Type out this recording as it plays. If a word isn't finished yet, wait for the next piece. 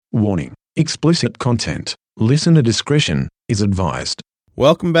Warning: explicit content. Listener discretion is advised.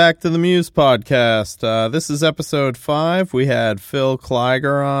 Welcome back to the Muse Podcast. This is episode 5. We had Phil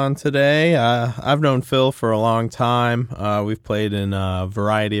Kliger on today. I've known Phil for a long time. We've played in a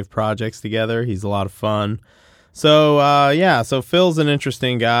variety of projects together. He's a lot of fun. So Phil's an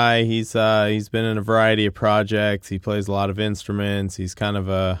interesting guy. He's been in a variety of projects. He plays a lot of instruments. He's kind of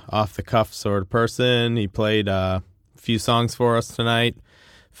a off-the-cuff sort of person. He played a few songs for us tonight.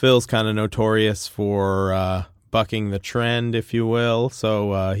 Phil's kind of notorious for bucking the trend, if you will.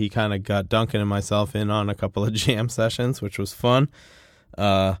 So he kind of got Duncan and myself in on a couple of jam sessions, which was fun.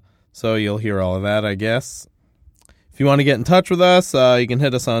 So you'll hear all of that, I guess. If you want to get in touch with us, you can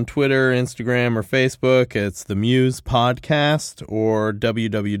hit us on Twitter, Instagram, or Facebook. It's The Muse Podcast or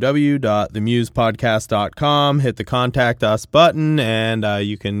www.themusepodcast.com. Hit the Contact Us button, and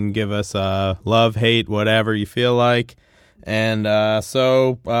you can give us love, hate, whatever you feel like. And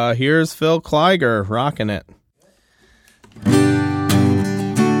so here's Phil Kliger rocking it.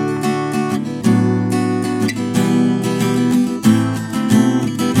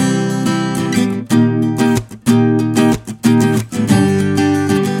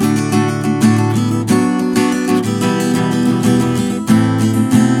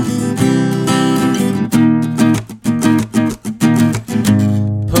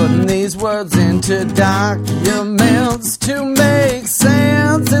 Words into documents to make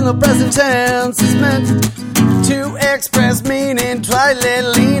sense in the present tense is meant to express meaning, tritely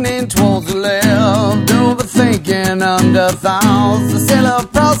leaning towards the left, overthinking under thoughts. The sale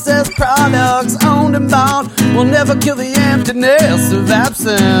of processed products owned and bought will never kill the emptiness of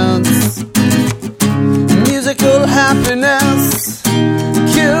absence. Musical happiness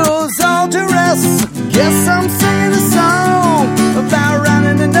kills all duress. Guess I'm singing a song about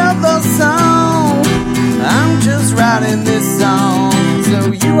writing another song. I'm just writing this song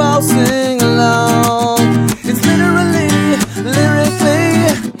so you all sing along. It's literally, lyrically,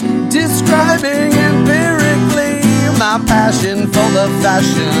 describing empirically my passion for the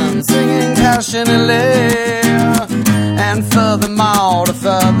fashion, singing passionately. And furthermore, to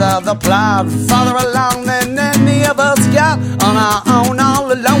further the plot, farther along than any of us got on our own,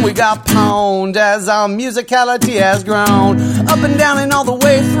 all alone we got pwned as our musicality has grown, up and down and all the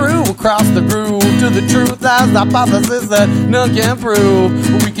way through, across the groove, to the truth as the hypothesis that none can prove.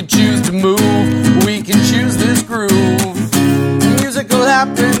 We can choose to move, we can choose this groove. Musical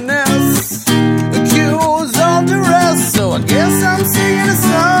happiness cures all duress, so I guess I'm singing a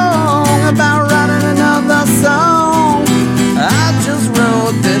song about writing another song. I just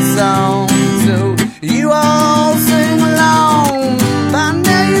wrote this song so you all sing along. By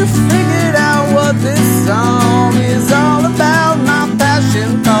now you figured out what this song is all about. My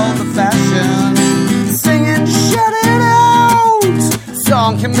passion called the fashion, singing shut it out.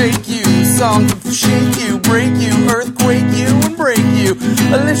 Song can make you, song can shake you, break you, earthquake you and break you,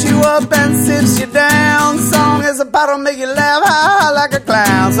 lift you up and sits you down. Song is about to make you laugh high like a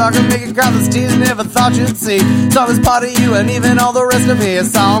clown. Song can make you cry the tears you never thought you'd see. Song is part of you and even all the rest of me. A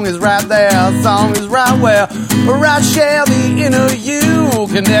song is right there, song is right where right shall the inner you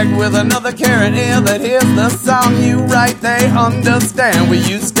connect with another caring ear that hears the song you write. They understand where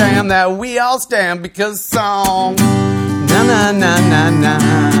you stand, that we all stand, because song na na na na na,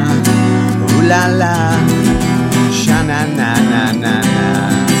 ooh la la, sha na na na na na,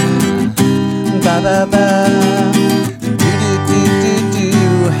 ba ba ba, do do do do do,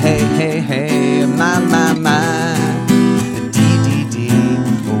 hey hey hey, my my my, dee dee dee,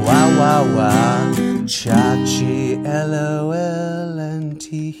 wah wah wah, cha chi LOLNT.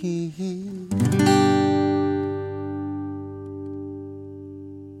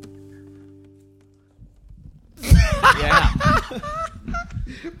 Yeah.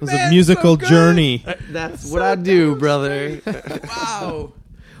 It was a musical journey. That's what I do, brother. Wow.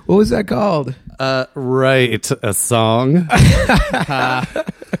 What was that called? Write a song.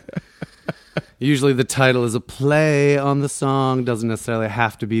 Usually the title is a play on the song. Doesn't necessarily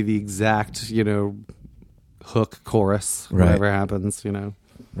have to be the exact, hook, chorus, whatever happens,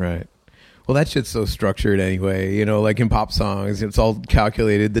 Right. Well, that shit's so structured anyway. Like in pop songs, it's all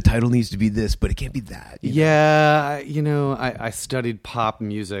calculated. The title needs to be this, but it can't be that. Yeah, I studied pop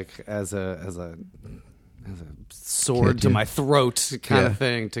music as a sword to my throat kind of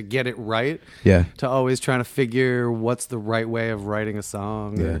thing, to get it right. Yeah. To always trying to figure what's the right way of writing a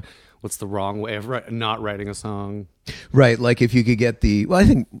song. Yeah. Or what's the wrong way of not writing a song. Right. Like if you could get well, I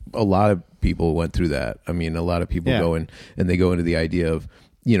think a lot of people went through that. I mean, a lot of people go and they go into the idea of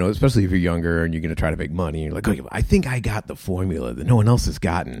especially if you're younger and you're going to try to make money, you're like, okay, I think I got the formula that no one else has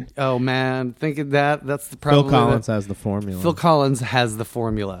gotten. Oh man, think of that. That's the problem. Phil Collins has the formula. Phil Collins has the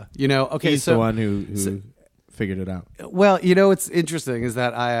formula. Okay, He's the one who figured it out. Well, what's interesting is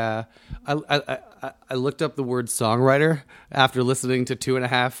that I looked up the word songwriter after listening to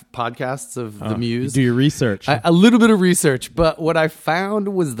 2.5 podcasts of the Muse. Do your research. A little bit of research, but what I found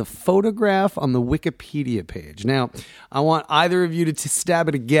was the photograph on the Wikipedia page. Now, I want either of you to stab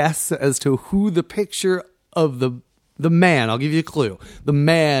at a guess as to who the picture of the man, I'll give you a clue, the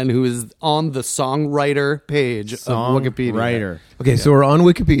man who is on the songwriter page of Wikipedia. Songwriter. Okay, so we're on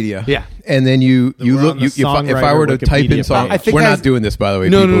Wikipedia. Yeah. And then you look, if I were to type in song, we're not doing this, by the way,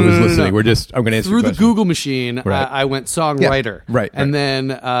 people who's listening. No. We're just, I'm going to answer through the Google machine, Right. I went songwriter. Yeah, right. And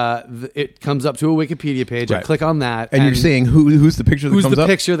then it comes up to a Wikipedia page. I Right. click on that. And you're saying who's the picture that who's comes the up?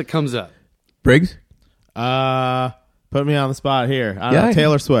 picture that comes up? Briggs? Put me on the spot here. I don't know,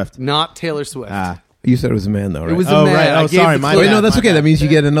 Taylor Swift. Not Taylor Swift. You said it was a man, though, right? It was a Oh, man. right. I Oh, gave sorry, the my clue. Wait, bad. no, that's okay. That means you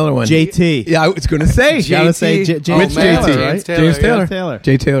get another one. JT. Yeah, I was going to say. Gotta say JT. James man, Taylor, James right? Taylor. James Taylor. Yeah, Taylor.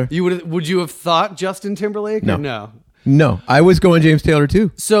 Jay Taylor. Would you have thought Justin Timberlake? No. Or no. No, I was going James Taylor,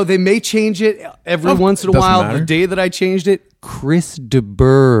 too. So they may change it every once in a doesn't while. matter. The day that I changed it, Chris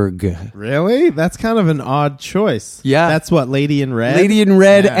DeBerg. Really? That's kind of an odd choice. Yeah. That's what, Lady in Red? Lady in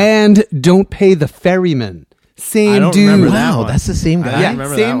Red Yeah. and Don't Pay the Ferryman. Same I don't dude. remember that Wow, one. that's the same guy. I Yeah,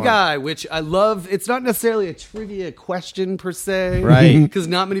 remember same that one. guy, which I love. It's not necessarily a trivia question per se, Right. Because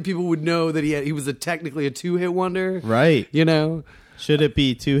not many people would know that he was technically a 2-hit wonder, Right. Should it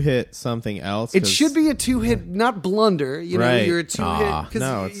be 2-hit something else? It should be a 2-hit, not blunder. Right. You're a 2-hit because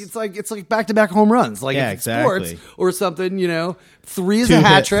No, it's like back-to-back home runs, like Yeah, if it's exactly. sports or something. 3 is a 2-hit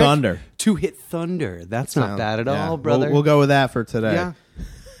hat trick. thunder. 2-hit thunder. That's not bad at Yeah. all, brother. We'll go with that for today. Yeah.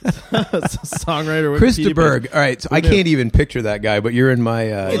 Songwriter Chris Wikipedia DeBerg. page. All right, so I can't even picture that guy, but you're in my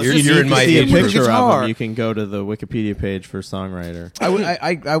you're just- in my see a age with group. picture of guitar. him. You can go to the Wikipedia page for songwriter.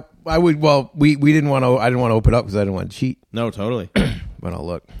 I would. Well, we didn't want to. I didn't want to open up because I didn't want to cheat. No, totally. But I'll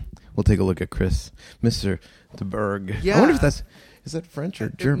look. We'll take a look at Mr. DeBerg. Yeah. I wonder if is that French or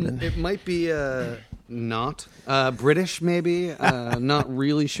German? It might be not British, maybe. Not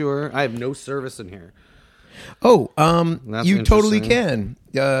really sure. I have no service in here. Oh, That's you totally interesting. can.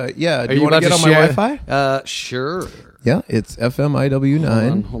 Yeah. Do Are you want to about get on share? my Wi-Fi? Sure. Yeah, it's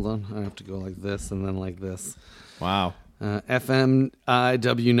FMIW9. Hold on. I have to go like this and then like this. Wow.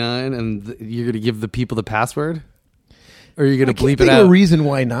 FMIW9, and you're going to give the people the password? Or are you going I to can't bleep it think of out? a reason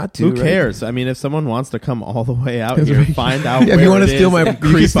why not to. Who right? cares? I mean, if someone wants to come all the way out That's here, right. find out Yeah, if where you want it to steal is, my, and you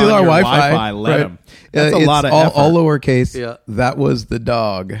can creep steal on our your Wi-Fi. let right. them. That's a it's lot of all, effort. all lowercase. Yeah. That was the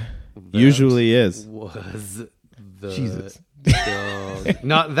dog. Usually is. Was the Jesus. dog.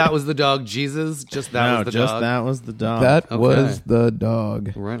 Not that was the dog, Jesus. Just that was the just dog. that was the dog. That Okay. was the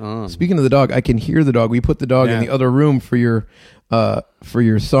dog. Right on. Speaking of the dog, I can hear the dog. We put the dog in Yeah. the other room for your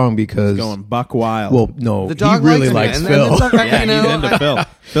song because going buck wild. well, no, The dog he really likes likes me, and Phil. the dog- yeah, he's into Phil.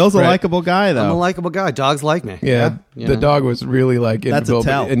 Phil's a Right. likable guy, I'm a though. likable guy. Dogs like me. Yeah, You the know? dog was really like into That's a Phil,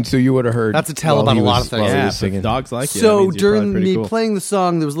 tell. and so you would have heard. That's a tell while about he a lot was- of things. while he Yeah, was if singing. dogs like you. that So means you're during probably pretty me cool. playing the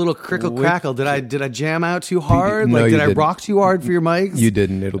song, there was a little crickle crackle. Did I jam out too hard? No, Like, you did I didn't. rock too hard for your mics? You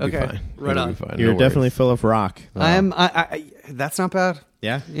didn't. It'll be Okay. fine. Right It'll on. be fine. You're No definitely worries. full of rock. I am. I that's not bad.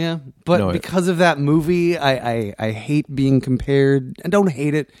 Yeah. Yeah, but No, because of that movie, I hate being compared. I don't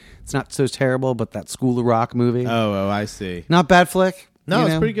hate it. It's not so terrible, but that School of Rock movie, Oh, I see. not bad flick. No, you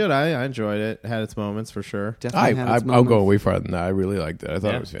it's know? pretty good. I enjoyed it. Had its moments for sure. Definitely had its I'll go moments. way farther than that. I really liked it. I thought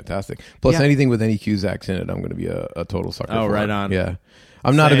Yeah. it was fantastic. Plus, Yeah. anything with any Cusacks in it, I'm going to be a total sucker Oh, for. right on. Yeah.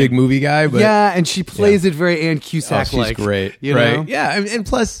 I'm not a Same. big movie guy, but Yeah, and she plays it very Ann oh, Cusack she's like. great. You right? know? Yeah, and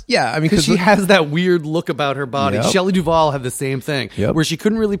plus, yeah, I mean, Because she has that weird look about her body. Yep. Shelley Duvall had the same thing, Yep. where she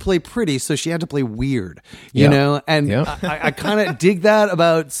couldn't really play pretty, so she had to play weird. You Yep. know, and Yep. I kind of dig that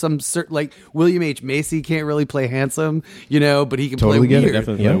about some certain, like William H. Macy can't really play handsome, you know, but he can Totally play get it. weird.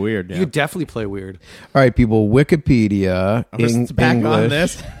 Definitely Yeah. play weird. Yeah. You could definitely play weird. all right, people. Wikipedia in Back English. on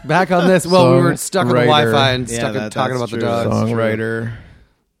this. Back on this. Well, we were stuck on the Songwriter. Wi-Fi and Yeah, stuck talking about that's the true. dogs. Songwriter.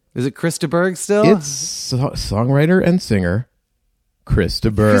 Is it Chris DeBerg still? It's songwriter and singer Chris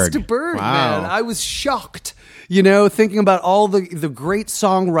DeBerg. Chris DeBerg, Wow. man. I was shocked, you know, thinking about all the great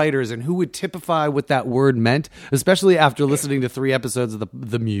songwriters and who would typify what that word meant, especially after listening to 3 episodes of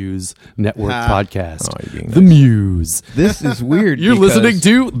the Muse Network podcast. Oh, you're being The nice. Muse. This is weird. You're because- listening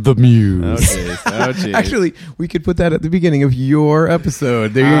to The Muse. Oh, jeez. Oh, jeez. Actually, we could put that at the beginning of your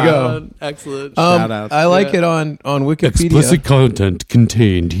episode. There you go. Excellent. Shout-outs. I like it on Wikipedia. Explicit content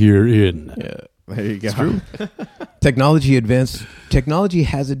contained herein. Yeah. There you go. Technology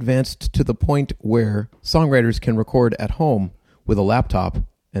has advanced to the point where songwriters can record at home with a laptop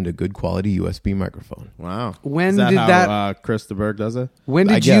and a good quality USB microphone. Wow. When Is that did how, that- Chris de Burgh does it? When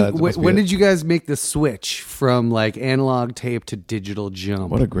did Yeah, you that must be when it. did you guys make the switch from like analog tape to digital jump?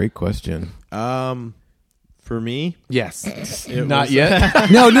 What a great question. For me, Yes. Not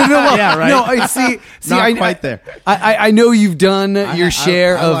yet. No. Yeah, right. No, see, not quite there. I know you've done your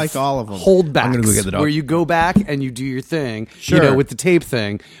share I of like all of them. holdbacks, I'm gonna go get the dog. where you go back and you do your thing, Sure. with the tape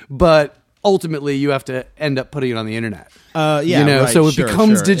thing, but ultimately you have to end up putting it on the internet. Yeah, right, so it sure,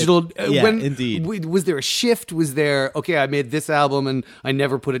 becomes sure. digital. Yeah, indeed. Was there a shift? Was there, okay, I made this album and I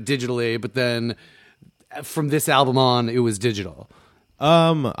never put it digitally, but then from this album on, it was digital.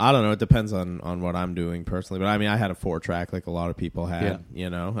 I don't know. It depends on what I'm doing personally. But I mean, I had a 4-track like a lot of people had,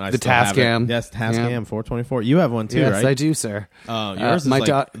 and I The still have it. Tascam. Yes, Tascam Yeah. 424. You have one too, Yes, right? I do, sir. Yours is my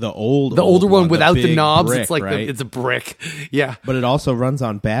like the older one without the big knobs. brick, It's like right? it's a brick. Yeah. But it also runs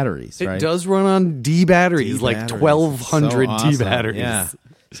on batteries, It right? does run on D batteries, D like batteries. 1,200 So D awesome. batteries. Yeah.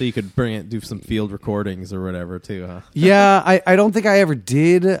 So you could do some field recordings or whatever too, huh? Yeah, I don't think I ever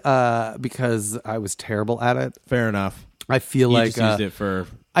did because I was terrible at it. Fair enough. I feel You like just used it for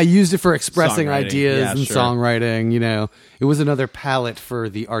I used it for expressing Songwriting. ideas Yeah, and sure. songwriting. It was another palette for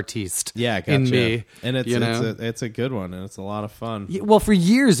the artiste. gotcha. in me, and it's a good one, and it's a lot of fun. Yeah, well, for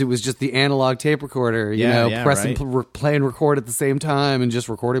years it was just the analog tape recorder, pressing play and record at the same time and just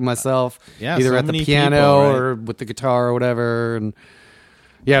recording myself Yeah, either so at the many piano people, right? or with the guitar or whatever. And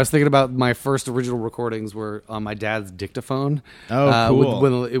yeah, I was thinking about my first original recordings were on my dad's dictaphone. Oh, cool.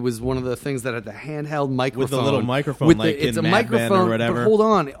 When it was one of the things that had the handheld microphone. With the little microphone, like it's in a Mad Men or microphone, whatever. but hold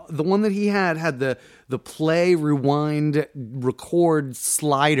on. The one that he had the play, rewind, record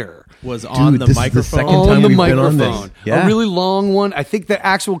slider. Was on the this is the microphone. second time On the we've been on microphone. this. Yeah. A really long one. I think the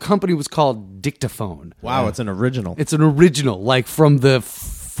actual company was called Dictaphone. Wow, it's an original. It's an original, like from the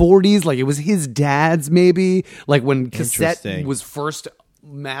 40s. Like it was his dad's, maybe. Like when cassette Interesting. was first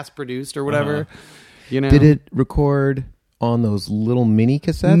mass produced or whatever. Did it record on those little mini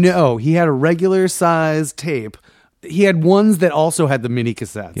cassettes? No, he had a regular size tape. He had ones that also had the mini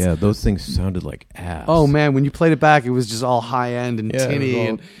cassettes. Yeah, those things sounded like ass. Oh man, when you played it back, it was just all high end and Yeah, it tinny,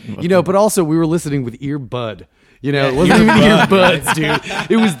 was and but also we were listening with earbud. It wasn't even earbuds, dude.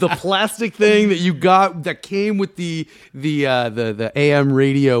 It was the plastic thing that you got that came with the AM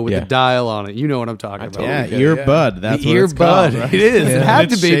radio with the dial on it. You know what I'm talking about? Yeah, earbud. That's the what it's called. earbud. Right? It is. It had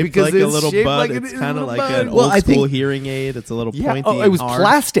to It's be shaped because like it's a little shaped bud. like It's a kind of little like an bud. old I school think- hearing aid. It's a little Yeah, pointy. it was and hard.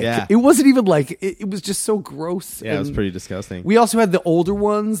 plastic. Yeah. It wasn't even like it was just so gross. Yeah, it was and pretty disgusting. We also had the older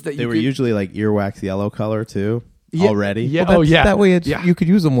ones that They you were could, usually like earwax yellow color too. Yeah, Already. yeah. Well, Oh, yeah. That way Yeah. you could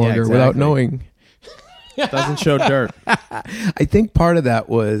use them longer exactly. without knowing. Doesn't show dirt. I think part of that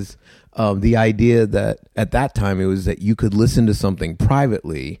was the idea that at that time it was that you could listen to something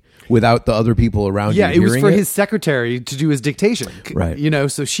privately without the other people around you Yeah, it was hearing for his secretary to do his dictation. Right.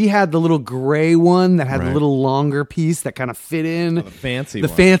 So she had the little gray one that had the Right. little longer piece that kind of fit in. The fancy The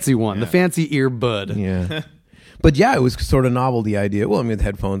one. fancy one, the fancy earbud. Yeah. But yeah, it was sort of novel, the idea. Well, I mean, with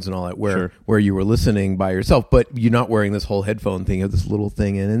headphones and all that, where you were listening by yourself, but you're not wearing this whole headphone thing, you have this little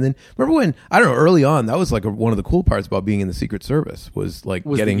thing in. And then remember when, I don't know, early on, that was like one of the cool parts about being in the Secret Service was like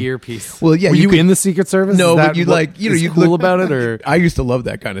Was getting the earpiece. Well, yeah, Were you could- in the Secret Service? No, Is but that you what like, is you cool look about it, or I used to love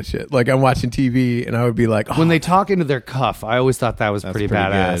that kind of shit. Like I'm watching TV and I would be like, when they talk into their cuff, I always thought that was pretty pretty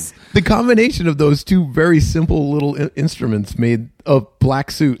badass. the combination of those two very simple little instruments made a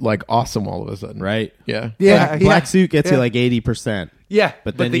black suit like awesome all of a sudden. Right. Yeah. Yeah, Black suit gets yeah. you like 80%. Yeah,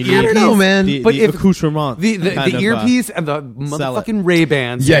 But then the you need- I don't know, man. The, But the if- accoutrement. The kind of, earpiece and the sell it. motherfucking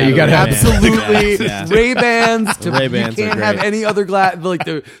Ray-Bans. Yeah, you gotta have absolutely Yeah. Ray-Bans. The Ray-Bans You are can't have great. any other like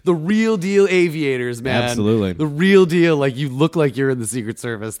the real deal aviators, man. Absolutely. the real deal. Like you look like you're in the Secret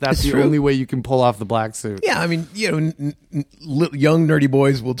Service. That's It's the true. only way you can pull off the black suit. Yeah, I mean, young nerdy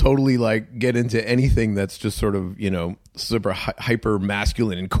boys will totally like get into anything that's just sort of, super hyper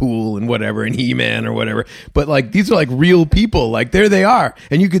masculine and cool and whatever, and He-Man or whatever. But like these are like real people. Like there they are,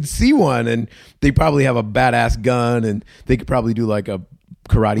 and you could see one, and they probably have a badass gun, and they could probably do like a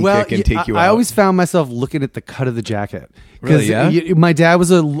karate kick and take you out. I always found myself looking at the cut of the jacket. Really, yeah? My dad was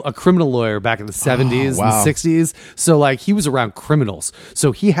a criminal lawyer back in the 70s wow. and 60s. So like he was around criminals.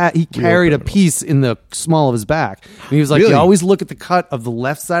 So he carried a piece in the small of his back. And he was like, Really? you always look at the cut of the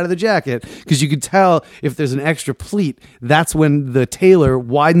left side of the jacket because you could tell if there's an extra pleat, that's when the tailor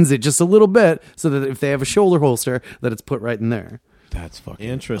widens it just a little bit so that if they have a shoulder holster, that it's put right in there. That's fucking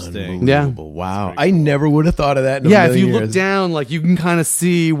Interesting. Yeah. unbelievable. Wow. I never would have thought of that in a Yeah, if million you look years. down, like you can kind of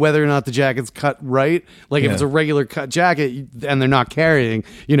see whether or not the jacket's cut right. Like if Yeah. it's a regular cut jacket and they're not carrying,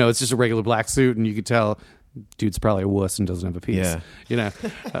 it's just a regular black suit, and you could tell, dude's probably a wuss and doesn't have a piece. Yeah.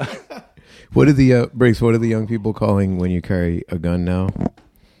 What are the Briggs? What are the young people calling when you carry a gun now?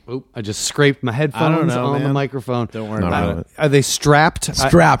 Oop, I just scraped my headphones on the microphone. Don't worry about it. Are they strapped?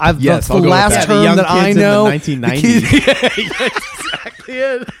 Strapped. Yes, the last term that I know. In the 1990s. Exactly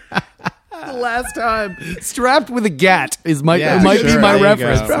it. The last time. Strapped with a gat might be my There you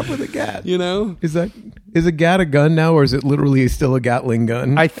reference. go. Strapped with a gat. You know? Is a gat a gun now, or is it literally still a Gatling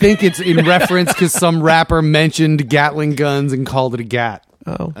gun? I think it's in reference because some rapper mentioned Gatling guns and called it a gat.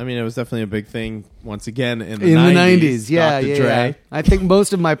 Oh, I mean, it was definitely a big thing once again in the 90s. Yeah, Dr. Dre. yeah. I think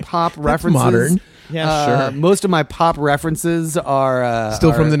most of my pop references. modern. Yeah, sure. Most of my pop references are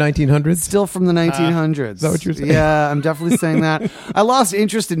still from the 1900s. Still from the 1900s. Is that what you're saying? Yeah, I'm definitely saying that. I lost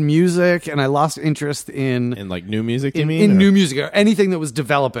interest in music, and I lost interest in like new music, you mean? in or? new music or anything that was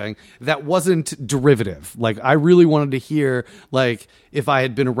developing that wasn't derivative. Like I really wanted to hear like if I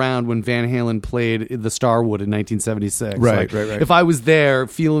had been around when Van Halen played the Starwood in 1976. Right. If I was there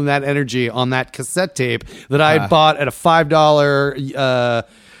feeling that energy on that cassette tape that I had bought at a $5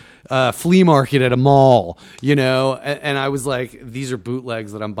 flea market at a mall, you know, and I was like, these are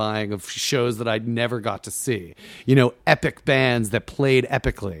bootlegs that I'm buying of shows that I never got to see, you know, epic bands that played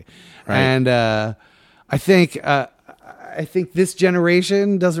epically. Right. And I think this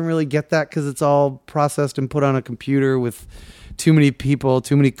generation doesn't really get that because it's all processed and put on a computer with too many people,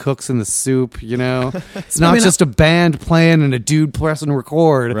 too many cooks in the soup, you know. It's not just a band playing and a dude pressing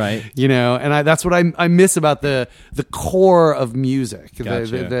record, right? You know, and that's what I miss about the core of music.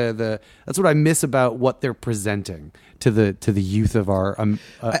 Gotcha. That's what I miss about what they're presenting to the youth of our.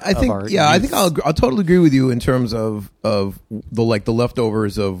 I think I think I'll totally agree with you in terms of the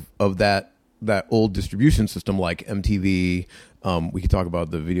leftovers of that old distribution system like MTV. We could talk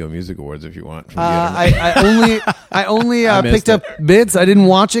about the Video Music Awards if you want. I only picked up it. bits. I didn't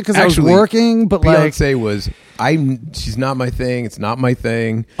watch it because I was working. But Beyonce was. She's not my thing. It's not my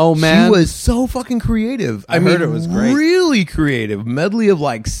thing. Oh man, she was so fucking creative. I mean, heard it was great. Really creative. Medley of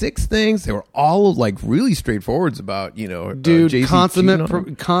like 6 things. They were all like really straightforwards about dude, Jay-Z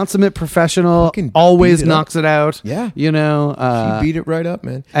consummate professional. Fucking always beat it knocks it out. Yeah, you know, she beat it right up,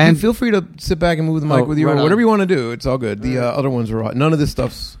 man. And feel free to sit back and move the mic with you, right or on. whatever you want to do. It's all good. The other ones are none of this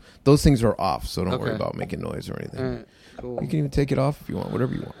stuff's. Those things are off, so don't worry Okay. about making noise or anything. All right, cool. You can even take it off if you want,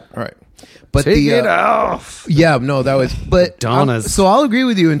 whatever you want. All right, but Take it off. Yeah, no, that was. But Madonna's. so I'll agree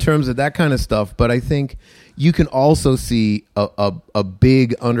with you in terms of that kind of stuff. But I think you can also see a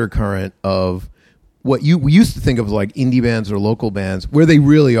big undercurrent of what we used to think of as like indie bands or local bands, where they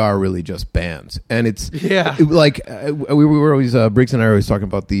really are really just bands, and it's we were always Briggs and I were always talking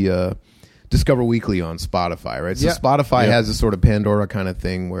about the. Discover Weekly on Spotify, right? So Spotify has this sort of Pandora kind of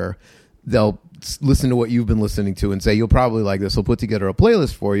thing where they'll listen to what you've been listening to and say, you'll probably like this. They'll put together a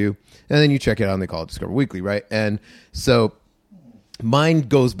playlist for you, and then you check it out and they call it Discover Weekly, right? And so mine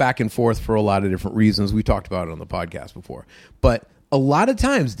goes back and forth for a lot of different reasons. We talked about it on the podcast before. But a lot of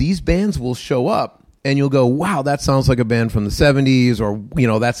times these bands will show up and you'll go, wow, that sounds like a band from the 70s,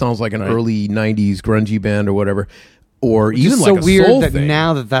 or, that sounds like an early 90s grungy band or whatever. Or even It's like so a weird soul that thing.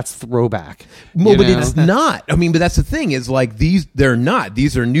 now that's throwback. Well, but know? it's not. I mean, but that's the thing is like they're not.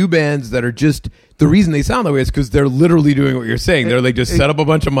 These are new bands that are just, the reason they sound that way is because they're literally doing what you're saying. They're like just set up a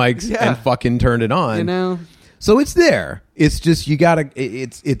bunch of mics and fucking turned it on. You know? So it's there. It's just, you gotta,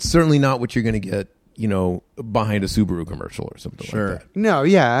 it's certainly not what you're going to get, behind a Subaru commercial or something like that. No,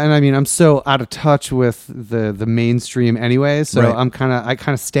 yeah, and I mean, I'm so out of touch with the mainstream anyway, so Right. I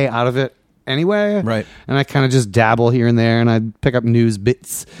kind of stay out of it anyway, Right. And I kind of just dabble here and there, and I pick up news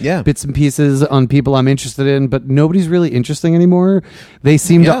bits and pieces on people I'm interested in, but nobody's really interesting anymore. They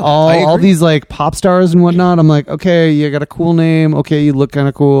seem to all these like pop stars and whatnot. I'm like, okay, you got a cool name, okay, you look kind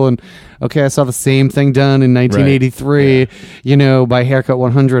of cool, and okay, I saw the same thing done in 1983, by Haircut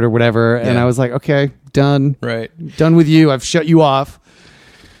 100 or whatever, and I was like, okay, done, done with you. I've shut you off.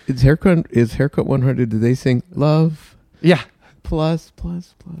 Is Haircut 100? Did they sing Love? Yeah. Plus.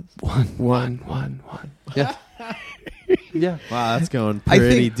 One. Yeah. Yeah. Wow, that's going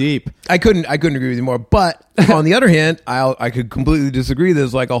pretty deep. I couldn't agree with you more. But on the other hand, I could completely disagree.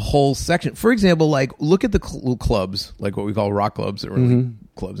 There's like a whole section. For example, like look at the clubs, like what we call rock clubs. They're really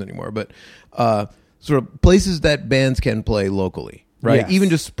clubs anymore, but sort of places that bands can play locally, right? Yes. Even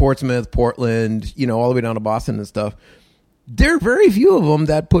just Portsmouth, Portland, all the way down to Boston and stuff. There are very few of them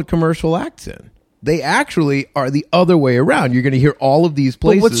that put commercial acts in. they actually are the other way around. You're going to hear all of these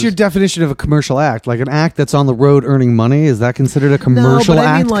places. But what's your definition of a commercial act? Like an act that's on the road earning money? Is that considered a commercial but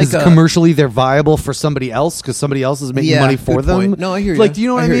I mean act? like Because commercially they're viable for somebody else because somebody else is making money for good them. point. No, I hear you. Like, do you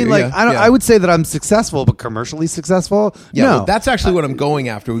know what I hear mean? you, Like, yeah, I don't. yeah. I would say that I'm successful, but commercially successful? Yeah, no. well, that's actually what I'm going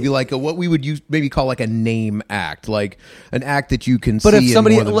after. Would be like what we would maybe call like a name act, like an act that you can But see if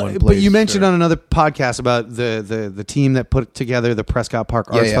somebody, in more than one place. but you mentioned or- on another podcast about the team that put together the Prescott Park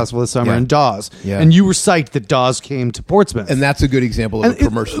Arts yeah. Festival this summer Yeah. and Dawes, Yeah. and you were psyched that Dawes came to Portsmouth, and that's a good example of And a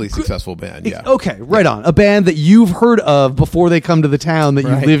commercially successful band. Yeah. Okay, right on. A band that you've heard of before they come to the town that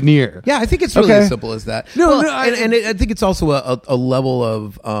Right. you live near. Yeah, I think it's really Okay. as simple as that. No, Well, no, I think it's also a level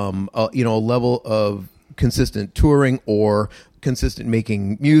of a level of consistent touring or consistent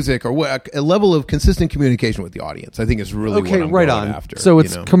making music or a level of consistent communication with the audience. I think is really Okay, what I'm right going on. after. So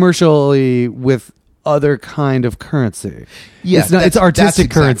it's you know? commercially with other kind of currency. Yeah, it's not. It's that's artistic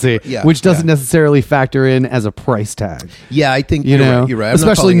exactly currency, right. Yeah, which doesn't yeah. necessarily factor in as a price tag. Yeah, I think You you're know, right. You're right. I'm not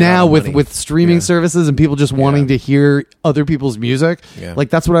especially calling it now out with money. streaming Yeah. services and people just wanting to hear other people's music. Yeah.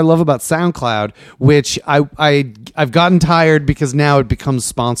 Like that's what I love about SoundCloud, which I've gotten tired because now it becomes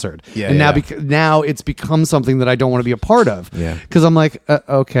sponsored, Yeah, and now yeah. now it's become something that I don't want to be a part of. Yeah. Because I'm like,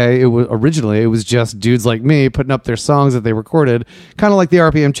 okay, originally it was just dudes like me putting up their songs that they recorded, kind of like the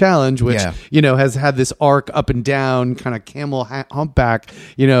RPM Challenge, which Yeah. has had this arc up and down, kind of camel humpback,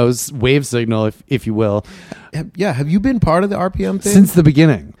 wave signal, if you will, Have you been part of the RPM thing since the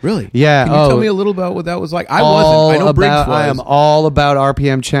beginning. Really? Yeah. Can you tell me a little about what that was like? I wasn't. I know Briggs was. I am all about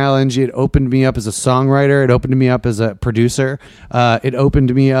RPM Challenge. It opened me up as a songwriter. It opened me up as a producer. It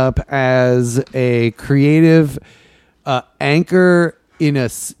opened me up as a creative anchor in a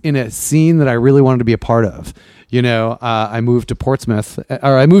scene that I really wanted to be a part of. I moved to Portsmouth,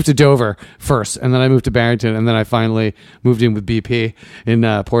 or I moved to Dover first, and then I moved to Barrington, and then I finally moved in with BP in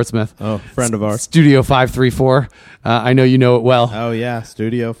Portsmouth. Oh, friend of ours. Studio 534. I know you know it well. Oh yeah,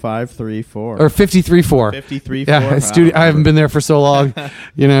 Studio 534 Or 53.4. 53.4. Yeah, studio. I haven't been there for so long.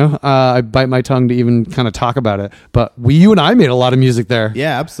 I bite my tongue to even kind of talk about it. But you and I made a lot of music there.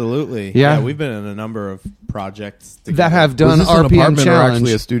 Yeah, absolutely. Yeah. We've been in a number of projects together. That have done Was this an RPM apartment or Challenge.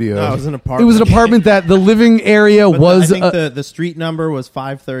 actually a studio? No, it was an It apartment. was an apartment that the living area But was. I think the street number was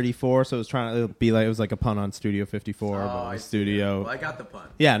 534, so it was trying to be like it was like a pun on Studio 54, but it was Studio. I got the pun.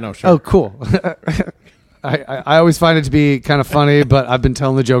 Yeah, no, sure. Oh, cool. I always find it to be kind of funny, but I've been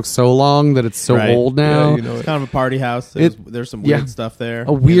telling the joke so long that it's so Right. old now. Yeah, It's kind of a party house. There's some yeah. weird stuff there.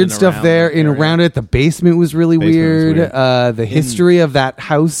 Weird stuff there in and around it. The basement was really Basement was weird. The history of that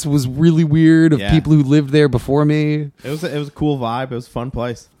house was really weird. Of Yeah. people who lived there before me. It was a cool vibe. It was a fun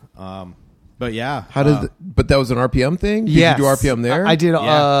place. But yeah, How did? But that was an RPM thing. Did Yes. you do RPM there? I did.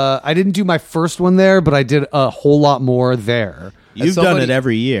 Yeah. I didn't do my first one there, but I did a whole lot more there. you've somebody- done it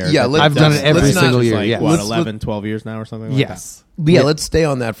every year. Yeah, I've done it every let's not- single year. Like, Yes. what, Let's- 11, 12 years now or something like Yes. Yeah, let's stay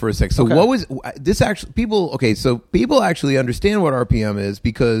on that for a sec. So Okay. what was this actually? So people actually understand what RPM is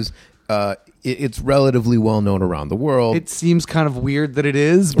because it's relatively well known around the world. It seems kind of weird that it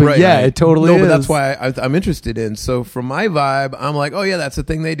is, but Right, yeah, right. it totally no, is. but that's why I'm interested in. So from my vibe, I'm like, oh yeah, that's the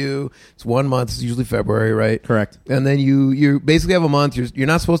thing they do. It's 1 month. It's usually February, right? Correct. And then you basically have a month. You're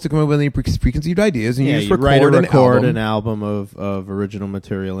not supposed to come up with any preconceived ideas, and Yeah, you just you record, an album of original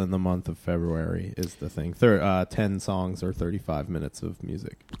material in the month of February is the thing. 10 songs or 35 minutes of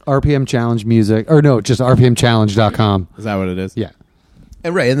music. RPM Challenge music, or no, just rpmchallenge.com. Is that what it is? Yeah.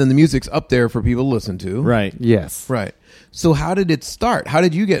 and then the music's up there for people to listen to. Right. Yes. Right. So how did it start? How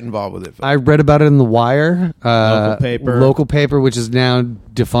did you get involved with it, Phil? I read about it in The Wire. Local paper. which is now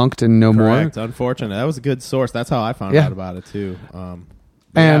defunct and no Correct. more. Unfortunate. That was a good source. That's how I found Yeah. out about it too.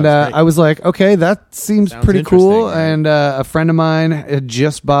 And I was like, okay, that seems Sounds pretty cool. interesting, right? And a friend of mine had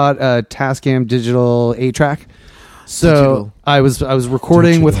just bought a Tascam Digital 8-track. So Digital. I was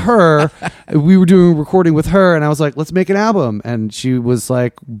recording with her. We were doing recording with her, and I was like, let's make an album. And she was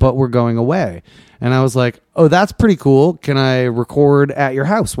like, but we're going away. And I was like, oh, that's pretty cool. Can I record at your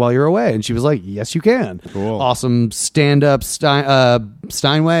house while you're away? And she was like, yes, you can. Cool. Awesome stand-up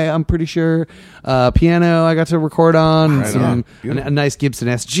Steinway, I'm pretty sure. Piano I got to record on. Right on. A nice Gibson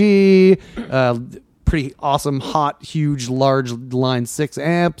SG. Pretty awesome, hot, huge, large line 6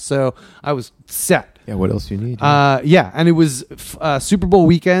 amp. So I was set. Yeah, what else do you need? Yeah, and it was Super Bowl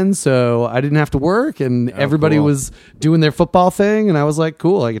weekend, so I didn't have to work, and everybody cool. was doing their football thing, and I was like,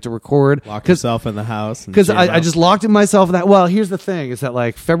 cool, I get to record. Lock yourself in the house. Because I just locked in myself in that. Well, here's the thing, is that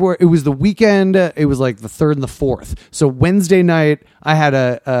like February, it was the weekend, it was like the 3rd and the 4th. So Wednesday night, I had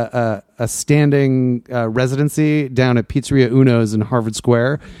a a standing residency down at Pizzeria Uno's in Harvard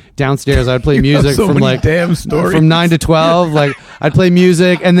Square. Downstairs, I'd play music so from many like damn stories. from 9 to 12. Like I'd play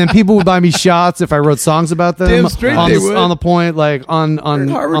music, and then people would buy me shots if I wrote songs about them Damn straight on they the would. on the point, like on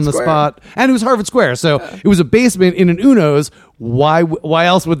Harvard the Square. spot. And it was Harvard Square, so it was a basement in an Uno's. Why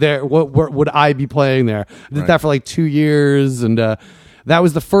else would what would I be playing there? I did that for like 2 years, and that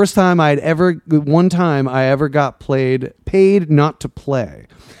was the first time I ever got paid not to play.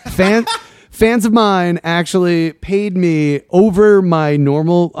 Fans of mine actually paid me over my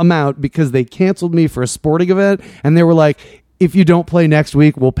normal amount because they canceled me for a sporting event, and they were like, if you don't play next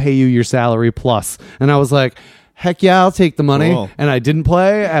week, we'll pay you your salary plus. And I was like, heck yeah, I'll take the money. Cool. And I didn't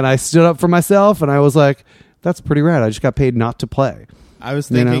play, and I stood up for myself, and I was like, that's pretty rad. I just got paid not to play. I was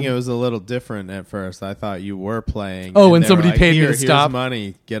thinking it was a little different at first. I thought you were playing. Oh, and they somebody were like, paid me to here's stop.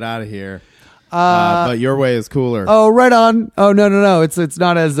 money. Get out of here. But your way is cooler. Oh, right on. Oh, no. It's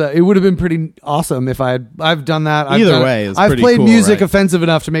not as it would have been pretty awesome if I've done that. Either way is I've pretty played cool, music right? offensive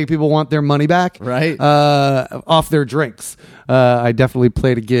enough to make people want their money back, Right. Off their drinks. I definitely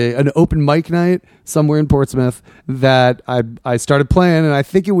played an open mic night somewhere in Portsmouth that I started playing, and I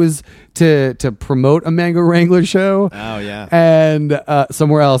think it was to promote a Mango Wrangler show. Oh, yeah. And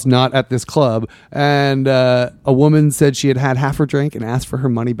somewhere else, not at this club. And a woman said she had half her drink and asked for her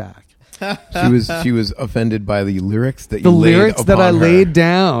money back. She was offended by the lyrics that The you laid lyrics that upon I her. laid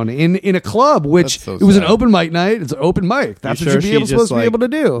down in a club, which That's so it was an sad. open mic night. It's an open mic. That's You what sure you're she supposed just, to be able to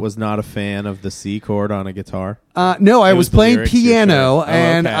do. Was not a fan of the C chord on a guitar. No, I It was the playing lyrics, you're piano, sure? Oh,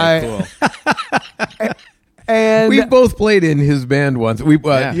 and okay, cool. and We both played in his band once. We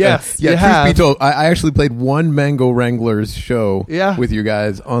Yes, you Truth have. be told, I actually played one Mango Wranglers show Yeah. with you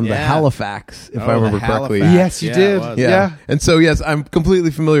guys on the Yeah. Halifax, if Oh, I remember the correctly. Halifax. yes, you Yeah, did. it was. Yeah. And so yes, I'm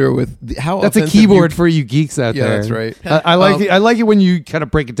completely familiar with how That's a offensive keyboard you- for you geeks out Yeah, there. that's right. I like it. I like it when you kind of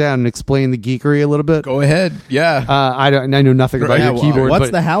break it down and explain the geekery a little bit. Go ahead. Yeah. I know nothing about Yeah, your well, keyboard. what's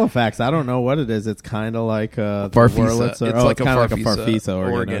but the Halifax? I don't know what it is. It's kind of like the Farfisa. Wurlitzer. It's Oh, like a kinda Farfisa, like a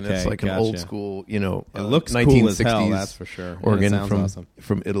Farfisa organ. Okay, It's like an gotcha. old school, It looks 1960s cool as hell, that's for sure. And it organ sounds from awesome.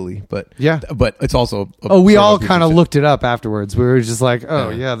 from Italy. But Yeah. but it's also we sort all a piece kind of shit. looked it up afterwards. We were just like, oh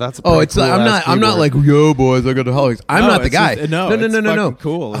yeah, that's a Oh, pretty it's cool I'm ass not like, keyboard. yo boys, I got the Halifax. I'm No, not the it's guy. just- no. it's fucking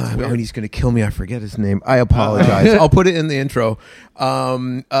cool. It's weird. And he's gonna kill me. I forget his name. I apologize. I'll put it in the intro.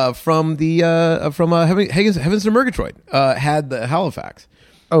 From Heavens to Murgatroyd had the Halifax.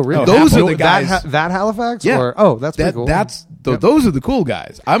 Oh really? Those are the That guys. that Halifax? Yeah. Or, that's pretty cool. Those are the cool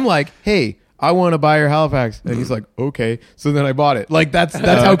guys. I'm like, hey, I want to buy your Halifax, and he's like, okay. So then I bought it. Like that's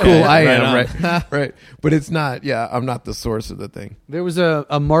how Okay. cool I Right am, on. right? Right. But it's not. Yeah, I'm not the source of the thing. There was a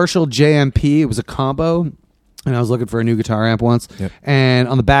Marshall JMP. It was a combo. And I was looking for a new guitar amp once, Yep. and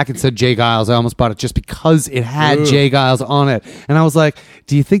on the back it said Jay Giles. I almost bought it just because it had Jay Giles on it. And I was like,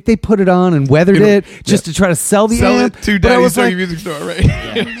 do you think they put it on and weathered it just to try to sell the Sell amp? it to But I Daddy was Stuggy like, Music Store, right?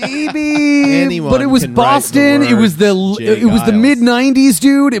 maybe, Anyone but it was can write Boston. the It was words Jay it was the Giles. mid '90s,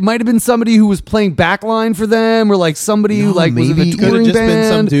 dude. It might have been somebody who was playing backline for them, or like somebody who No, like was in maybe a it Could have touring just been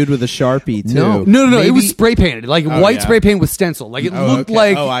some band. dude with a Sharpie too. No. No. It Maybe- was spray painted, like Oh, white yeah. spray paint with stencil. Like it Oh, looked okay.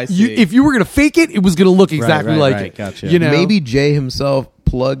 like Oh, I see. if you were gonna fake it, it was gonna look exactly right, like right. it. Gotcha. You know, Maybe Jay himself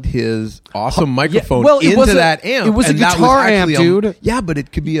plugged his awesome microphone well, it into wasn't- that amp. it was a and that guitar amp, actually dude. Yeah, but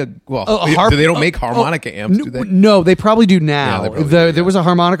it could be a harp. They don't make harmonica amps, do they? No, they probably do now. Yeah, they probably do, There was a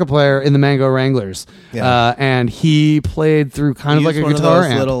harmonica player in the Mango Wranglers, Yeah. and he played through kind of Use like a one guitar of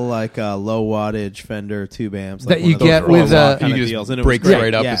those amp. little like low wattage Fender tube amps That like one you of those get raw with, rock kind you of just deals, and it break was great.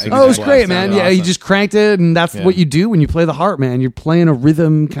 right up Yeah, as soon Oh, as it's it great, was. man. Sounded Yeah, you awesome. just cranked it, and that's Yeah. what you do when you play the harp, man. You're playing a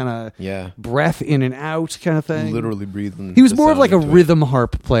rhythm kind of Yeah. breath in and out kind of thing. Literally breathing. He was the more of sound like a into it. rhythm harp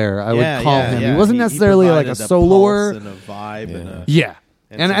player, I would call him. yeah. He wasn't necessarily like a provided soloer. pulse and a vibe and a Yeah.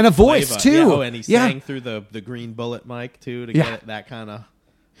 And some a voice, flavor. too. Yeah, oh, and he Yeah. sang through the green bullet mic too to Yeah. get that kind of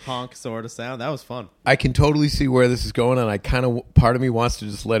honk sort of sound. That was fun. I can totally see where this is going, and I kind of part of me wants to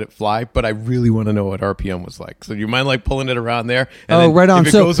just let it fly, but I really want to know what RPM was like. So do you mind like pulling it around there? And then Right on. If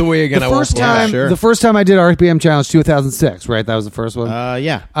it So goes away again, the I won't first pull it time, back. Sure. the first time I did RPM Challenge, 2006, right? That was the first one.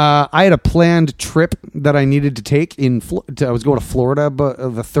 Yeah. I had a planned trip that I needed to take I was going to Florida, but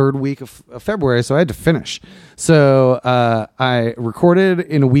the third week of February, so I had to finish. So I recorded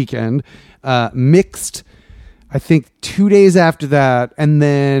in a weekend, mixed, I think 2 days after that, and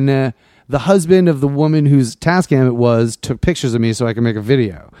then the husband of the woman whose Tascam it was took pictures of me so I could make a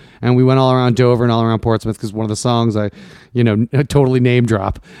video. And we went all around Dover and all around Portsmouth because one of the songs I, totally name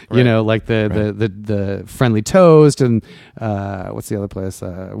drop, like the Friendly Toast and what's the other place?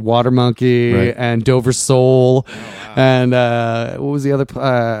 Water Monkey Right. and Dover Soul. And what was the other?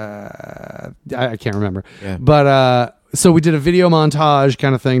 I can't remember. Yeah. But so we did a video montage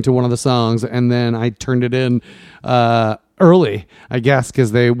kind of thing to one of the songs, and then I turned it in early, I guess,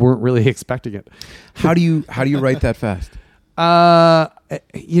 because they weren't really expecting it. How do you write that fast?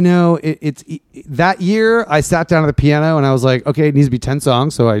 It's that year I sat down at the piano and I was like, okay, it needs to be 10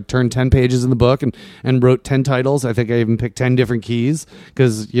 songs. So I turned 10 pages in the book and wrote 10 titles. I think I even picked 10 different keys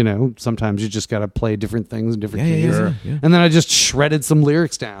because, sometimes you just got to play different things in different keys. Yeah. And then I just shredded some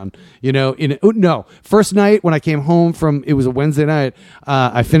lyrics down, first night when I came home it was a Wednesday night.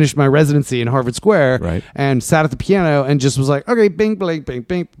 I finished my residency in Harvard Square right. and sat at the piano and just was like, okay, bing, bing, bing,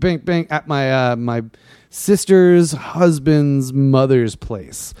 bing, bing, bing at my sister's husband's mother's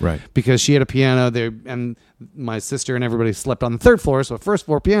place, right? Because she had a piano there, and my sister and everybody slept on the third floor. So, first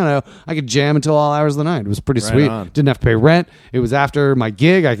floor piano, I could jam until all hours of the night. It was pretty sweet. Didn't have to pay rent. It was after my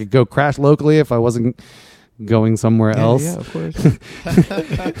gig. I could go crash locally if I wasn't going somewhere else. Yeah, of course.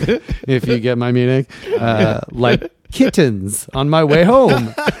 If you get my meaning, like kittens on my way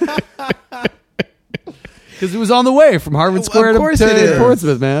home. Because it was on the way from Harvard Square to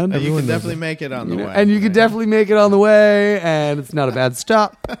Portsmouth, man. You can definitely make it on the way. And you could definitely make it on the way, and it's not a bad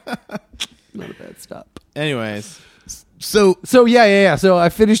stop. Not a bad stop. Anyways. So yeah. So I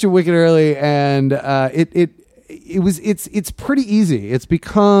finished it wicked early, and it's pretty easy. It's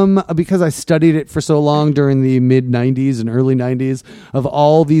become, because I studied it for so long during the mid 90s and early 90s, of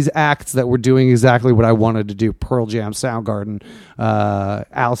all these acts that were doing exactly what I wanted to do. Pearl Jam, Soundgarden,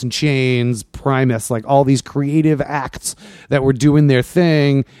 Alice in Chains, Primus, like all these creative acts that were doing their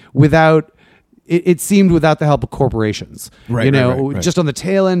thing without... It seemed without the help of corporations, right. Just on the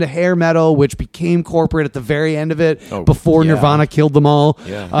tail end of hair metal, which became corporate at the very end of it, before Nirvana killed them all.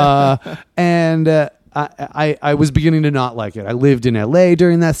 Yeah. I was beginning to not like it. I lived in LA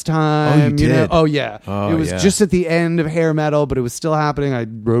during this time. Oh, you did? Oh, yeah. Oh, it was just at the end of hair metal, but it was still happening. I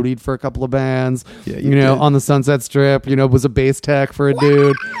roadied for a couple of bands, on the Sunset Strip, was a bass tech for a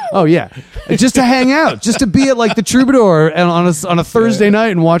dude. Oh, yeah. Just to hang out, just to be at like the Troubadour and on a Thursday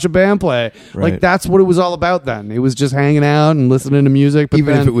night and watch a band play. Right. Like that's what it was all about then. It was just hanging out and listening to music. But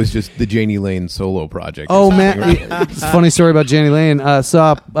even if it was just the Janie Lane solo project. Oh, man. It's a funny story about Janie Lane.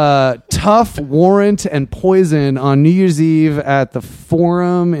 Saw Tough, Warrant, and Poison on New Year's Eve at the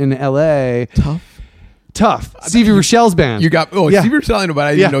Forum in LA. Tough. Stevie Rochelle's band. You got Stevie Rochelle, I know, but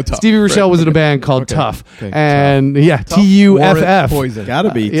I didn't know Tough. Stevie Rochelle was in a band called Tough. Okay. And Tough. TUFF. Poison.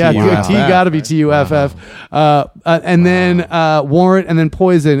 Gotta be TUFF. Gotta be TUFF. And then Warrant, and then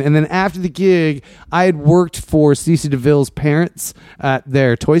Poison. And then after the gig, I had worked for CeCe DeVille's parents at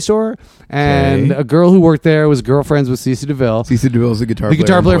their toy store. And a girl who worked there was girlfriends with CeCe DeVille. CeCe DeVille's the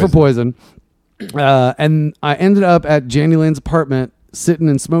guitar player for Poison. And I ended up at Janie Lane's apartment, sitting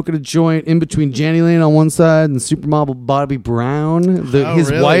and smoking a joint in between Janie Lane on one side and supermodel Bobby Brown,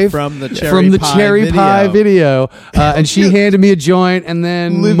 his wife, from the Cherry Pie video. And she handed me a joint, and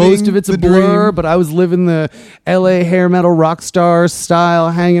then most of it's a blur, but I was living the LA hair metal rock star style,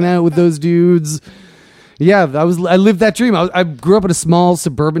 hanging out with those dudes. Yeah, I lived that dream. I grew up in a small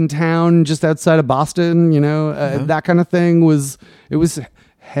suburban town just outside of Boston. That kind of thing was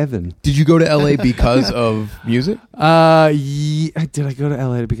heaven. Did you go to LA because of music? Did I go to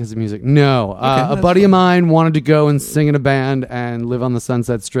LA because of music? No. A buddy of mine wanted to go and sing in a band and live on the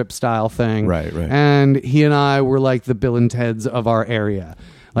Sunset Strip style thing. Right. And he and I were like the Bill and Teds of our area.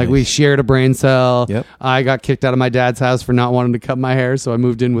 Like we shared a brain cell. Yep. I got kicked out of my dad's house for not wanting to cut my hair, so I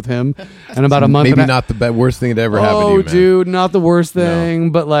moved in with him. And about a month, maybe not the worst thing that ever happened to you, man. Dude, not the worst thing.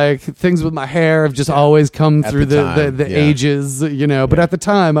 No. But like things with my hair have just always come through the ages, But at the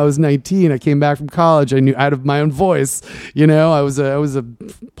time, I was 19. I came back from college. I knew out of my own voice. I was a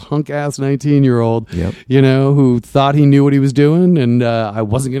punk ass 19-year-old. Yep. Who thought he knew what he was doing, and I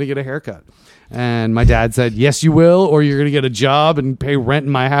wasn't going to get a haircut. And my dad said, yes, you will, or you're going to get a job and pay rent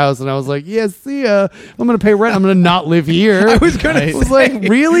in my house. And I was like, yes, see ya. I'm going to pay rent. I'm going to not live here. I was like,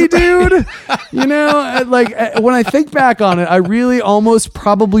 really, dude? When I think back on it, I really almost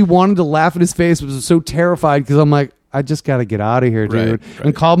probably wanted to laugh in his face, but was so terrified because I'm like, I just got to get out of here, dude. Right.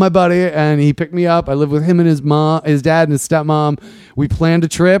 And called my buddy, and he picked me up. I lived with him and his dad and his stepmom. We planned a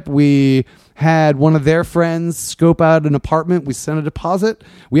trip. We had one of their friends scope out an apartment. We sent a deposit.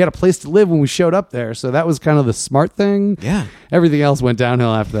 We had a place to live when we showed up there. So that was kind of the smart thing. Yeah. Everything else went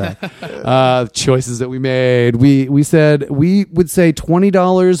downhill after that. Choices that we made. We said we would say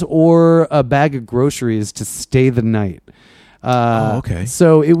 $20 or a bag of groceries to stay the night. Okay.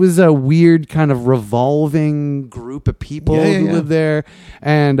 So it was a weird kind of revolving group of people who live there.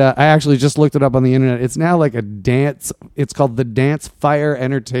 And I actually just looked it up on the internet. It's now like a dance. It's called the Dance Fire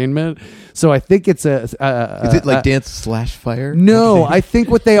Entertainment. So I think it's Is it like Dance/Fire? No, I think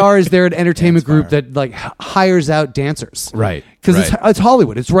what they are is they're an entertainment group that like hires out dancers. Right. Because it's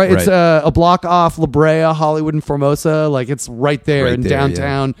Hollywood. It's right. It's Right. a block off La Brea, Hollywood, and Formosa. Like it's right there Right in there,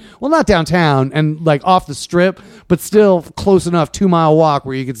 downtown. Well, not downtown, and like off the strip, but still close enough 2-mile walk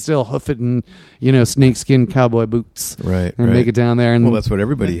where you could still hoof it in, snakeskin cowboy boots. Right, And right. make it down there. And Well, that's what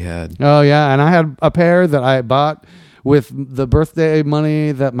everybody had. oh yeah, and I had a pair that I bought with the birthday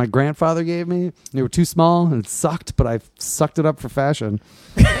money that my grandfather gave me. They were too small and it sucked, but I sucked it up for fashion.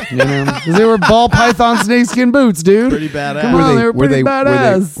 'Cause they were ball python snakeskin boots, dude. Pretty badass. Come on, they were pretty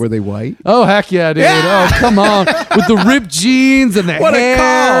badass. Were they white? Oh heck yeah, dude! Oh come on, with the ripped jeans and the What a hair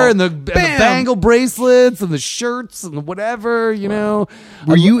call. and the Bam. bangle bracelets and the shirts and the whatever.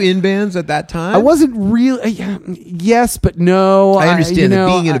 Were you in bands at that time? I wasn't really. Yes, but no. I understand that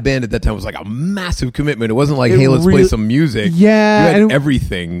being in I- a band at that time was like a massive commitment. It wasn't like, It hey, let's really- play some music. Yeah, You had and-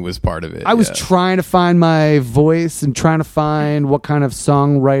 everything was part of it. I was yeah. trying to find my voice and trying to find what kind of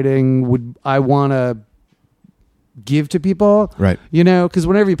songwriting would I want to give to people. Right. Because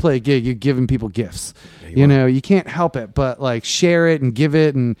whenever you play a gig, you're giving people gifts. You can't help it but like share it and give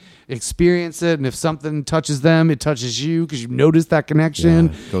it and experience it. And if something touches them, it touches you because you've noticed that connection.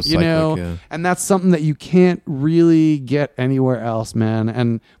 Yeah, it goes cyclic, yeah. And that's something that you can't really get anywhere else, man.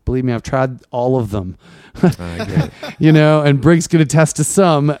 And believe me, I've tried all of them. I get it. And Briggs could attest to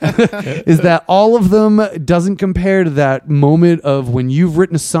some, is that all of them doesn't compare to that moment of when you've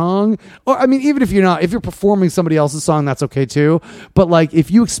written a song. Or, I mean, even if you're performing somebody else's song, that's okay too. But like,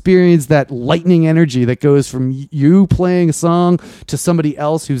 if you experience that lightning energy that goes from you playing a song to somebody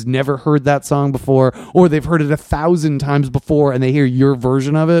else who's never heard that song before, or they've heard it 1,000 times before and they hear your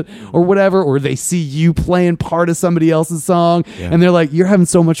version of it or whatever, or they see you playing part of somebody else's song and they're like, you're having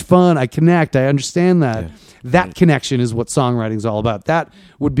so much fun. I connect. I understand that. That connection is what songwriting is all about. That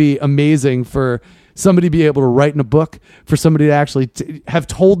would be amazing for somebody to be able to write in a book, for somebody to actually have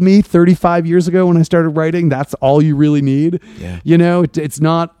told me 35 years ago when I started writing, that's all you really need. Yeah. It's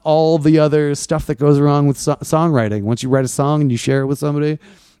not all the other stuff that goes wrong with songwriting. Once you write a song and you share it with somebody,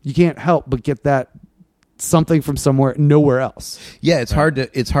 you can't help but get that something from nowhere else. Yeah, it's hard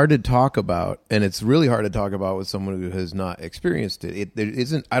to talk about, and it's really hard to talk about with someone who has not experienced it. There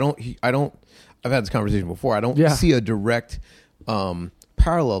isn't. I don't. I've had this conversation before. I don't see a direct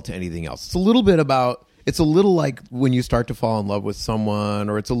parallel to anything else. It's a little bit about. It's a little like when you start to fall in love with someone,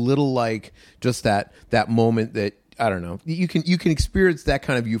 or it's a little like just that moment that, I don't know. You can experience that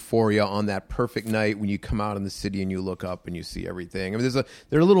kind of euphoria on that perfect night when you come out in the city and you look up and you see everything. I mean,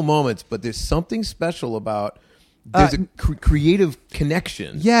 there are little moments, but there's something special about. There's a creative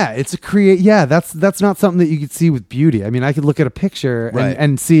connection. Yeah, it's that's not something that you could see with beauty. I mean, I could look at a picture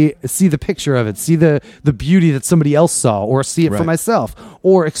and see the picture of it, see the beauty that somebody else saw, or see it for myself,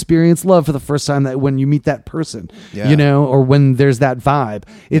 or experience love for the first time that when you meet that person, or when there's that vibe.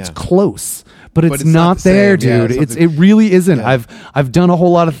 It's close. But it's not the there, same. dude. Yeah, it really isn't. Yeah. I've done a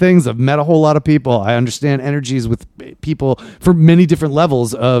whole lot of things. I've met a whole lot of people. I understand energies with people for many different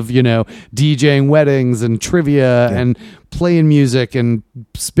levels of, DJing weddings and trivia and playing music and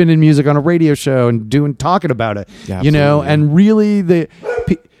spinning music on a radio show and talking about it. Yeah, and really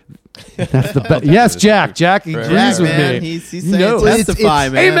that's the best. Yes, Jack. Jack agrees with me. He's saying testify,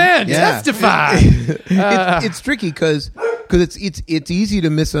 man. Amen. Yeah. Testify. It's tricky because it's easy to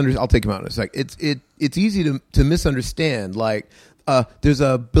misunderstand. I'll take him out in a sec. It's easy to misunderstand. Like there's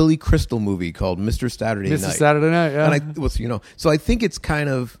a Billy Crystal movie called Mr. Saturday Night. Mr. Saturday Night. Yeah. And so I think it's kind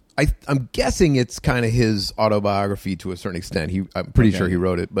of. I'm guessing it's kind of his autobiography to a certain extent. I'm pretty sure he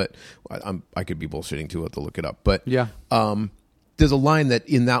wrote it, but I could be bullshitting too. I'll have to look it up. But yeah. There's a line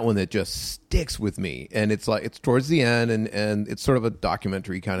in that one that just sticks with me, and it's towards the end, and it's sort of a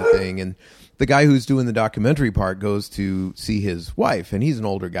documentary kind of thing. And the guy who's doing the documentary part goes to see his wife, and he's an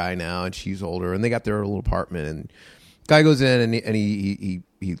older guy now, and she's older, and they got their little apartment. And guy goes in, and he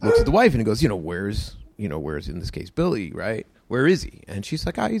looks at the wife, and he goes, where's in this case Billy, right? Where is he? And she's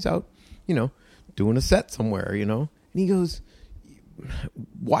like, he's out, doing a set somewhere, And he goes,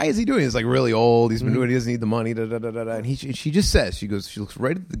 why is he doing it? He's like really old. He's been doing it. He doesn't need the money. Da, da, da, da, da. And she just says, she looks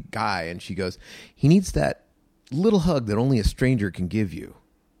right at the guy and she goes, he needs that little hug that only a stranger can give you.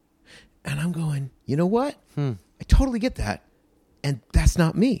 And I'm going, you know what? I totally get that. And that's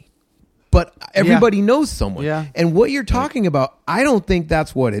not me. But everybody knows someone. Yeah. And what you're talking about, I don't think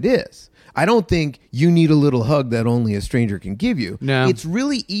that's what it is. I don't think you need a little hug that only a stranger can give you. No. It's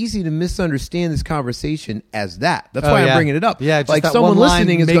really easy to misunderstand this conversation as that. That's why I'm bringing it up. Yeah, just like that someone one line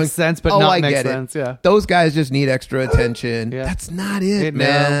listening is makes going, sense, but not I makes get sense. it. Yeah. Those guys just need extra attention. Yeah. That's not it,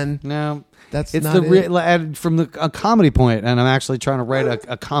 man. No. That's it's not the from a comedy point, and I'm actually trying to write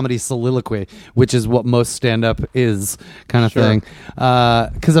a comedy soliloquy, which is what most stand up is, kind of thing.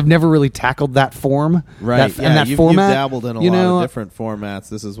 Because I've never really tackled that form, right? and that you've format. Dabbled in a lot of different formats.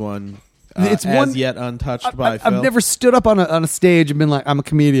 This is one. It's as yet untouched by Phil. I've never stood up on a stage and been like, I'm a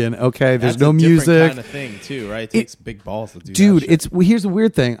comedian. Okay, there's That's no a music. different kind of thing too, right? It takes big balls to do Dude, that shit. here's the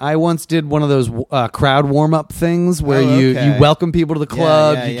weird thing. I once did one of those crowd warm up things where you welcome people to the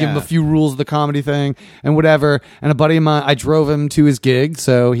club, you give them a few rules of the comedy thing and whatever. And a buddy of mine, I drove him to his gig,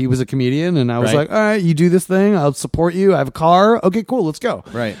 so he was a comedian, and I was like, all right, you do this thing, I'll support you. I have a car. Okay, cool, let's go.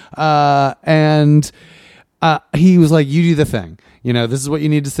 Right. And he was like, you do the thing. You know, this is what you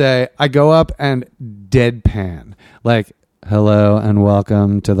need to say. I go up and deadpan, like, hello and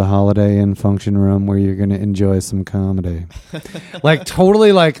welcome to the Holiday Inn function room where you're going to enjoy some comedy. Like,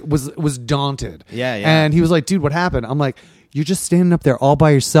 totally, like, was daunted. Yeah. And he was like, dude, what happened? I'm like, you're just standing up there all by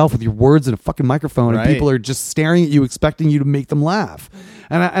yourself with your words and a fucking microphone, and people are just staring at you, expecting you to make them laugh.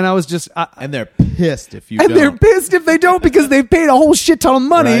 And I was just, and they're pissed if you don't. And they're pissed if they don't, because they've paid a whole shit ton of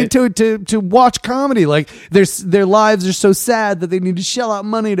money to watch comedy. Like, their lives are so sad that they need to shell out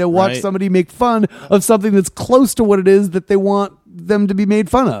money to watch somebody make fun of something that's close to what it is that they want them to be made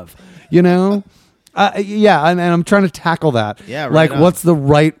fun of. You know? And I'm trying to tackle that. Yeah, right like, on. what's the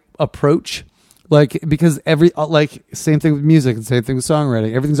right approach? Like, because same thing with music and same thing with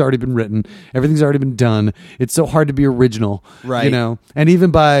songwriting. Everything's already been written. Everything's already been done. It's so hard to be original. Right. You know? And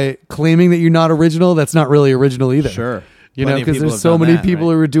even by claiming that you're not original, that's not really original either. Sure. You know, because there's so many people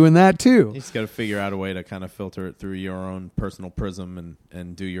who are doing that too. You just got to figure out a way to kind of filter it through your own personal prism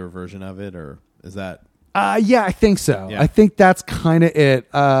and do your version of it, or is that... Yeah, I think so. Yeah. I think that's kind of it.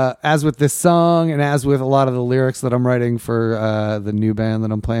 As with this song and as with a lot of the lyrics that I'm writing for the new band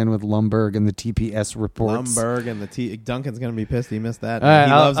that I'm playing with, Lumberg and the TPS Reports. Lumberg and the Duncan's going to be pissed he missed that.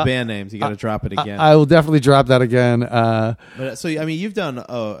 He loves band names. You got to drop it again. I will definitely drop that again. But so, I mean, you've done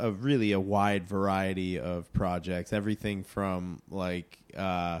a really wide variety of projects. Everything from like...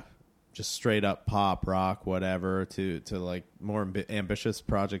 just straight up pop, rock, whatever, to like more ambitious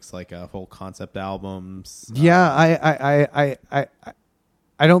projects like whole concept albums. Yeah,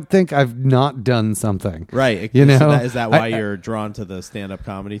 I don't think I've not done something. Right. You know, is that why you're drawn to the stand-up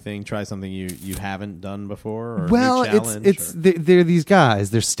comedy thing? Try something you haven't done before? Or well, new challenge, they're these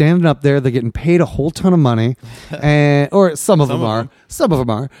guys. They're standing up there. They're getting paid a whole ton of money, or some of them are. Some of them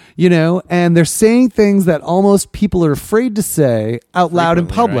are. You know, and they're saying things that almost people are afraid to say out loud in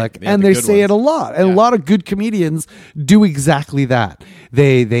public, right? Yeah, and they say it a lot. And a lot of good comedians do exactly that.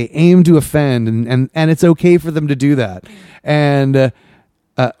 They aim to offend, and it's okay for them to do that. And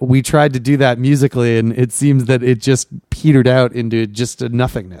we tried to do that musically, and it seems that it just petered out into just a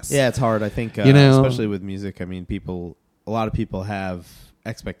nothingness. Yeah, it's hard. I think, you know, especially with music. I mean, a lot of people have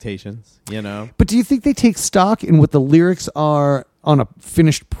expectations, you know. But do you think they take stock in what the lyrics are on a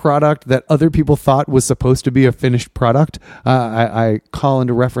finished product that other people thought was supposed to be a finished product? I call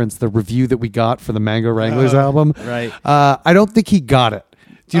into reference the review that we got for the Mango Wranglers album. Right. I don't think he got it.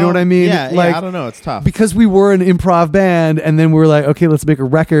 Do you know what I mean? Yeah, like, I don't know. It's tough. Because we were an improv band, and then we were like, okay, let's make a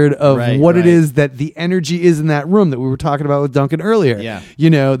record of what it is that the energy is in that room that we were talking about with Duncan earlier. Yeah. You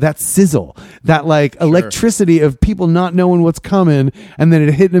know, that sizzle, that like electricity of people not knowing what's coming, and then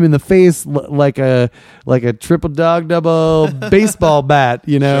it hitting them in the face like a triple dog double baseball bat,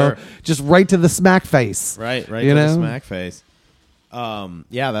 you know, just right to the smack face. Right to you know? the smack face.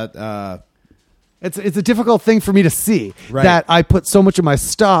 It's a difficult thing for me to see that I put so much of my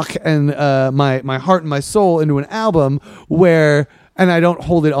stock and my heart and my soul into an album where, and I don't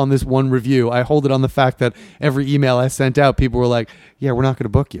hold it on this one review. I hold it on the fact that every email I sent out, people were like, yeah, we're not going to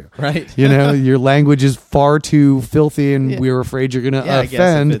book you. Right. You know, your language is far too filthy, and we're afraid you're going to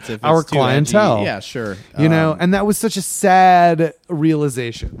offend if it's our clientele. Edgy, yeah, sure. You know, and that was such a sad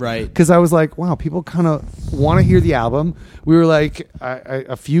realization. Right. Because I was like, wow, people kind of want to hear the album. We were like,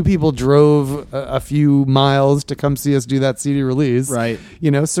 a few people drove a few miles to come see us do that CD release. Right. You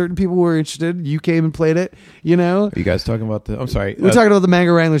know, certain people were interested. You came and played it, you know. Are you guys talking about I'm sorry. We're talking about the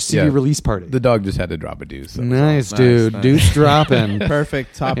Mango Wranglers CD release party. The dog just had to drop a deuce. So nice, dude. Nice. Deuce dropping.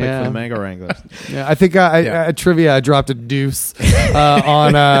 Perfect topic for the Mango Wranglers. Yeah, I think at trivia I dropped a deuce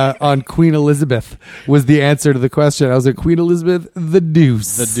on Queen Elizabeth was the answer to the question. I was like, Queen Elizabeth The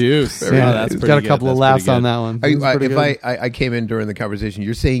Deuce. The Deuce. Yeah, Oh, that's he's pretty got a good. couple of That's laughs pretty on good. that one. Are you, It was pretty if good. I came in during the conversation,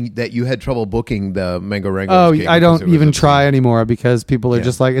 you're saying that you had trouble booking the Mango Wranglers. Oh, gig I because don't it was even obscene. try anymore because people are Yeah.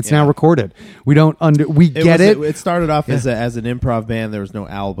 just like, it's Yeah. now recorded. We don't we get it. It started off as an improv band. There was no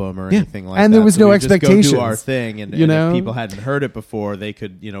album or Yeah. anything like And that. there was So no we would just go expectations. do our thing, and You know? if people hadn't heard it before, they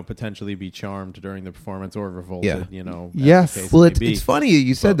could potentially be charmed during the performance or revolted. Yeah. As Yes. the case Well, may it's be. funny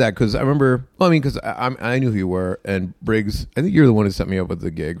you said that because I remember. Well, I mean, because I knew who you were, and Briggs. I think you're the one who set me up with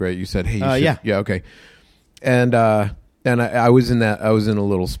the gig, right? You said, "Hey, you should, yeah, okay." And I was in a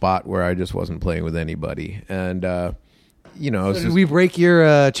little spot where I just wasn't playing with anybody, and I was Did just, we break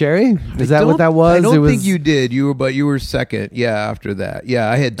your cherry? Is that what don't- that was? I don't It was, think you did. But you were second. Yeah, after that. Yeah,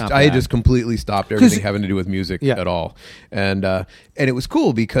 I had Not I had bad. just completely stopped everything having to do with music Yeah. at all, and it was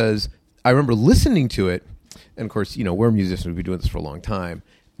cool because I remember listening to it, and of course, we're musicians. We've been doing this for a long time.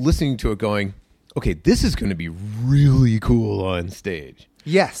 Listening to it, going, okay, this is going to be really cool on stage.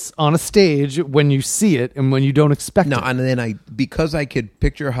 Yes, on a stage when you see it and when you don't expect No, it. and then because I could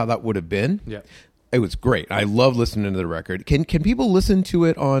picture how that would have been. Yeah. It was great. I love listening to the record. Can people listen to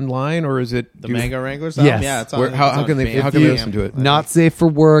it online, or is it The Mango Wranglers album? Yes. Yeah, it's on. Where- how it's on can they Bandcamp. listen to it? Not safe for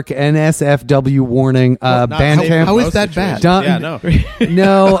work, NSFW warning, Not safe Bandcamp. in How is most that bad? situations. Done- Yeah, no.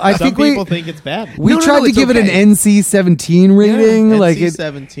 No, I Some think people think it's bad. we No, tried to it's give it an okay. NC-17 rating, like it,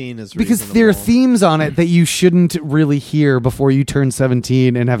 NC-17 is because there are reasonable. themes on it that you shouldn't really hear before you turn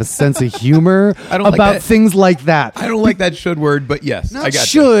 17 and have a sense of humor I don't like about that. things like that. I don't like that should word, but yes, Not I got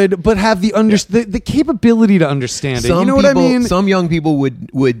should, but have the the capability to understand it. You know what I mean? Some young people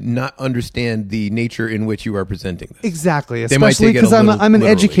would not understand the nature in which you are presenting this. Exactly, They might especially take it a because I'm little an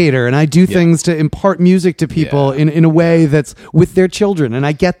literally. educator and I do things to impart music to people Yeah. in a way that's with their children, and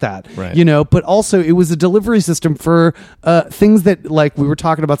I get that, Right. But also it was a delivery system for things that, like we were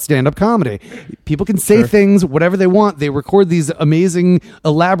talking about, stand-up comedy. People can say things whatever they want. They record these amazing,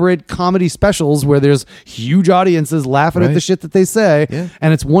 elaborate comedy specials where there's huge audiences laughing at Right. the shit that they say, Yeah.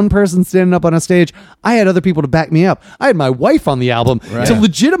 and it's one person standing up on a stage. I had other people to back me up. I had my wife on the album to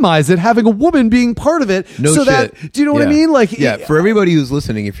legitimize it, having a woman being part of it. No so shit. that, do you know what I Yeah. mean? Like, yeah, for everybody who's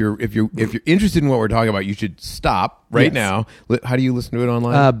listening, if you're interested in what we're talking about, you should stop right Yes. now. How do you listen to it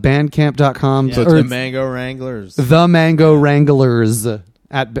online? bandcamp.com Yeah, or it's the it's Mango Wranglers. the Mango Wranglers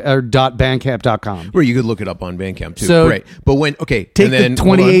 .bandcamp.com. Where you could look it up on Bandcamp too. So Great. But Take and then, the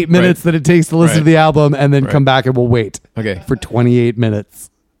hold on. 28 minutes Right. that it takes to listen to Right. the album and then Right. come back and we'll wait. Okay. For 28 minutes.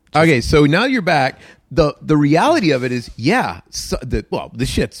 Okay, so now you're back. The reality of it is, the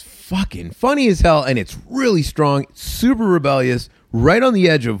shit's fucking funny as hell, and it's really strong, super rebellious, right on the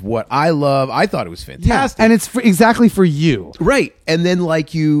edge of what I love. I thought it was fantastic, And it's exactly for you. right? And then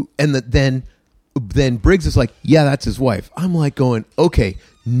then Briggs is like, yeah, that's his wife. I'm like going, okay,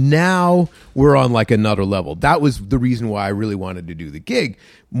 now we're on like another level. That was the reason why I really wanted to do the gig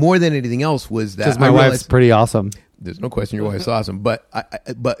more than anything else. Was that Because my I wife's realized- pretty awesome. There's no question your wife's awesome, but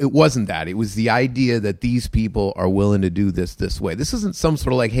but it wasn't that. It was the idea that these people are willing to do this way. This isn't some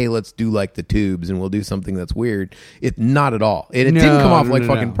sort of like, hey, let's do like the Tubes and we'll do something that's weird. It not at all. And it didn't come off like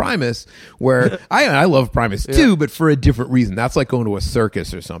fucking Primus, where I love Primus too, but for a different reason. That's like going to a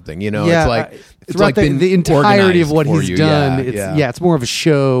circus or something. You know, Yeah, it's like it's throughout like been the entirety of organized what for he's you. done. Yeah, It's more of a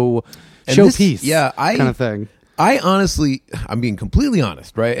And this- showpiece, kind of thing. I honestly, I'm being completely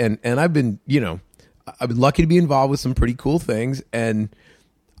honest, right? And I've been, I've been lucky to be involved with some pretty cool things, and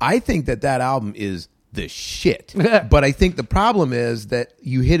I think that album is the shit. But I think the problem is that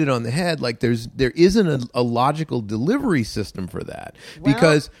you hit it on the head. Like there isn't a logical delivery system for that,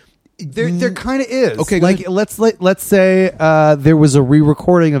 because There kind of is. Okay, go like ahead. let's say there was a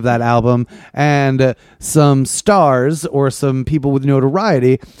re-recording of that album, and some stars or some people with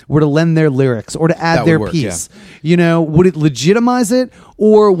notoriety were to lend their lyrics or to add That their would work, piece. Would it legitimize it,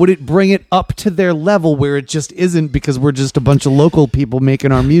 or would it bring it up to their level where it just isn't because we're just a bunch of local people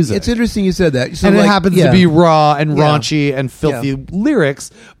making our music? It's interesting you said that. So and like, it happens yeah. to be raw and Yeah. raunchy and filthy Yeah. lyrics.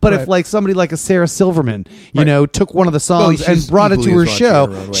 But if Right. like somebody like a Sarah Silverman, took one of the songs she's and brought it to equally her as raunchy show,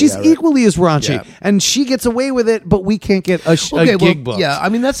 in her own way. she's Yeah, right. equally as raunchy, Yeah. and she gets away with it. But we can't get a gig booked. Yeah, I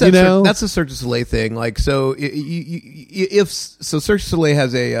mean that's a Cirque du Soleil thing. Like, so if Cirque du Soleil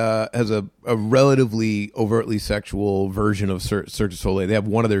has a relatively overtly sexual version of Cirque du Soleil, they have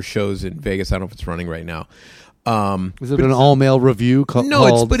one of their shows in Vegas. I don't know if it's running right now. Is it an all-male review called? No,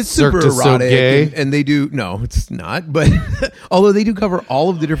 it's super Cirque du erotic, Soleil? and they do. No, it's not. But although they do cover all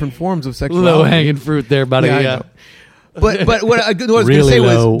of the different forms of sexuality, Low-hanging fruit there, buddy. I Yeah. know. But what I was going to Really say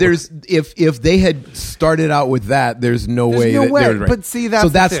low. was, there's if they had started out with that, there's no way. no that way. they would- But see, that's so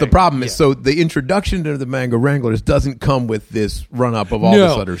the that's the thing. problem. Is so the introduction to the Mango Wranglers doesn't come with this run up of all this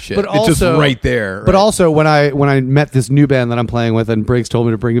other shit. But It's just also, right there. But right? also, when I met this new band that I'm playing with, and Briggs told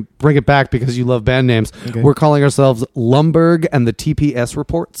me to bring it back because you love band names. Okay. We're calling ourselves Lumberg and the TPS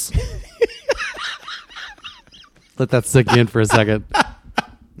Reports. Let that sink in for a second.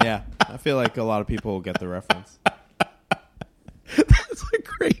 Yeah, I feel like a lot of people will get the reference. That's a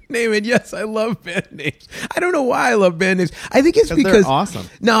great name, and yes, I love band names. I don't know why I love band names. I think it's because they're awesome.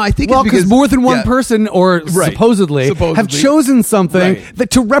 No, I think Well, it's because more than one yeah. person, or Right. supposedly, have Supposedly. chosen something Right.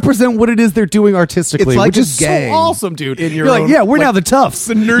 that to represent what it is they're doing artistically, It's like which a is so gang awesome, dude. in your You're like, own- yeah, we're like now the toughs,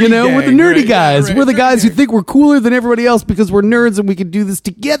 the nerdy you know, we're the gang, nerdy right, guys. right, we're the nerdy guys who gang. think we're cooler than everybody else because we're nerds and we can do this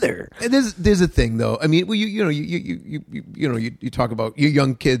together. And there's a thing though. I mean, well, you talk about you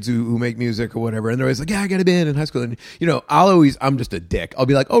young kids who make music or whatever, and they're always like, yeah, I got a band in high school, and I'm just a dick. I'll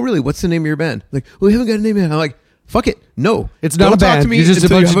be like, oh really? What's the name of your band? Like, well, we haven't got a name yet. I'm like, fuck it, no, It's not Don't a talk band. to me You're just a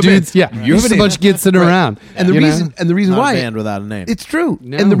until you bunch have of a band. dudes. Yeah, you you're have just a name. bunch of kids sitting Right. around. And the you reason Not why a band without a name. it's true,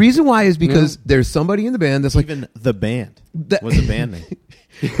 No. and the reason why is because there's somebody in the band that's like, Even the band That- was a band name.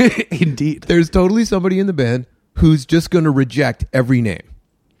 know? Indeed. there's totally somebody in the band who's just going to reject every name.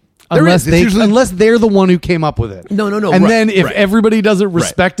 There Unless is. It's usually- unless they're the one who came up with it. No, And right, then if right. everybody doesn't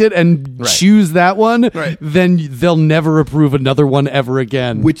respect it and Right. choose that one, Right. then they'll never approve another one ever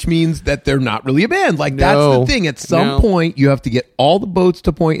again. Which means that they're not really a band. Like, that's No. the thing. At some No. point, you have to get all the boats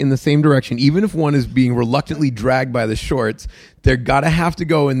to point in the same direction. Even if one is being reluctantly dragged by the shorts, they're gotta have to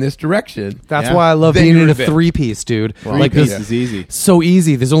go in this direction. That's Yeah. why I love Then being you're in a a band. three-piece, dude. Like Like this this, is easy. so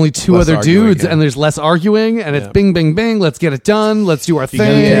easy. There's only two Less other arguing, dudes, yeah. and there's less arguing, and it's Yeah. bing, bing, bing. Let's get it done. Let's do our You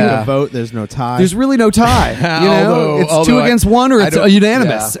gotta thing. take Yeah. a vote. There's no tie. There's really no tie. You know, it's two against one, or it's a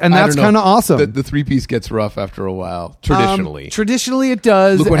unanimous, and that's kind of awesome. The three-piece gets rough after a while, traditionally. Traditionally, it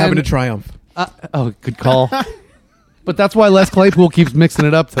does. Look what happened to and- Triumph. Oh, good call. But that's why Les Claypool keeps mixing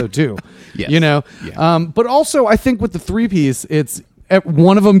it up, though, too. Yes. You know? Yeah. But also, I think with the three-piece, it's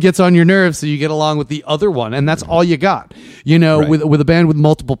one of them gets on your nerves, so you get along with the other one, and that's all you got. You know, Right. with a band with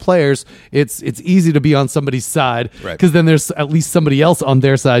multiple players, it's easy to be on somebody's side, Right. because then there's at least somebody else on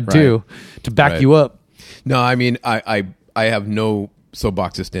their side, too, to back Right. you up. No, I mean, I have no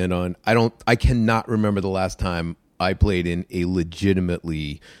soapbox to stand on. I cannot remember the last time I played in a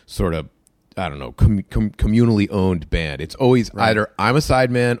legitimately sort of, I don't know, communally owned band. It's always either I'm a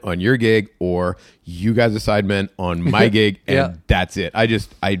sideman on your gig or you guys are sidemen on my gig, and Yeah. that's it. I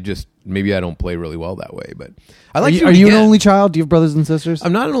just maybe I don't play really well that way, but I Are like. you, are you an only child? Do you have brothers and sisters?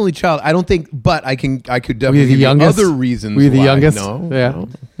 I'm not an only child. I don't think, but I could Were definitely you the give you youngest? other reasons. Were you the why. youngest? No,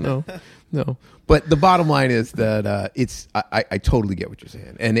 Yeah. no. But the bottom line is that it's I totally get what you're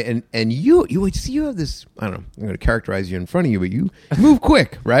saying, and you have this, I don't know, I'm going to characterize you in front of you, but you move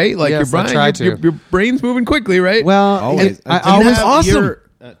quick, right? Like Yes, I your try brain, to. your brain's moving quickly, right? Well, Always. I And always that's awesome. you're-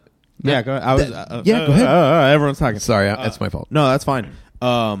 yeah, go ahead. I was, yeah, go ahead. Everyone's talking. Sorry, that's my fault. No, that's fine.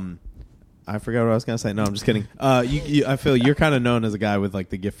 I forgot what I was gonna say. No, I'm just kidding. I feel you're kind of known as a guy with like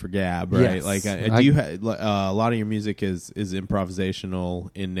the gift for gab, right? Yes. Like, do you a lot of your music is improvisational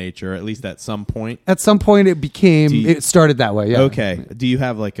in nature, at least at some point? at some point it became, it started that way, yeah. Okay. Do you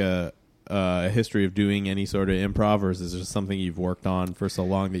have like a history of doing any sort of improv, or is this just something you've worked on for so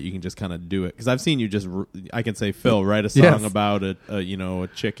long that you can just kind of do it? Because I've seen you just, I can say, Phil, write a song Yes. about a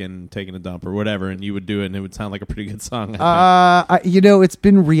chicken taking a dump or whatever, and you would do it, and it would sound like a pretty good song. It's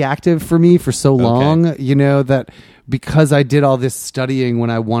been reactive for me for so long, that because I did all this studying when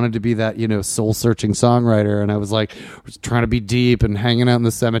I wanted to be that, soul searching songwriter, and I was like, trying to be deep and hanging out in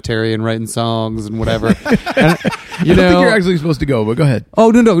the cemetery and writing songs and whatever. And, I don't think you're actually supposed to go, but go ahead.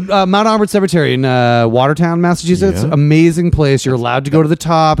 Oh, no. Mount Auburn Cemetery in Watertown, Massachusetts. Yeah. Amazing place. You're allowed to go to the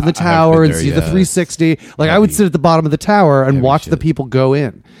top and the I have tower been and there, see the yeah. 360. Like, I would sit at the bottom of the tower and Heavy watch the shit. people go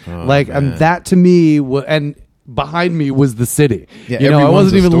in. Oh, And man. that to me, and behind me was the city. Yeah, I everyone's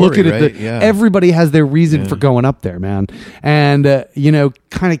wasn't a even story, looking at right? the. Yeah. Everybody has their reason for going up there, man. And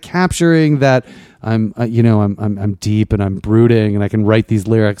kind of capturing that. I'm deep and I'm brooding and I can write these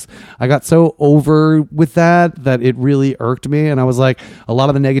lyrics. I got so over with that it really irked me, and I was like, a lot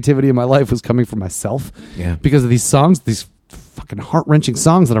of the negativity in my life was coming from myself, because of these songs, these fucking heart-wrenching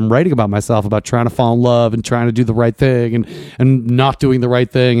songs that I'm writing about myself, about trying to fall in love and trying to do the right thing and not doing the right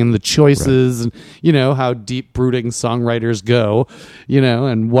thing, and the choices, and how deep brooding songwriters go,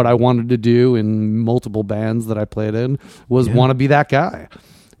 and what I wanted to do in multiple bands that I played in was want to be that guy.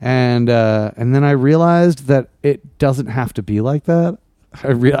 And then I realized that it doesn't have to be like that.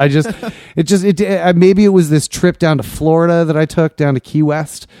 Maybe it was this trip down to Florida that I took down to Key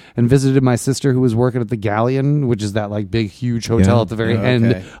West and visited my sister who was working at the Galleon, which is that like big, huge hotel at the very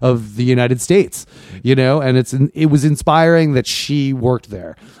end of the United States, and it was inspiring that she worked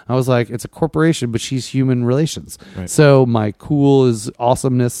there. I was like, it's a corporation, but she's human relations. Right. So my cool is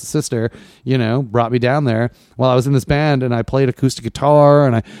awesomeness sister, brought me down there while I was in this band, and I played acoustic guitar,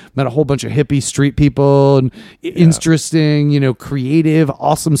 and I met a whole bunch of hippie street people and interesting, creative,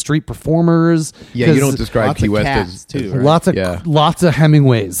 awesome street performers. Yeah, you don't describe Key West as too, right? Lots of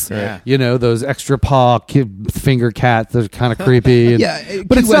Hemingways. Right. Those extra paw finger cats that are kind of creepy. And,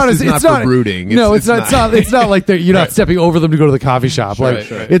 but Key West is not for brooding. It's not like you're not stepping over them to go to the coffee shop. Sure.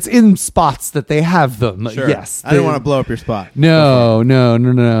 It's in spots that they have them. Sure. Yes, I didn't want to blow up your spot. No.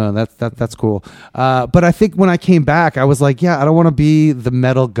 That's cool. But I think when I came back, I was like, I don't want to be the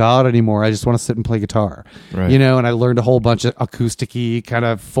metal god anymore. I just want to sit and play guitar. Right. And I learned a whole bunch of acoustic-y kind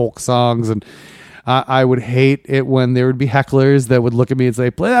of folk songs, and I would hate it when there would be hecklers that would look at me and say,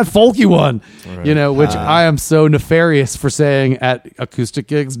 play that folky one, right. Which I am so nefarious for saying at acoustic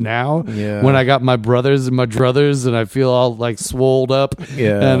gigs now when I got my brothers and my druthers and I feel all like swolled up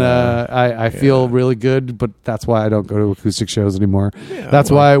and I feel really good, but that's why I don't go to acoustic shows anymore.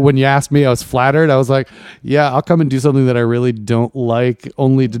 That's why when you asked me, I was flattered. I was like, I'll come and do something that I really don't like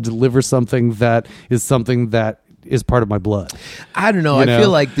only to deliver something that is part of my blood. I don't know. I feel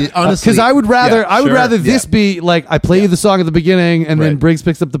like honestly, because I would rather this be like I play you the song at the beginning and then Briggs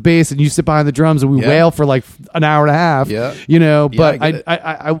picks up the bass and you sit behind the drums and we wail for like an hour and a half. But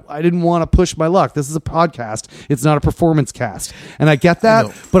I didn't want to push my luck. This is a podcast. It's not a performance cast, and I get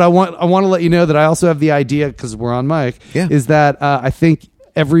that. But I want to let you know that I also have the idea, because we're on mic, is that I think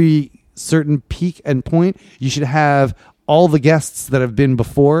every certain peak and point you should have all the guests that have been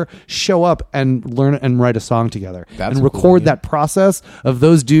before show up and learn and write a song together and record that process of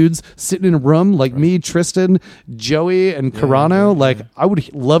those dudes sitting in a room like me, Tristan, Joey, and Carano. I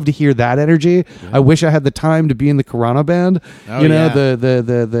would love to hear that energy. I wish I had the time to be in the Carano band.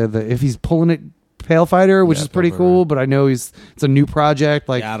 The if he's pulling it, Pale Fighter, which is pretty cool, but I know it's a new project.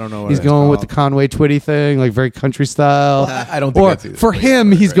 I don't know. He's going with the Conway Twitty thing, like very country style. I don't think that's either. For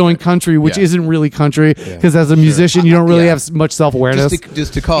him, he's going country, which isn't really country, because as a musician, you don't really have much self awareness.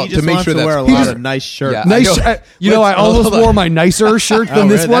 Just to make sure that wear a lot of nice shirts. I almost wore my nicer shirt than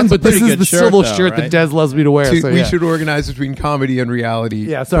this one, but this is the solo shirt that Des loves me to wear. We should organize between comedy and reality.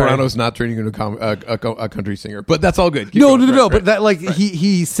 Yeah, sorry. Carano's not turning into a country singer, but that's all good. No. But that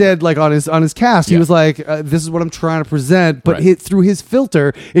he said on his cast. He was like, this is what I'm trying to present, but through his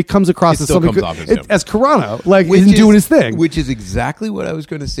filter, it comes across as something as Carano, isn't doing his thing. Which is exactly what I was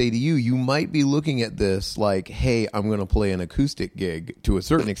going to say to you. You might be looking at this like, hey, I'm going to play an acoustic gig to a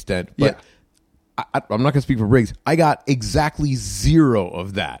certain extent, but I'm not going to speak for Briggs. I got exactly zero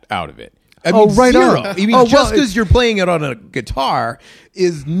of that out of it. I mean, zero. I mean, just because you're playing it on a guitar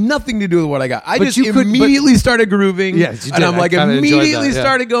is nothing to do with what I got. I just immediately started grooving, and I'm like immediately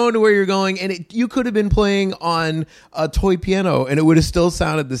started going to where you're going, and you could have been playing on a toy piano, and it would have still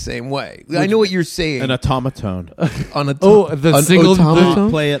sounded the same way. I know what you're saying. An automaton. The single automaton?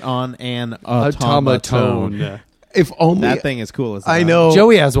 Play it on an automaton. If only that thing is cool as I know.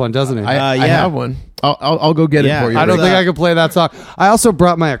 Joey has one, doesn't he? I have one. I'll go get it for you. I don't think I could play that song. I also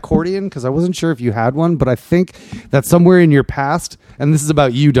brought my accordion because I wasn't sure if you had one, but I think that somewhere in your past, and this is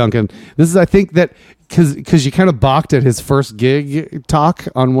about you, Duncan. I think that because you kind of balked at his first gig talk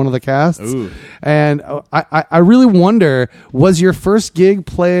on one of the casts. Ooh. And I really wonder, was your first gig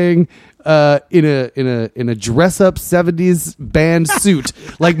playing in a dress up 70s band suit,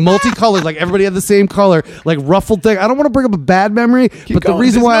 like multicolored, like everybody had the same color, like ruffled thing? I don't want to bring up a bad memory, but the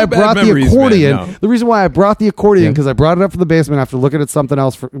reason why I brought the accordion, because I brought it up from the basement after looking at something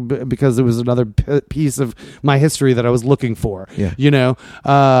else because it was another piece of my history that I was looking for.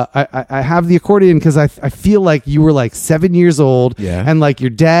 I have the accordion because I feel like you were like 7 years old, and like your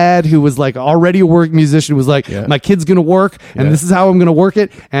dad, who was like already a work musician, was like, my kid's gonna work, and this is how I'm gonna work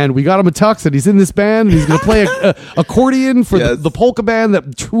it, and we got him a tux, and he's in this band, and he's going to play a accordion for the polka band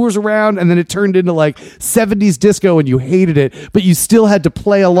that tours around, and then it turned into like 70s disco, and you hated it, but you still had to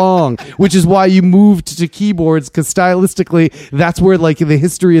play along, which is why you moved to keyboards, because stylistically, that's where like the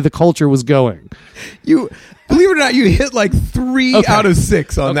history of the culture was going. Believe it or not, you hit like 3 out of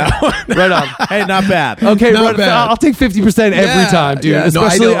 6 on that one. Right on. Hey, not bad. Okay, not bad. I'll take 50% every time, dude.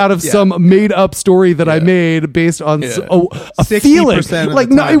 Especially out of some made-up story that I made based on a 60% feeling. Of the like,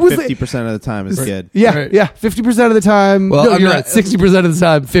 time, no, it was 50% of the time is good. Yeah, 50% of the time. Well, you're right. 60% of the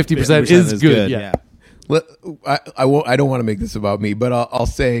time, 50% is good. Yeah. I won't. I don't want to make this about me, but I'll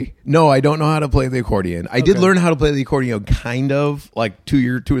say no. I don't know how to play the accordion. I did learn how to play the accordion, kind of like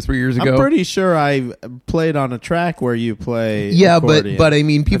 2 or 3 years ago. I'm pretty sure I played on a track where you play. Yeah, accordion. but I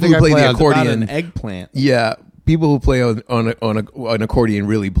mean, people who play the accordion, an eggplant. Yeah. People who play on an accordion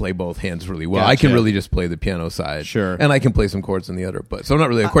really play both hands really well. Gotcha. I can really just play the piano side, Sure, and I can play some chords on the other. But so I'm not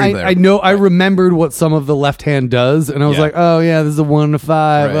really an accordion player. I know. I remembered what some of the left hand does, and I was like, "Oh yeah, this is a 1 to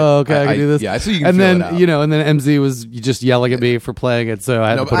 5. Right. Oh, okay, I can do this." Yeah, so you can and feel then it out. and then MZ was just yelling at me for playing it, so I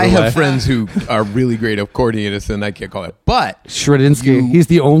had to put it I away. have friends who are really great accordionists, and I can't call it. But Shredinsky, he's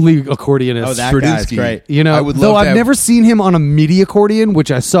the only accordionist. Oh, that guy's Shredinsky, great. I would though love to I've have- never seen him on a MIDI accordion,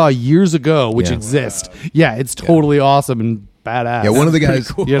 which I saw years ago, which exists. Yeah, it's totally awesome and badass. Yeah, one of the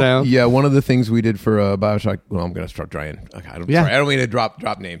guys, cool. You know? Yeah, one of the things we did for BioShock. Well, I'm going to start trying. Okay, sorry, I don't mean to drop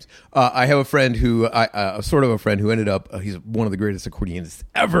names. I have a friend who, sort of a friend who ended up. He's one of the greatest accordionists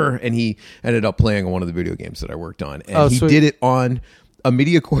ever, and he ended up playing on one of the video games that I worked on, and he sweet. did it on a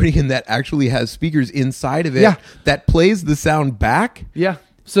MIDI accordion that actually has speakers inside of it that plays the sound back. Yeah.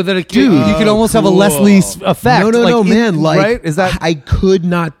 So that you can almost have a cool. Leslie effect. No, man. right? Is that I could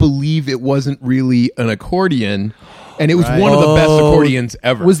not believe it wasn't really an accordion. And it was one of the best accordions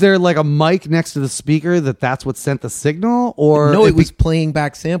ever. Was there like a mic next to the speaker that's what sent the signal, or No, it was playing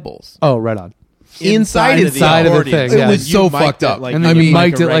back samples. Oh, right on. Inside of the accordion. thing, It yeah. was You so mic'd fucked it up. like And you then you would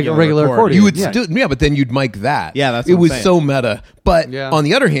mic'd it like a regular accordion. You would Yeah. still, but then you'd mic that. Yeah, that's it what I'm was saying. so meta. But Yeah. on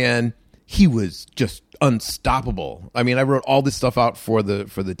the other hand, he was just unstoppable. I mean, I wrote all this stuff out for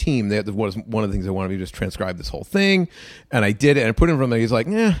the team. That was one of the things I wanted to do, just transcribe this whole thing, and I did it. And I put it in front of him. He's like,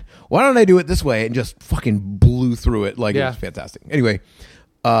 why don't I do it this way? And just fucking blew through it. Like it was fantastic. Anyway.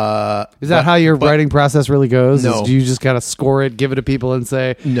 Is that how your writing process really goes? No. Do you just kind of score it, give it to people, and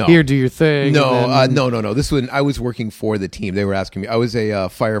say, No. "Here, do your thing"? No, and then- no. This one, I was working for the team. They were asking me. I was a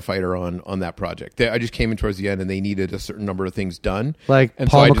firefighter on that project. I just came in towards the end, and they needed a certain number of things done. Like and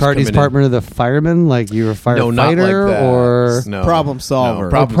Paul so I just come McCartney's in partner, the fireman. Like you were a firefighter, No, not like that. or No. Problem solver. No,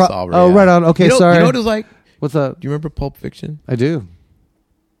 problem solver. oh, yeah. right on. Okay, you know, sorry. You know what it was like? What's up? Do you remember Pulp Fiction? I do.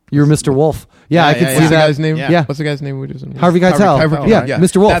 You were Mr. Wolf. Yeah, I could see What's the that. guy's name? Yeah. What's the guy's name? Which is Harvey Keitel. Harvey- Yeah,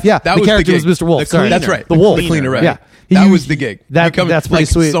 Mr. Wolf. That the was character gig. was Mr. Wolf. The Sorry, That's right. The Wolf. cleaner, right? Yeah. That was the gig. That's pretty like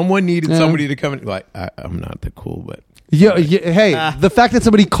sweet. Someone needed Yeah. somebody to come in. Like, I'm not that cool, but Yeah, hey, the fact that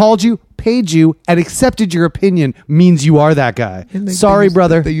somebody called you, paid you, and accepted your opinion means you are that guy. Sorry,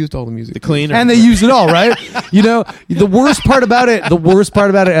 brother. brother. They used all the music. The cleaner. And they use it all, right? You know, the worst part about it,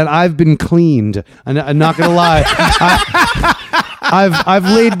 and I've been cleaned. I'm not gonna lie. I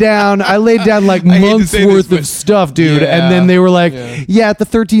laid down like hate to months say worth this, of stuff, dude. Yeah. And then they were like, Yeah. at the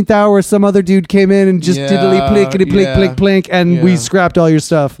 13th hour, some other dude came in and just diddly plinkety plink Yeah. plink plink, and we Yeah. scrapped all your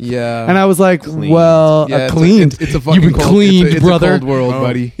stuff. Yeah. And I was like, Cleaned. well, Yeah, cleaned. It's a fucking You've been cold, cleaned, it's brother. a cold world,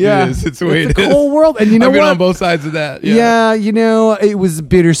 buddy. Yeah. It is. It's the way It's it a is. cold world, and you know I've been what? on both sides of that. Yeah, you know, it was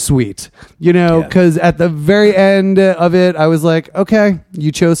bittersweet, you know, because at the very end of it, I was like, okay,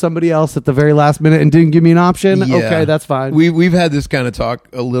 you chose somebody else at the very last minute and didn't give me an option. Yeah. Okay, that's fine. We've had this kind of talk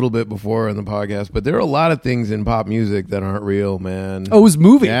a little bit before in the podcast, but there are a lot of things in pop music that aren't real, man. Oh, it was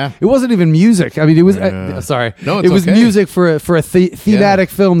movie. Yeah. It wasn't even music. I mean, it was. Sorry, No, it's it was okay. music for a thematic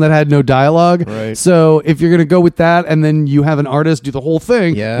film that had no dialogue. Right. So if you're gonna go with that, and then you have an artist do the whole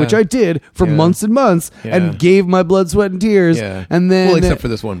thing, Yeah. which I did for Yeah. months and months, Yeah. and gave my blood, sweat, and tears, Yeah. and then Well, except for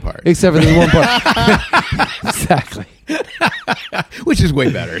this one part. except for this one part. Exactly. Which is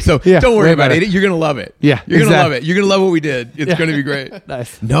way better. So Yeah, don't worry way about better. it. You're going to love it. Yeah, You're going to exactly. love it. You're going to love what we did. It's Yeah. going to be great.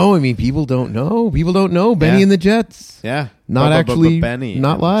 Nice. No, I mean, people don't know. People don't know. Benny Yeah. and the Jets. Yeah. Not actually, Benny.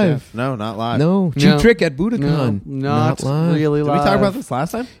 not live. No, not live. No. Cheap No. Trick at Budokan. No, not live. really Did we live. talk about this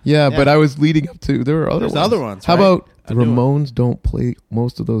last time? Yeah, Yeah. but I was leading up to, there were other There's ones. other ones, How right? about the A new one. Ramones don't play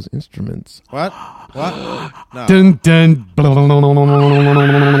most of those instruments? What? What? No. Dun, dun.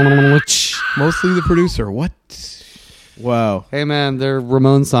 Mostly the producer. What? Whoa. Hey man, they're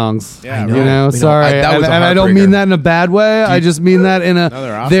Ramon songs. Yeah, you right. know. Sorry, that was a and I don't heartbreaker. mean that in a bad way. I just mean that in a No,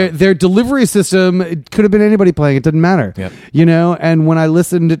 they're awesome. their delivery system. It could have been anybody playing. It didn't matter. Yep. You know. And when I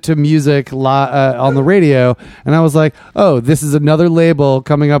listened to music on the radio, and I was like, oh, this is another label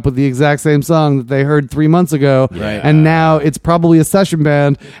coming up with the exact same song that they heard 3 months ago, Right. and now it's probably a session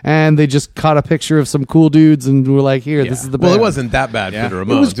band, and they just caught a picture of some cool dudes and were like, here, this is the band. Well, it wasn't that bad Yeah. for the It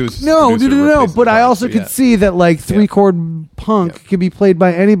Ramones. was, It was no. producer But replacement I parts, also but could yeah. see that like 3/4 straightforward punk can be played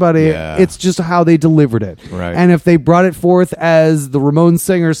by anybody. Yeah. It's just how they delivered it. Right. And if they brought it forth as the Ramones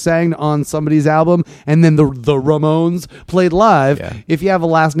singer sang on somebody's album, and then the Ramones played live, if you have a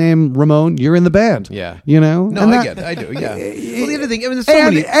last name Ramone, you're in the band. Yeah. You know? No, And I that- get it. I do. Yeah. Well, the other thing, I mean, there's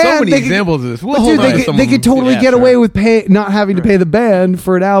And so many they could- examples of this. We'll But hold dude, on to some they of could them. totally Yeah, get sure. away with not having to pay the band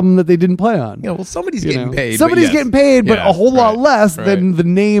for an album that they didn't play on. Yeah, well, somebody's You getting know? paid. Somebody's but yes. getting paid, but Yeah, a whole lot right, less right. than the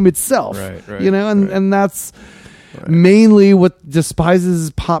name itself. Right, You know, and right. and that's mainly what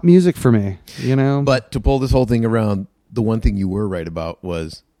despises pop music for me. You know, But to pull this whole thing around, the one thing you were right about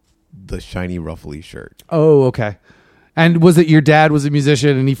was the shiny, ruffly shirt. oh, okay. And was it your dad was a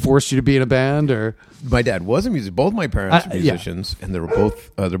musician and he forced you to be in a band, or My dad was a musician. Both my parents were yeah. musicians, and they're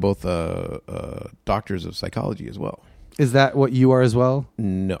both doctors of psychology as well. is that what you are as well?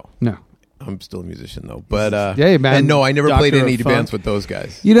 No, No. I'm still a musician though. But Yeah, man. and no, I never played Doctor any of bands funk. with those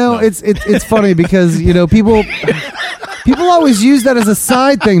guys. You know, No. it's funny because you know people always use that as a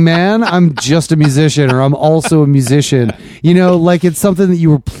side thing, man. I'm just a musician, or I'm also a musician. You know, like it's something that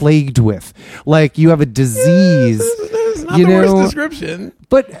you were plagued with, like you have a disease. That's not you the know, worst description.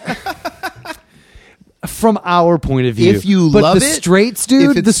 but from our point of view, If you but love the it, straights, if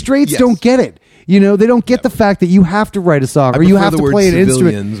dude, it's- the straights yes. don't get it. You know, they don't get the fact that you have to write a song I or you prefer have the to word play an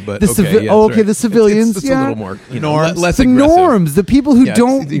civilians, instrument. but The okay, civi- yeah, oh, that's okay, right. the civilians, It's yeah. a little more Norms. less The aggressive. norms, the people who Yeah,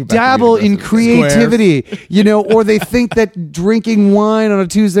 don't you back to dabble being in aggressive. creativity, you know, or they think that drinking wine on a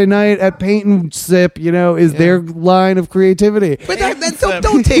Tuesday night at Paint and Sip, you know, is their line of creativity. But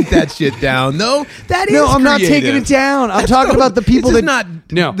don't take that shit down, though. That is No, I'm not creative. taking it down. I'm talking about the people this is that not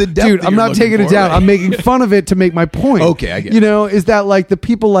no, the depth dude. that I'm you're not taking looking it for, down. right? I'm making fun of it to make my point. Okay, I get you it. know, is that like the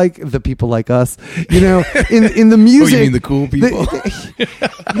people like us? You know, in the Oh, music. you mean the cool people?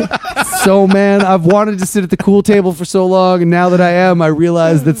 So man, I've wanted to sit at the cool table for so long, and now that I am, I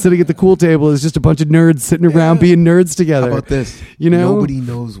realize that sitting at the cool table is just a bunch of nerds sitting around being nerds together. How about this? You know, Nobody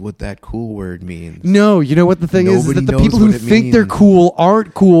knows what that cool word means. No, you know what the thing is Nobody that the knows people who what it think they're means. cool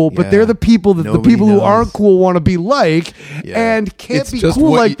aren't cool, but Yeah. they're the people that the Nobody people who knows. aren't cool want to be like, Yeah. and can't It's be just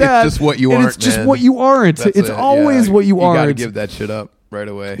cool what like you- that. It's just what you and aren't. It's just man. what you aren't. That's It's it. always Yeah. what you You got to aren't. give that shit up right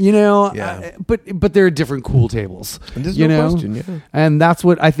away. You know, Yeah. but there are different cool tables. And there's you no know, question, yeah. and that's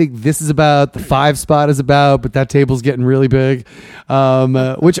what I think this is about. The 5 spot is about, but that table's getting really big,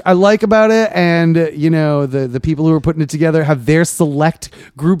 which I like about it. And you know, the people who are putting it together have their select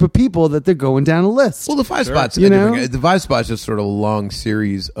group of people that they're going down a list. Well, the 5 spots, You know? the 5 spots is sort of a long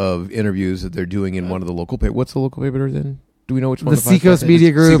series of interviews that they're doing in one of the local papers. What's the local paper it's in? Do we know which one? the Seacoast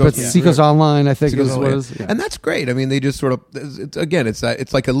Media Group, it's Seacoast Seacoast Online, I think Seacoast is what Online. it is. Yeah. And that's great. I mean, they just sort of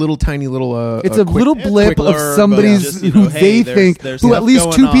it's like a little tiny little. It's a little blip quick of blurb, somebody's just, you who know, they hey, think, there's who at stuff least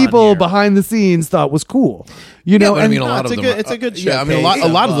going 2 on people here. behind the scenes thought was cool. You know, but I and mean, a lot it's of a them. good- it's a good Yeah, I mean, a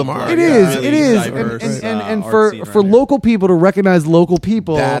showcase lot of of, them are. it yeah, is, really it is, diverse, and art for scene for right now. local people to recognize local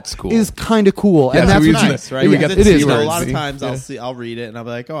people, That's cool. is kind of cool, Yeah, and so that's we what usually- nice, right? we Because got it it's, is you know, nice. a lot of See? times Yeah. I'll read it and I'll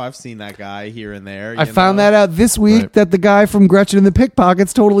be like, oh, I've seen that guy here and there. I you found know? that out this week Right. that the guy from Gretchen and the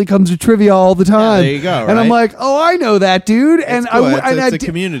Pickpockets totally comes to trivia all the time. there you go, And I'm right? like, oh, I know that dude, and cool. It's I a di-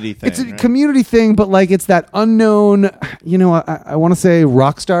 community thing, It's a right? community thing, but like it's that unknown, you know, I want to say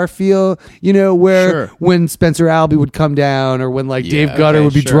rock star feel, you know, where Sure. when Spencer Albee would come down, or when like Dave Yeah, Gutter okay,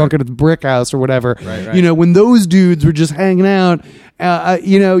 would be sure. drunk at the Brick House or whatever. Right. You know, when those dudes were just hanging out,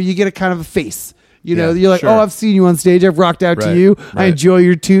 you know, you get a kind of a face. You know, Yeah, you're like, sure. oh, I've seen you on stage. I've rocked out to Right, you. I right. enjoy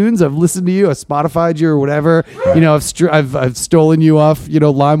your tunes. I've listened to you. I've Spotified you or whatever. You know, I've stolen you off, you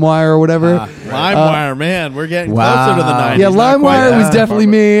know, LimeWire or whatever. LimeWire, man, we're getting Wow. closer to the 90s. Yeah, Not quite LimeWire that was far, definitely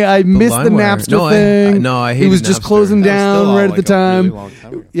but- me. I missed the LimeWire. Napster No, I thing. I it hated was just Napster. closing That was down still right like at the a really time. long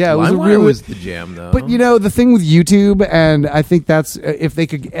time ago. Yeah, it was a LimeWire really. was the jam, though. But you know the thing with YouTube, and I think that's if they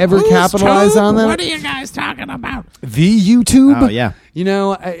could ever capitalize on that. What are you guys talking about? The YouTube. Oh, yeah. You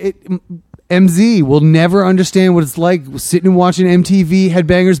know, MZ will never understand what it's like sitting and watching MTV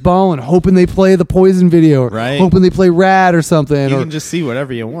Headbangers Ball and hoping they play the Poison video, or Right. hoping they play Rad or something. You or can just see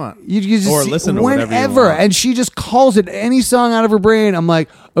whatever you want. you just or see- listen to whatever you whenever, want. and she just calls it any song out of her brain. I'm like,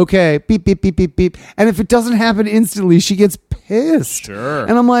 okay, beep beep beep beep beep, and if it doesn't happen instantly, she gets pissed. Sure.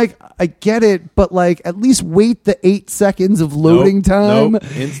 And I'm like, I get it, but like, at least wait the 8 seconds of loading Nope, time. nope,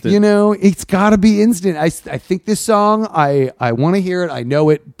 instant. You know, it's got to be instant. I think this song, I want to hear it. I know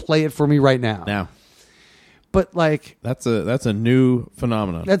it. Play it for me right now. Now, But like, that's a new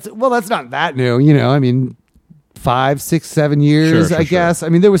phenomenon. that's not that new. You know, I mean, 5, 6, 7 years, Sure, I sure. guess. I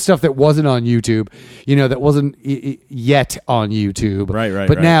mean, there was stuff that wasn't on YouTube, you know, that wasn't yet on YouTube. Right,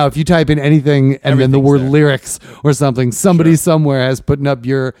 But right. now, if you type in anything and then the Everything's word there. lyrics or something, somebody somewhere has putting up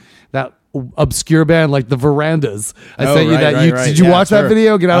that obscure band like the Verandas. I Oh, sent you right, that. right, right. Did you Yeah, watch that sure.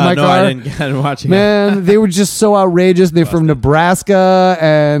 video? Get out of my no, car. I didn't watch it. Man, they were just so outrageous. They're from Nebraska,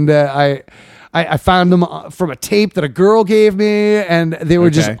 and I found them from a tape that a girl gave me, and they were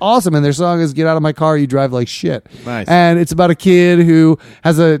just Okay. awesome. And their song is "Get Out of My Car, You Drive Like Shit." Nice. And it's about a kid who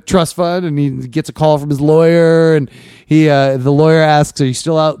has a trust fund, and he gets a call from his lawyer, and the lawyer asks, "Are you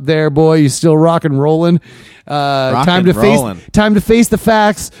still out there, boy? You still rock and rolling? Time to face the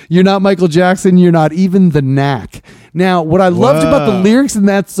facts. You're not Michael Jackson. You're not even the Knack." Now, what I loved about the lyrics in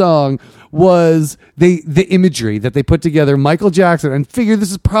that song was the imagery that they put together. Michael Jackson, and figure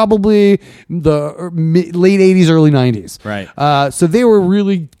this is probably the late 80s, early 90s. Right. So they were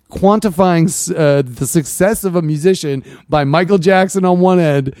really quantifying the success of a musician by Michael Jackson on one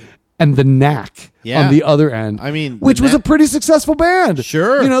end and the Knack Yeah. on the other end. I mean, which the was a Knack- pretty successful band.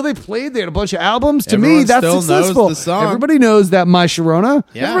 Sure. You know, they had a bunch of albums. To Everyone me, that's still knows successful. the song. Everybody knows that My Sharona.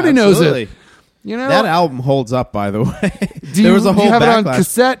 Yeah, Everybody knows absolutely. it. You know, That album holds up, by the way. do There was a whole you have it on backlash.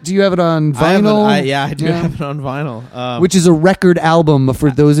 cassette? Do you have it on I have it- vinyl? I do have it on vinyl. Which is a record album for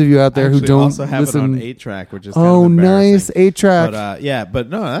those of you out there who actually don't also have listen. it on 8-track, which is kind Oh, of nice embarrassing. 8-track. But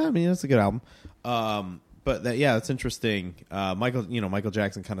no, I mean it's a good album. But that's interesting. Michael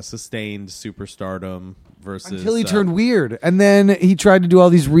Jackson kind of sustained superstardom versus Until he turned weird, and then he tried to do all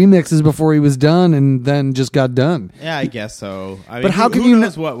these remixes before he was done, and then just got done. Yeah, I guess so. I mean, But how can who you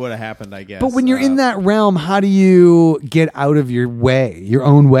knows what would have happened? I guess. But when you're in that realm, how do you get out of your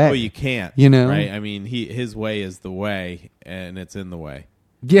own way? well, you can't. You know? right? I mean, his way is the way, and it's in the way.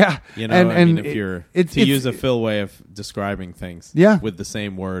 Yeah, You know, and I mean, if you're it's use a Phil way of describing things, Yeah. with the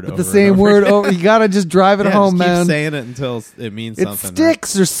same word, the over same and over word. again. Oh, you gotta just drive it Yeah, home, just keep man. saying it until it means It something.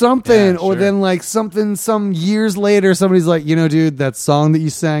 sticks or something, Yeah, or sure. then like something some years later, somebody's like, you know, dude, that song that you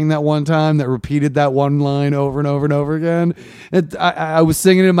sang that one time that repeated that one line over and over and over again. I was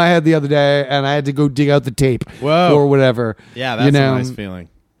singing it in my head the other day, and I had to go dig out the tape Whoa. or whatever. Yeah, that's you know? a nice feeling.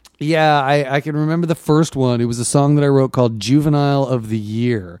 Yeah, I can remember the first one. It was a song that I wrote called "Juvenile of the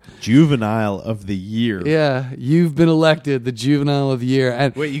Year." Juvenile of the year. Yeah, you've been elected the Juvenile of the Year,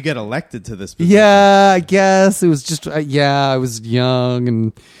 and Wait, you get elected to this position? yeah, I guess it was just I was young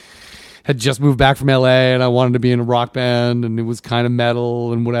and had just moved back from LA, and I wanted to be in a rock band, and it was kind of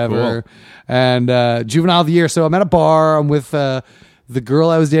metal and whatever. Cool. And Juvenile of the Year. So I'm at a bar. I'm with the girl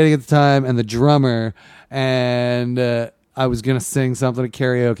I was dating at the time and the drummer, and I was gonna sing something at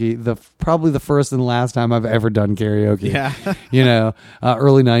karaoke. Probably the first and last time I've ever done karaoke. Yeah. You know,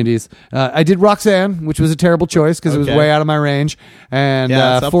 early 90s. I did Roxanne, which was a terrible choice because it was Okay. way out of my range. And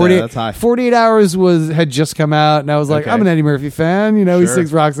Yeah, it's up 48, there. That's high. 48 Hours had just come out, and I was like, Okay. I'm an Eddie Murphy fan. You know, he Sure.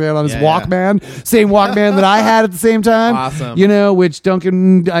 sings Roxanne on his Yeah, Walkman, same Walkman that I had at the same time. Awesome. You know, which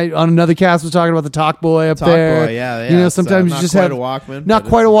Duncan on another cast was talking about the Talk Boy up Talk there. Boy, yeah. You know, It's, sometimes not you just quite have a Walkman, not but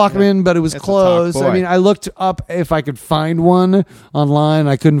quite a it's- Walkman, yeah. but it was It's a Talk close. I Boy. mean, I looked up if I could find one online.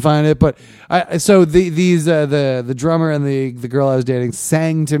 I couldn't find it, but the drummer and the girl I was dating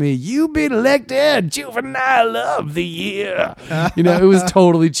sang to me, "You've been elected Juvenile of the Year." You know, it was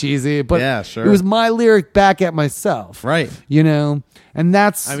totally cheesy, but Yeah, sure. it was my lyric back at myself. Right. You know, and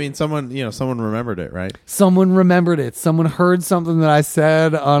that's I mean, someone remembered it, right? someone remembered it. Someone heard something that I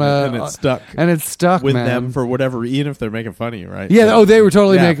said on And it stuck. and it stuck With man. them for whatever, even if they're making fun of you, right? Yeah. Oh, they were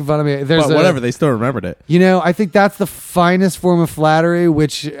totally Yeah. making fun of me. But whatever, they still remembered it. You know, I think that's the finest form of flattery,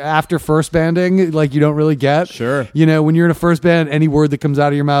 which after first banding, like you don't really get. Sure. You know, when you're in a first band, any word that comes out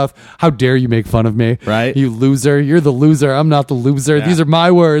of your mouth, how dare you make fun of me? Right. You loser. You're the loser. I'm not the loser. Yeah. These are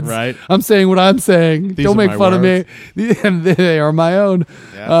my words. Right. I'm saying what I'm saying. These don't are make my fun words. of me. And they are my own.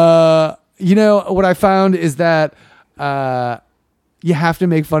 Yeah. You know, what I found is that you have to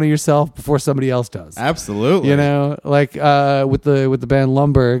make fun of yourself before somebody else does. Absolutely. You know, like with the band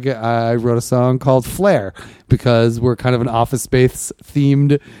Lumberg, I wrote a song called "Flare" because we're kind of an Office Space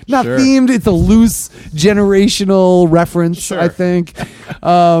themed, not Sure. themed. It's a loose generational reference, Sure. I think.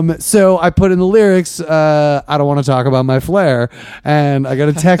 So I put in the lyrics, "I don't want to talk about my flare," and I got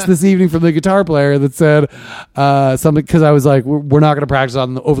a text this evening from the guitar player that said something because I was like, "We're not going to practice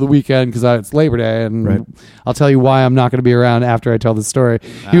over the weekend because it's Labor Day," and Right. I'll tell you why I'm not going to be around after I tell the story.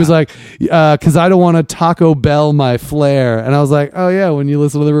 He was like, because I don't want to Taco Bell my flare. And I was like, oh yeah, when you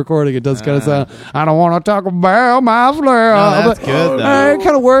listen to the recording, it does kind of sound, I don't want to Taco Bell my flare. No, I'm that's like, good, though. It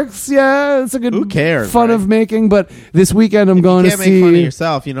kind of works. Yeah, it's a good Who cares, fun right? of making. But this weekend I'm going You to can't make see. fun of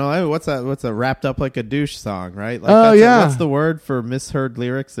yourself. You know, hey, what's a wrapped up like a douche song, right? Like Oh, that's yeah. what's the word for misheard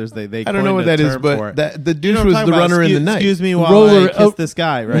lyrics? There's they I don't know coined what a that is, term for but it. the You douche know what was I'm the talking about? runner in the Excuse- night. Excuse me while Roller- I kiss this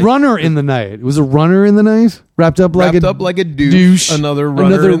guy, right? Runner in the night. It was a runner in the night, wrapped up like Wrapped a up like a douche. Another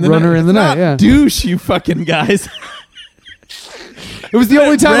runner in the night. in the night. Yeah. Douche, you fucking guys. It was the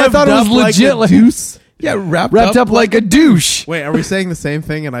only time I thought it was legit. Like a deuce. Yeah, wrapped up like a douche. Wait, are we saying the same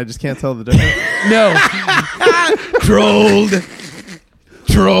thing and I just can't tell the difference? No. Trolled.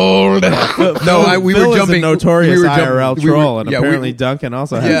 No, we Phil were is jumping. a notorious we were IRL we troll, were, and yeah, apparently Duncan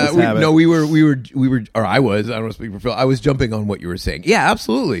also has this habit. No, we were, or I was. I don't want to speak for Phil. I was jumping on what you were saying. Yeah,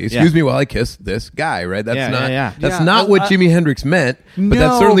 absolutely. Excuse me while I kiss this guy. Right? That's Yeah. not what Jimi Hendrix meant. But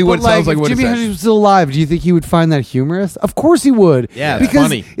that's certainly what it sounds like. If What Jimi it Hendrix says. was still alive, do you think he would find that humorous? Of course he would. Yeah, it's because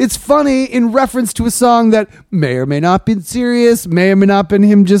funny. it's funny in reference to a song that may or may not been serious, may or may not been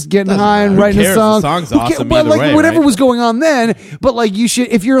him just getting high and Who writing cares? a song. The song's Who awesome But either like way, whatever right? was going on then, but like you should,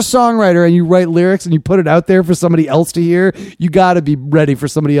 if you're a songwriter and you write lyrics and you put it out there for somebody else to hear, you got to be ready for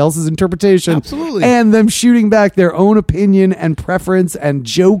somebody else's interpretation. Absolutely. And them shooting back their own opinion and preference and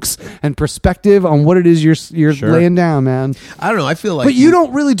jokes and perspective on what it is you're laying down, man. I don't know. I feel like, But you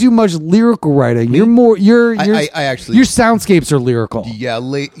don't really do much lyrical writing. You're more. I actually- your soundscapes are lyrical. Yeah,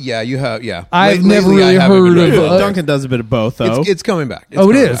 you have. Yeah, I've never lately, really I haven't heard been of, writing. Duncan does a bit of both, though. It's coming back. It's Oh,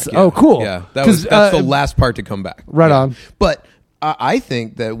 it coming is? back, Oh, cool. Yeah, 'Cause, that's the last part to come back. Right Yeah. on. But I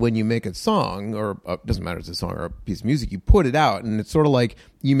think that when you make a song, or doesn't matter if it's a song or a piece of music, you put it out, and it's sort of like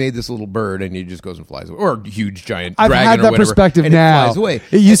you made this little bird, and it just goes and flies away, or a huge giant I've dragon had or that whatever, perspective and now. It flies away.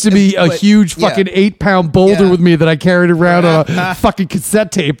 It used to be a But- huge yeah. fucking 8-pound boulder Yeah. with me that I carried around on a fucking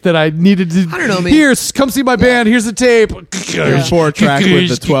cassette tape that I needed to. I don't know, man. Here, come see my band. Here's a tape. There's 4-track with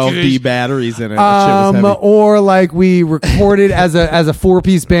the 12D batteries in it. That shit was heavy. Or like we recorded as a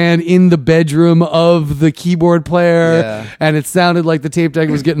 4-piece band in the bedroom of the keyboard player, Yeah. and it sounded like the tape deck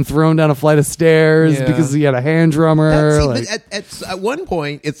was getting thrown down a flight of stairs Yeah. because he had a hand drummer. But at one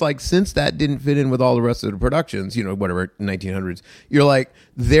point, it's like, since that didn't fit in with all the rest of the productions, whatever, 1900s, you're like,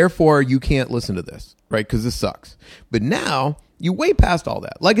 therefore you can't listen to this, right? Because this sucks. But now you way past all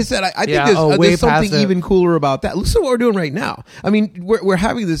that. Like I said, I Yeah, think way there's something past it. even cooler about that. Listen to what we're doing right now. I mean, we're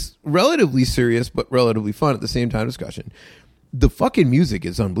having this relatively serious but relatively fun at the same time discussion. The fucking music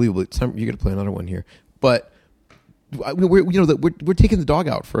is unbelievable. You're gonna play another one here, but we're taking the dog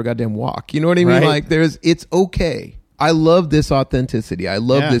out for a goddamn walk. You know what I mean? Right. Like it's okay. I love this authenticity. I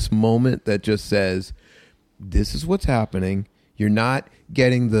love Yeah. this moment that just says, this is what's happening. You're not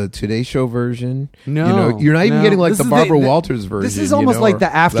getting the Today Show version. No, you're not even no. getting like This the is Barbara Walters version. This is almost or like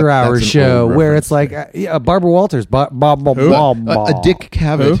the After that's Hours an show old where reference. it's like Barbara Walters, a a Dick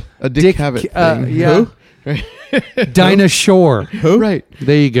Cavett, a Dick Cavett thing. yeah. Dinah Shore. Who? Right.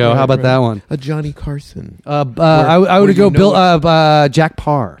 There you go. How about that one? A Johnny Carson. I where would you go know Jack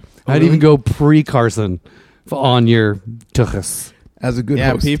Parr. I'd really? even go pre-Carson on your tuchus. As a good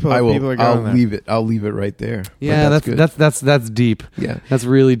Yeah, host, people I will. are going I'll there. leave it. I'll leave it right there. But Yeah, good. that's deep. Yeah. That's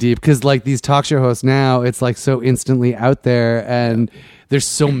really deep because like these talk show hosts now, it's like so instantly out there, and there's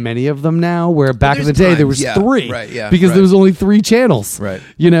so many of them now. Where back in the there's day there times, was yeah, 3, right, yeah, because right. there was only 3 channels, Right.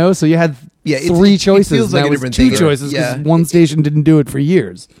 So you had Yeah, 3 it choices. feels like now a it's different 2 thing. choices because Yeah. one station didn't do it for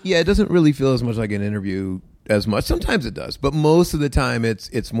years. Yeah, it doesn't really feel as much like an interview as much. Sometimes it does, but most of the time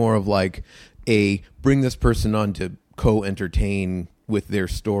it's more of like a bring this person on to co-entertain with their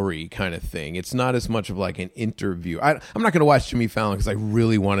story kind of thing. It's not as much of like an interview. I'm not going to watch Jimmy Fallon because I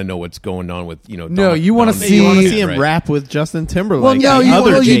really want to know what's going on with No, you wanna see- You want to see him right. rap with Justin Timberlake. Well, no, the you,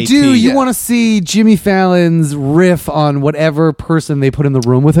 other well, you JT. do. You yeah. want to see Jimmy Fallon's riff on whatever person they put in the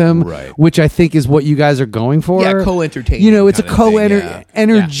room with him, Right. which I think is what you guys are going for. Yeah, co-entertaining You know, it's a kind of thing, yeah.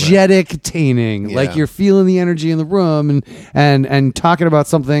 energetic-taining. Yeah. Like you're feeling the energy in the room and talking about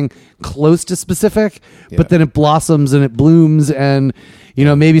something close to specific, Yeah. but then it blossoms and it blooms, and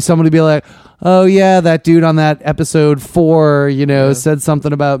maybe somebody be like, oh yeah, that dude on that episode 4, said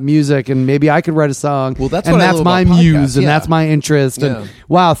something about music, and maybe I could write a song. Well, that's and what I that's love my about muse, podcasts, and yeah. that's my interest. Yeah. And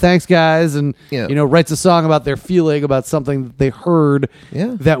wow, thanks guys, and Yeah. writes a song about their feeling about something that they heard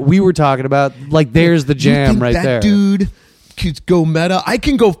Yeah. that we were talking about. Like there's the You jam think right that there. dude could go meta. I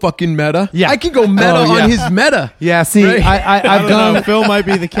can go fucking meta. Yeah. I can go meta Oh, yeah. on his meta. Yeah, see, Right? I've I don't gone. know. Phil might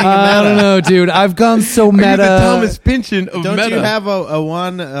be the king of meta. I don't know, dude. I've gone so Are you meta. the Thomas Pynchon of Don't meta? you have a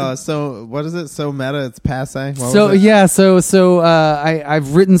one? So what is it? So meta, it's passe. What So was it? yeah, so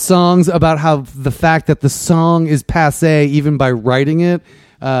I've written songs about how the fact that the song is passe even by writing it.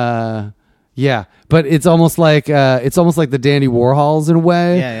 Yeah, but it's almost like the Dandy Warhols in a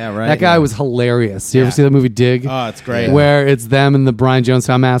way. Yeah, right, That guy yeah. was hilarious. You Yeah. ever see that movie Dig? Oh, it's great. Where it's them and the Brian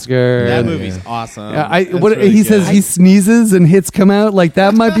Jonestown Massacre. That and- movie's awesome. That's It's really he good. says he sneezes and hits come out. Like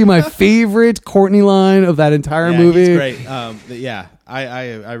that might be my favorite Courtney line of that entire Yeah, movie. he's great. Yeah,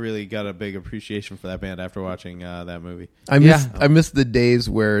 I really got a big appreciation for that band after watching that movie. I miss the days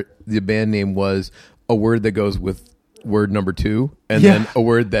where the band name was a word that goes with word number 2, and Yeah. then a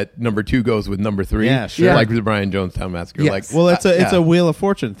word that number 2 goes with number 3. Yeah, sure. Yeah. Like the Brian Jonestown Massacre. Yes. Like, Well, it's yeah. a Wheel of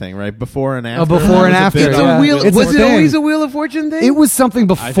Fortune thing, right? Before and after. before and That was a after, big- It's a yeah. wheel. It's Was a it always thing. a Wheel of Fortune thing? It was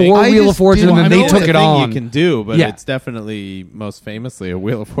something I think- before I Wheel just of Fortune, didn't- and I then know they took it's a it thing on. You can do, but Yeah. it's definitely most famously a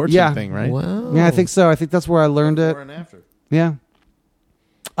Wheel of Fortune Yeah. thing, right? Wow. Yeah, I think so. I think that's where I learned it. Before and after. Yeah.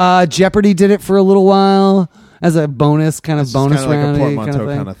 Jeopardy did it for a little while as a bonus It's bonus just kinda round like a portmanteau kind of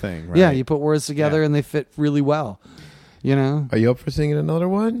thing. kind of thing, right? Yeah, you put words together Yeah. and they fit really well. You know. Are you up for singing another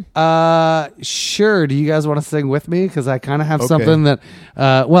one? Sure. Do you guys want to sing with me? Because I kind of have Okay. something that,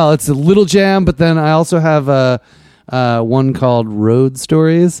 well, it's a little jam, but then I also have one called Road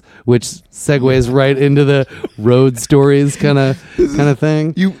Stories, which segues right into the road stories kind of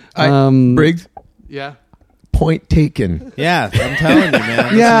thing. Briggs, Yeah. point taken. Yeah, I'm telling you,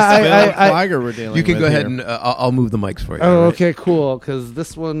 man. Yeah, This is I- Phil Kliger we're dealing You can with go ahead here. and I'll move the mics for you. Oh, all right? okay, cool. Because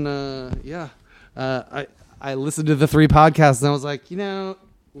this one, I listened to the 3 podcasts and I was like,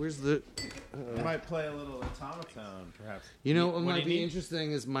 where's the... You might play a little automaton, perhaps. what might do you be need?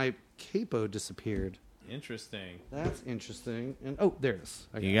 interesting is my capo disappeared. Interesting. That's interesting. And there it is.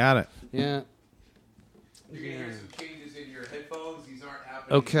 You got it. Yeah. You can hear some changes in your headphones. These aren't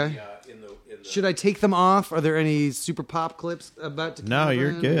happening. Okay. In the Should I take them off? Are there any super pop clips about to come No, you're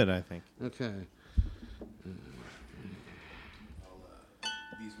in? good, I think. Okay.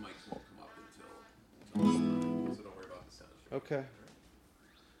 These mics won't come up until so don't worry about the sound. Okay.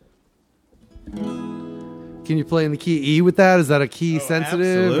 Can you play in the key E with that? Is that a key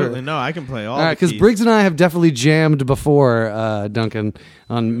sensitive? Absolutely. Or? No, I can play all All right, the because keys. Briggs and I have definitely jammed before, Duncan,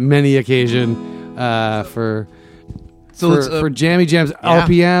 on many occasion for jammy jams, Yeah.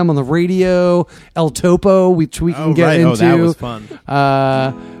 RPM on the radio, El Topo, which we can get right. into. Oh, that was fun.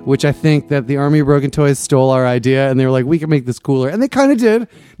 Which I think that the Army of Broken Toys stole our idea, and they were like, we can make this cooler. And they kind of did.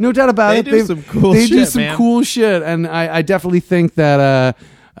 No doubt about They it. do some cool They do shit, some man. cool shit. And I definitely think that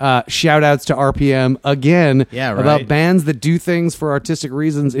shout outs to RPM again Yeah, right. about bands that do things for artistic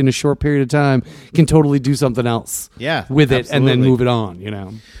reasons in a short period of time can totally do something else Yeah, with it and then absolutely. move it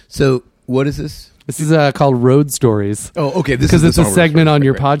on, So what is this? This is called Road Stories. Oh, okay. This Because is it's the a song we're segment on referring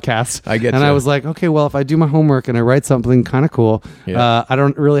your to, right? podcast. I get And you. I was like, okay, well, if I do my homework and I write something kind of cool, Yeah. I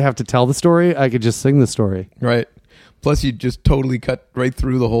don't really have to tell the story. I could just sing the story. Right. Plus, you just totally cut right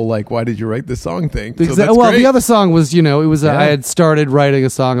through the whole why did you write this song thing? Because, so that's well, great. the other song was, it was Yeah. I had started writing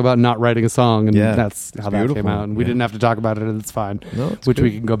a song about not writing a song, and Yeah. that's how It's that came beautiful. out. And we Yeah. didn't have to talk about it, and it's fine. No, it's which good.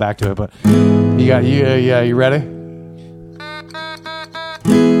 we can go back to it. But you ready?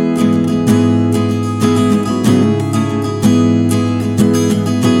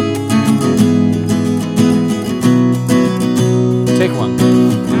 Take one.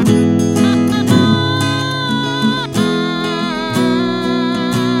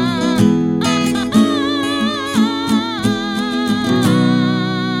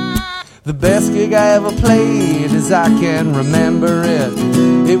 The best gig I ever played as I can remember it.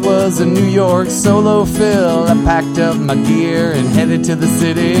 It was a New York solo fill. I packed up my gear and headed to the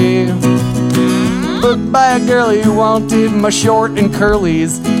city. Booked by a girl who wanted my short and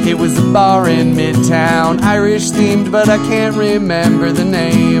curlies. It was a bar in Midtown, Irish themed, but I can't remember the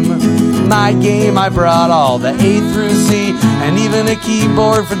name. My game, I brought all the A through C, and even a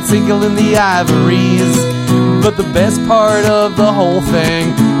keyboard for tinkling the ivories. But the best part of the whole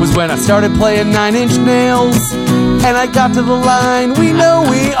thing was when I started playing 9 Inch Nails. And I got to the line, we know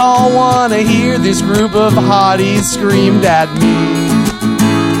we all wanna hear. This group of hotties screamed at me.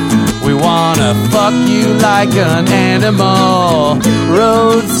 We wanna fuck you like an animal.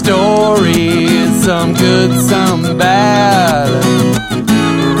 Road stories, some good, some bad.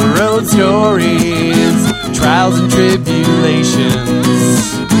 Road stories, trials and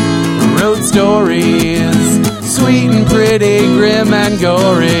tribulations. Road stories, sweet and pretty, grim and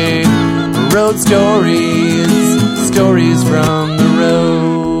gory. Road stories, stories from the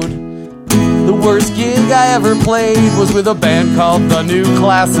road. The worst gig I ever played was with a band called The New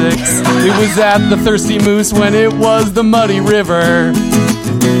Classics. It was at the Thirsty Moose when it was the Muddy River.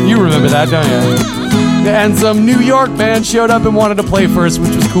 You remember that, don't you? And some New York band showed up and wanted to play first,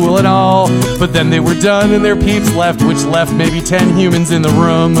 which was cool and all. But then they were done and their peeps left, which left maybe 10 humans in the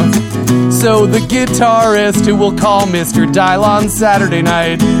room. So the guitarist, who we'll call Mr. Dylon Saturday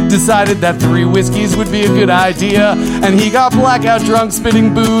night, decided that 3 whiskeys would be a good idea. And he got blackout drunk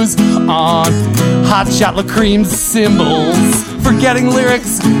spitting booze on hotshot Lacreme's cymbals, forgetting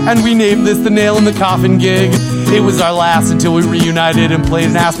lyrics, and we named this the Nail in the Coffin gig. It was our last until we reunited and played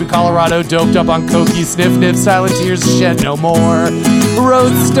in Aspen, Colorado, doped up on Cokie, sniff, sniff, silent tears, shed no more.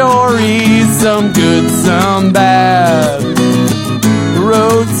 Road stories, some good, some bad.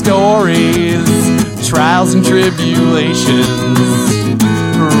 Road stories, trials trials and tribulations,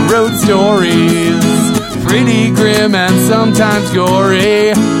 road stories, pretty grim and sometimes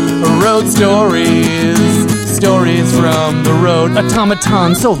gory, road stories, stories from the road,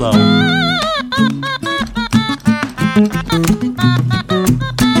 automaton solo.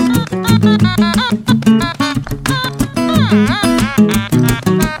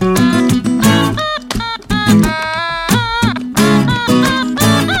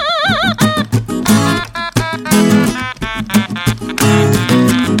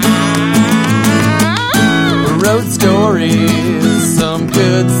 Road stories, some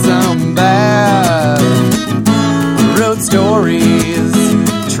good, some bad. Road stories,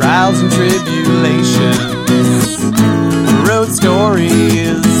 trials and tribulations. Road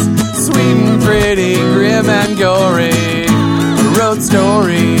stories, sweet and pretty, grim and gory. Road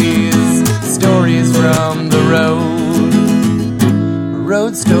stories, stories from the road.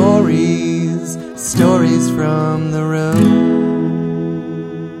 Road stories, stories from the road.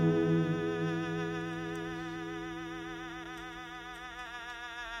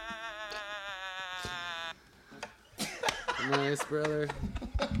 Nice, brother.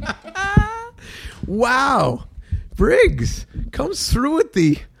 Wow. Briggs comes through with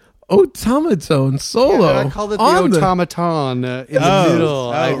the automaton solo. Yeah, I called it the on automaton in the middle.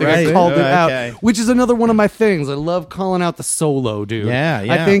 I think I right. called it Okay. out, which is another one of my things. I love calling out the solo, dude. Yeah.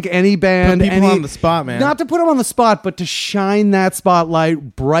 I think any band, Put people any on the spot, man. not to put them on the spot, but to shine that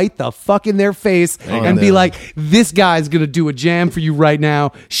spotlight bright the fuck in their face and be no. like, "This guy's gonna do a jam for you right now."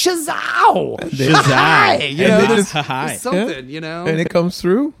 Shazzow! Shazai. You know, And there's then- something. You know, and it comes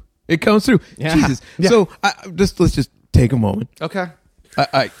through. It comes through. Yeah. Jesus. Yeah. So let's just take a moment. okay.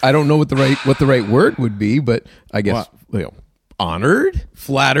 I don't know what the right word would be, but I guess honored,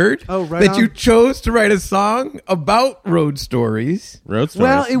 flattered Oh, right that on. you chose to write a song about road stories. Road stories.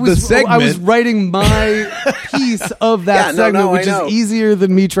 Well, it was. The I was segment. writing my piece of that Yeah, no, segment, no, which I know. is easier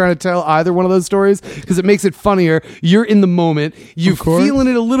than me trying to tell either one of those stories because it makes it funnier. You're in the moment. You're Of course. feeling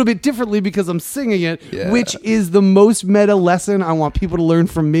it a little bit differently because I'm singing it, Yeah. which is the most meta lesson I want people to learn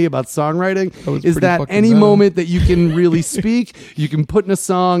from me about songwriting. was Is pretty that fucking any meta. moment that you can really speak, you can put in a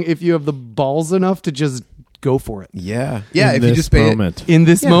song if you have the balls enough to just go for it. Yeah. In If you this just pay moment. In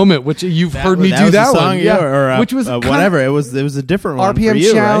this moment, which you've heard me do was that a song, one, yeah, or which was kinda whatever. It was a different one for RPM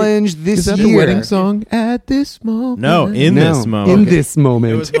you, challenge Is this that year. the wedding song? At this moment. Right? No, in this moment. In this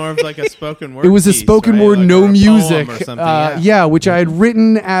moment. It was more of like a spoken word. It was a piece, spoken right? word, Like, no or a music. poem or something, Which I had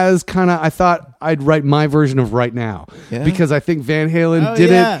written as kind of, I thought I'd write my version of Right Now. Yeah. Because I think Van Halen Oh, did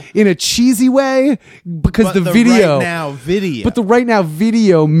yeah. it in a cheesy way because But the the video. Right Now video. But the Right Now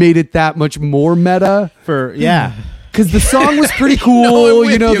video made it that much more meta. Because the song was pretty cool. No, I'm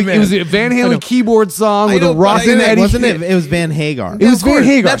with you, It man. was a Van I know. Halen keyboard song I with know, a but rockin' I- Eddie. Wasn't it? It was Van Hagar. It was Of course. Van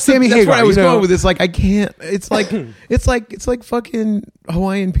Hagar. That's Sammy that's Hagar. where I was you know. going with this. Like, I can't. It's like fucking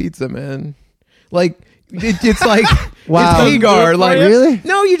Hawaiian pizza, man. Like, it's like Wow. it's Hagar. Like, Really?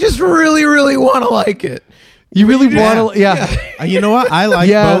 No, you just really, really want to like it. You really want to, yeah. You know what? I like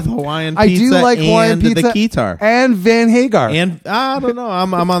Yeah. both Hawaiian I pizza do like Hawaiian and pizza the guitar. and Van Hagar. And I don't know.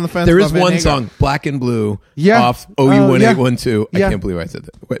 I'm on the fence. There about is Van one Hagar. song, Black and Blue, Yeah. off OU1812. Yeah. I can't believe I said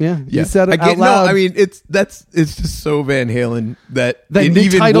that. Wait, Yeah, you said it I out loud. No, I mean it's just so Van Halen that the it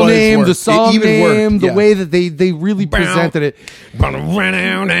even title was name, worked. the song It even name, worked. the Yeah. way that they really presented it.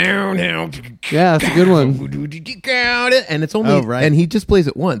 Yeah, that's a good one. And it's only Oh, right. and he just plays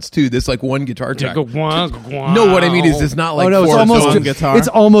it once too. This like one guitar track. No, No, what I mean is it's not like it's four almost song songs. guitar. it's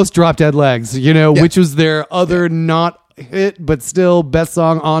almost Drop Dead Legs, you know, Yeah. which was their other not hit but still best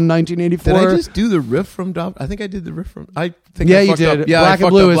song on 1984. Did I just do the riff from Dop? I think I did the riff from. I think Yeah, I you fucked did. Up. Yeah, Black I and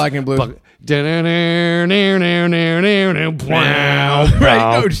fucked Blue up is Black and Blue.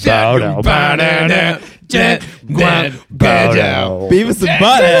 Beavis and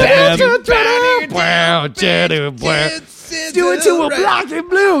Butthead. Do it to a Black and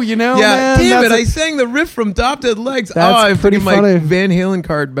Blue, you know, Yeah, man. damn it! That's I sang the riff from Dop Dead Legs. That's I pretty freaking my funny. Van Halen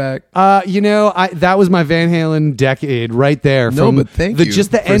card back. You know, that was my Van Halen decade right there. No, From but thank you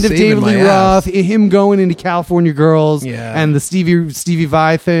just the for end of saving David my Lee ass. Roth, him going into California Girls, Yeah. and the Stevie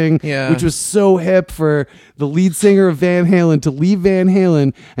Vai thing, Yeah. which was so hip for the lead singer of Van Halen to leave Van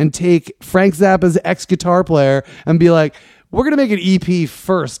Halen and take Frank Zappa's ex-guitar player and be like, we're going to make an EP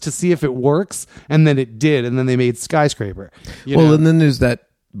first to see if it works. And then it did. And then they made Skyscraper. You know? And then there's that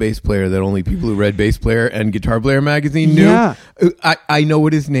bass player that only people who read Bass Player and Guitar Player magazine knew. Yeah. I know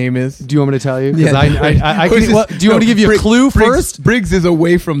what his name is. Do you want me to tell you? 'Cause Yeah. I can, well, do you want me to give you a clue first? Briggs is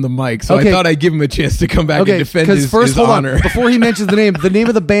away from the mic, so Okay. I thought I'd give him a chance to come back and defend his first, hold honor. on. Before he mentions the name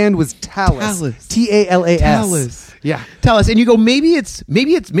of the band was Talus. Talus. Talas. Talus. Yeah. Tellus. And you go, maybe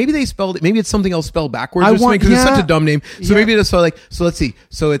they spelled it, maybe it's something else spelled backwards or something, because it's such a dumb name. So maybe it's so let's see.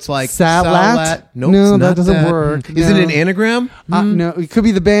 So it's like Salat? Nope, No, it's that not doesn't work. Is it an anagram? No, it could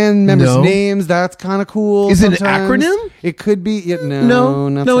be the band members' No. names. That's kind of cool. Is it an sometimes. acronym? It could be. Yeah, No,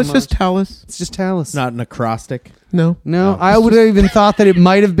 not so it's just much. Tellus. It's just Talus. Not an acrostic. No. I would have even thought that it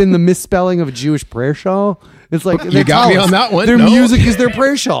might have been the misspelling of a Jewish prayer shawl. It's like You got me on that one. Their No. music is their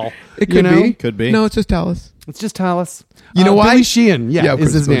prayer shawl. It could be. Could be. No, it's just Tellus. It's just Talus. You know why? Billy Sheehan. Yeah, of is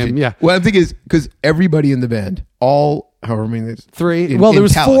course, his Billy name. Sheehan. Yeah. Well, I think is because everybody in the band, however many there's 3. in- Well, there in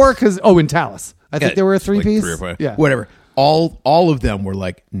was Talus. 4 because in Talus. I think there were a 3-piece. 3 or 4. Yeah. Whatever. All of them were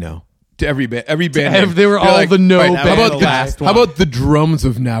like no to every band. Every band. name. They were They're all like, the no right, band. How about The last how one. about the drums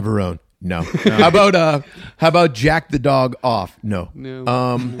of Navarone? No. How about Jack the Dog Off? No.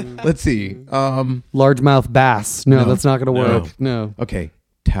 Let's see. Largemouth bass. No, that's not going to work. No. Okay.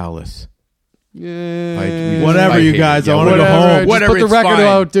 Talus. Yeah. Whatever, I you hate guys. it. I Yeah, want to go Whatever. home. Just Whatever, put the it's record fine.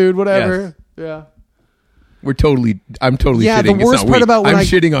 out, dude. Whatever. Yeah. I'm totally Yeah, shitting. the worst it's not part we. about when I'm I-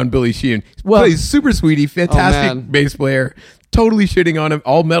 shitting on Billy Sheehan. Well- He's super sweetie, fantastic man. bass player. Totally shitting on him.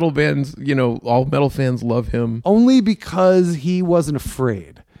 All metal bands, all metal fans love him. Only because he wasn't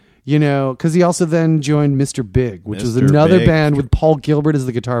afraid. Because he also then joined Mr. Big, which was Mr. another Big. band with Paul Gilbert as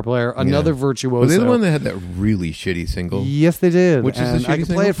the guitar player, another virtuoso. Was they the one that had that really shitty single? Yes, they did. Which is the And I shitty can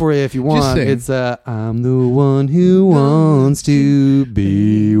single? play it for you if you Just want. sing. It's I'm the one who wants to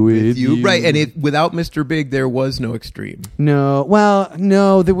be with you. Right, and without Mr. Big, there was no Extreme. No, well,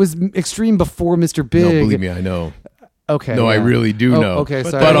 no, there was Extreme before Mr. Big. No, believe me, I know. Okay. No, I yeah. really do know. Okay,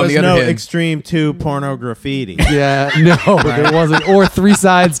 But sorry. there on was the other no hand- Extreme 2 porno graffiti. Yeah, no, there wasn't. Or 3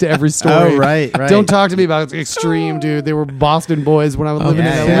 sides to every story. Oh, right. Don't talk to me about Extreme, dude. They were Boston boys when I was living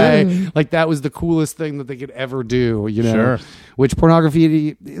yeah, in LA. Like, that was the coolest thing that they could ever do, Sure. Which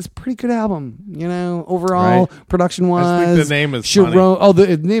Pornography is a pretty good album, overall, Right. production-wise. I think the name is Sharon, funny. Oh,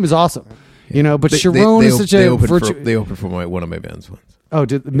 the name is awesome. But They- Sharon they- is such they a opened virtue. They opened for one of my bands once. Oh,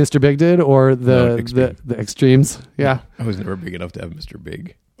 did Mr. Big did? Or No, the Extreme. the Extremes? Yeah. I was never big enough to have Mr.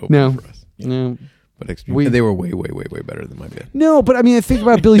 Big open No. for us. Yeah. No. But Extreme, they were way, way, way, way better than my band. No, but I mean, I think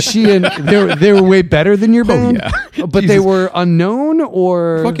about Billy Sheehan. They were way better than your band. yeah. But they Jesus. were unknown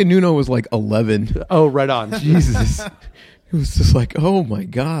or Fucking Nuno was like 11. Oh, right on. Jesus. It was just like, oh my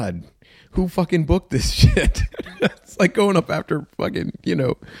God. Who fucking booked this shit? It's like going up after fucking,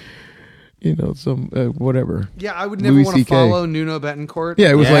 some whatever. Yeah, I would never Louis want to CK. follow Nuno Betancourt.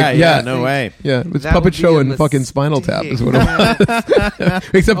 Yeah, it was no way. Yeah, it was That Puppet would be Show a and fucking Spinal Tap is what mistake. it was.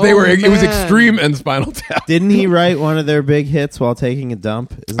 Except Oh, it was man. Extreme and Spinal Tap. Didn't he write one of their big hits while taking a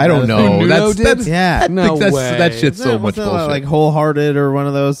dump? Isn't I don't that a know. thing? Nuno did? Yeah. No that's, way. That shit's so Wasn't much that bullshit. like Wholehearted or one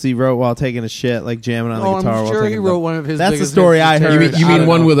of those he wrote while taking a shit, like jamming on the Oh, guitar I'm while sure taking he a wrote dump. one of his That's the biggest story hits. I You heard. you I mean don't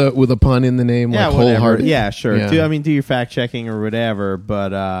one know. with a pun in the name, Yeah, like whatever. Wholehearted? Yeah, sure. Yeah. Do your fact checking or whatever,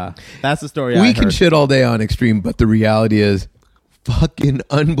 but that's the story I We heard. can shit all day on Extreme, but the reality is fucking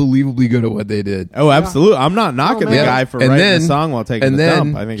unbelievably good at what they did. Oh, absolutely. I'm not knocking the man. guy for writing a song while taking and a then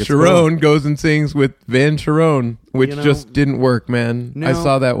dump. I think it's Sharon cool. goes and sings with Van Sharon, which just didn't work, man. No. I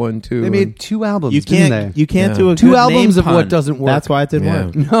saw that one too. They made 2 albums, You didn't can't. they? You can't Yeah. do a 2 good albums name of what pun. doesn't work. That's why it didn't Yeah.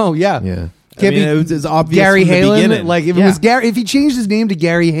 work. No, yeah. yeah. I mean, it was obvious Gary from the Halen, beginning. like if Yeah. it was Gary, if he changed his name to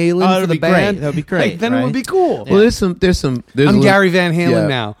Gary Halen Oh, for that'd the be great. band, That'd be great, like, then it right? would be cool. Well, there's I'm a Gary Van Halen yeah.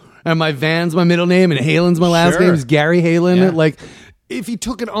 now, and my Van's my middle name, and Halen's my last Sure. name. Is Gary Halen. Yeah. Like, if he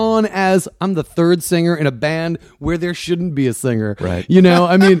took it on as I'm the 3rd singer in a band where there shouldn't be a singer, Right.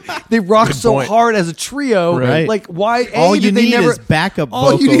 I mean, they rock Good so point. hard as a trio. Right. Like, why? All you did they need never, is backup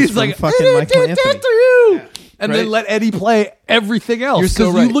all you vocals need is from like fucking Michael Anthony. And then Right. let Eddie play everything else. You're so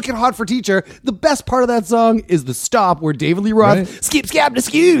 'Cause right. you look at Hot for Teacher, the best part of that song is the stop where David Lee Roth Right. skip, scab, to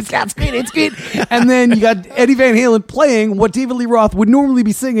skew, scab, skid, it's good. And then you got Eddie Van Halen playing what David Lee Roth would normally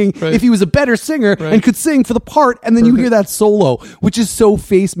be singing Right. if he was a better singer and could sing for the part. And then you hear that solo, which is so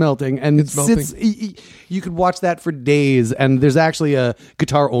face melting and It's melting. you could watch that for days. And there's actually a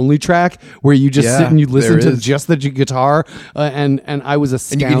guitar only track where you just Yeah, sit and you listen there to is. just the guitar. And I was And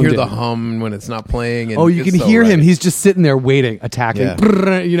astounded. you can hear the hum when it's not playing. And Oh, you it's can so hear right. him. He's just sitting there waiting, attacking, Yeah.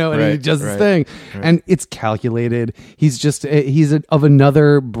 and he Right, does his right, thing. right. And it's calculated. He's just, of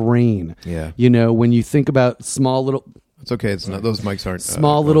another brain. Yeah. When you think about small little It's okay. It's not. Those mics aren't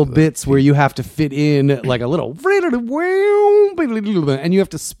small going little to the- bits where you have to fit in like a little, and you have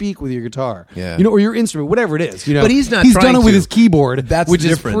to speak with your guitar. Yeah. Or your instrument, whatever it is. But he's not He's trying done it with to. his keyboard, That's which the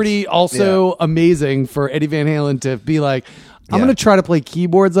is difference. pretty also amazing for Eddie Van Halen to be like, I'm going to try to play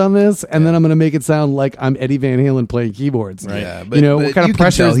keyboards on this, and then I'm going to make it sound like I'm Eddie Van Halen playing keyboards. Right. Yeah, What kind of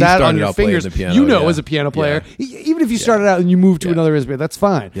pressure is that on your fingers? Piano, as a piano player, even if you started out and you moved to another instrument, that's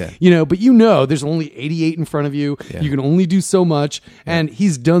fine. Yeah. But there's only 88 in front of you. Yeah. You can only do so much, and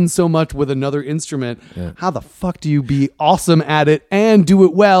he's done so much with another instrument. Yeah. How the fuck do you be awesome at it and do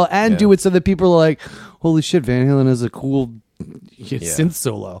it well and do it so that people are like, holy shit, Van Halen is a cool synth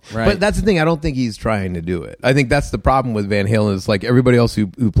solo. Right. But that's the thing. I don't think he's trying to do it. I think that's the problem with Van Halen. Is like everybody else who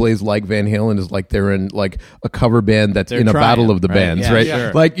plays like Van Halen is like they're in like a cover band that's in a battle of the bands, right?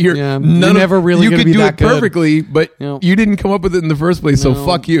 Sure. Like you're never really you gonna could be do that it good. perfectly, but you didn't come up with it in the first place. So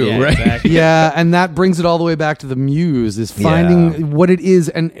fuck you, right? Exactly. Yeah, and that brings it all the way back to the muse, is finding what it is.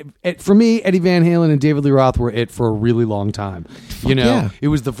 And for me, Eddie Van Halen and David Lee Roth were it for a really long time. It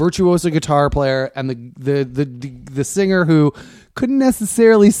was the virtuoso guitar player and the singer who couldn't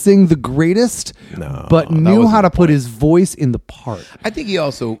necessarily sing the greatest, but knew how to put his voice in the part. I think he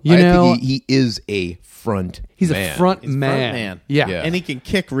also, think he is a front. He's man. a front He's man. front man. Yeah. And he can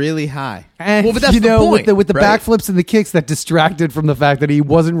kick really high. And Well, but that's the point, with the right? backflips and the kicks that distracted from the fact that he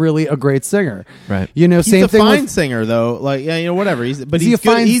wasn't really a great singer. Right. He's Same a thing fine with, singer, though. Like, whatever. Is he a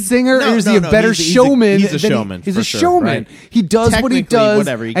fine singer, or is he a better showman? He's a showman. He's for a sure, showman. right? He does what he Technically, does,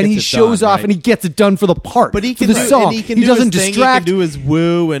 whatever, he and he gets it shows done, off, right? and he gets it done for the part, But he for can the do, song. and he can he do doesn't his distract. Thing. He can do his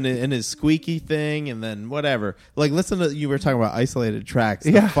woo and his squeaky thing, and then whatever. Like, listen to, you were talking about isolated tracks.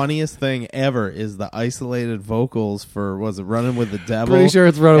 The funniest thing ever is the isolated vocals for, was it Running with the Devil? Pretty sure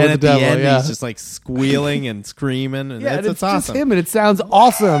it's Running with the Devil. And at the end, yeah. he's just like squealing and screaming, and it's it's just awesome. him, and it sounds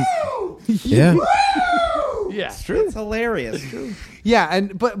awesome. Yeah. Yeah, It's true. It's hilarious. Yeah,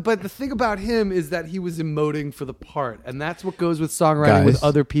 but the thing about him is that he was emoting for the part, and that's what goes with songwriting with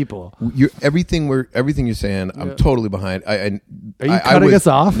other people. Everything you're saying, I'm totally behind. Are you cutting us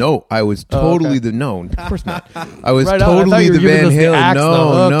off? No, I was totally no, of course not. I was Right on. I thought totally you were the giving Van us the Halen. axe, the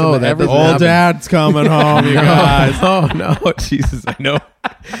hook, No, and that doesn't Old happen. dad's coming home, you guys. Oh no, Jesus, I know.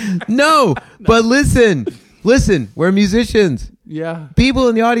 No, but listen, we're musicians. Yeah. People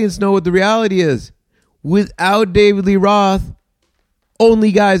in the audience know what the reality is. Without David Lee Roth,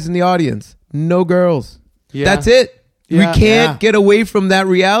 only guys in the audience, no girls. Yeah. That's it. Yeah. We can't get away from that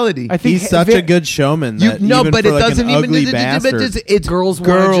reality. I think He's such a good showman. That no, even but for it like doesn't an ugly even. bastard. It's girls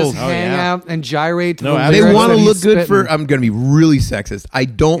want to just hang out and gyrate. To No, the absolutely. They lyrics want to that look he's good for. spitting. I'm going to be really sexist. I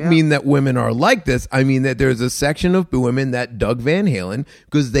don't mean that women are like this. I mean that there's a section of women that dug Van Halen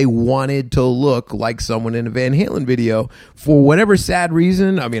because they wanted to look like someone in a Van Halen video for whatever sad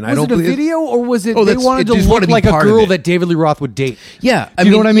reason. I mean, I Was don't it a believe video, or was it Oh, they that's- wanted it to just look wanted to be like a part of girl it. that David Lee Roth would date? Yeah, Do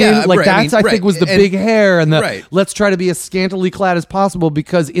you know what I mean? yeah, Like right, that's I think was the and- big hair and the right. let's try to be as scantily clad as possible,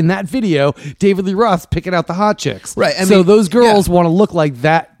 because in that video David Lee Roth's picking out the hot chicks. Right, I so mean, those girls yeah. want to look like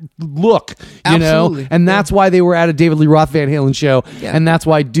that look, you Absolutely. know, and that's why they were at a David Lee Roth Van Halen show, Yeah. and that's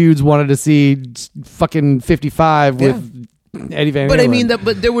why dudes wanted to see fucking 55 with Eddie Van Halen. But I mean that.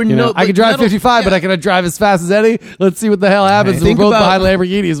 But there were You know, I but could drive metal- 55, but yeah. I cannot drive as fast as Eddie. Let's see what the hell happens. Think We're both about- behind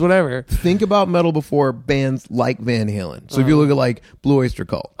Lamborghinis, whatever. Think about metal before bands like Van Halen. So if you look at like Blue Oyster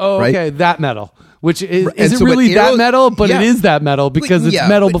Cult, Oh, right? okay, that metal. Which is And isn't so, but really that Aero- metal, but yeah. it is that metal because it's Yeah,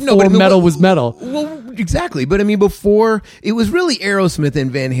 metal but- before no, but I mean, metal well- was metal. Well, exactly. But I mean, before it was really Aerosmith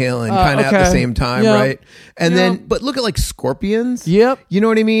and Van Halen kind of at okay. the same time, Yeah. right? And Yeah. then, but look at like Scorpions. Yep. You know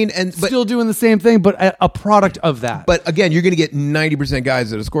what I mean? And but Still doing the same thing, but a product of that. but again, you're going to get 90%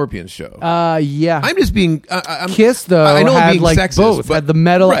 guys at a Scorpions show. Yeah. I'm just being. I'm, Kiss though I know I'm had being like sexist, both, but, had the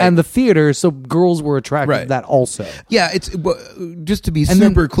metal right. and the theater, so girls were attracted to Right. that also. Yeah, it's just to be And then-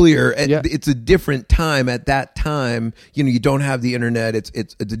 super clear. Yeah. It's a different time. At that time, you know, you don't have the internet.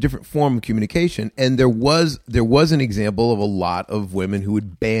 It's a different form of communication. And there was an example of a lot of women who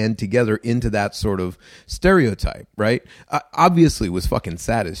would band together into that sort of stereotype, right? Obviously, it was fucking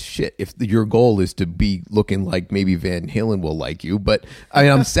sad as shit if your goal is to be looking like maybe Van Halen will like you. But I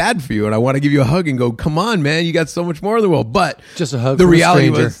mean, I'm sad for you, and I want to give you a hug and go, "Come on, man, you got so much more in the world." But Just a hug The from a reality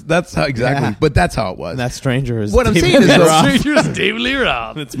stranger. was that's how exactly. Yeah. But that's how it was. And that stranger is What I'm David saying is Lee though- Roth. David Lee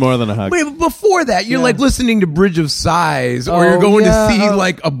Roth. It's more than a hug. But before that, you're like listening to Bridge of Sighs, or you're Oh, going yeah. to see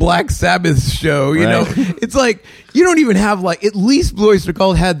like a Black Sabbath show. You know, Right. it's like you don't even have like at least Blue Oyster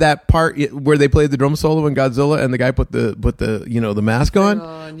Cult had that part where they played the drum solo in Godzilla, and the guy put the the mask on.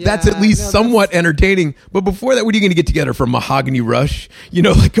 Yeah, That's at least no, somewhat entertaining. But before that, what are you going to get together for Mahogany Rush? You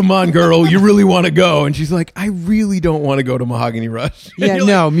know, like come on, girl, you really want to go? And she's like, I really don't want to go to Mahogany Rush. And Yeah, you're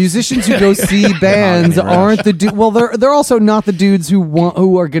no. Musicians who go see bands aren't the dude. Well, they're also not the dudes who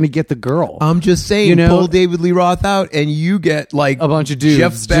are going to get the girl. I'm just saying, You know? pull David Lee Roth out, and you get like A bunch of dudes.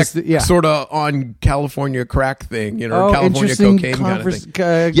 Jeff Beck, Just- yeah. sort of on California crack thing. thing, you know, Oh, California interesting cocaine kind of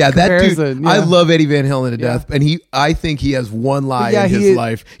thing. yeah, that dude. comparison, I yeah. love Eddie Van Halen to Yeah. death, and I think he has one lie Yeah, in his he-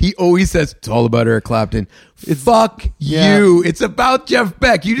 life. He always says it's all about Eric Clapton. Fuck yeah. you. It's about Jeff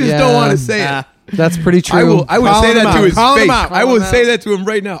Beck. You just Yeah. don't want to say it. That's pretty true. I would Call say him that out. to his Call him face. out. I Call would him say out. that to him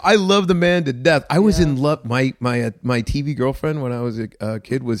right now. I love the man to death. I was in love. My TV girlfriend when I was a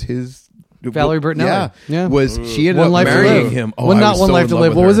kid was his Valerie Bertinelli. Yeah, Yeah. Was she ended One up Life to marrying Live. him? Oh, Well, I not was One so Life in to love Live.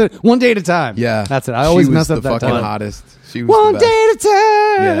 with What her. was it? One Day at a Time. Yeah, That's it. I always she mess was up the that fucking time. hottest. She was One the best.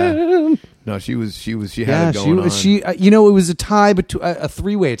 day at a time. No, she had Yeah, it going on. she you know, it was a tie between a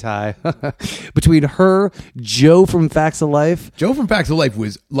three-way tie between her, Joe from Facts of Life, Joe from Facts of Life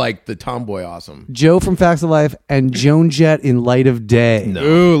was like the tomboy awesome. Joe from Facts of Life, and Joan Jett in Light of Day. No.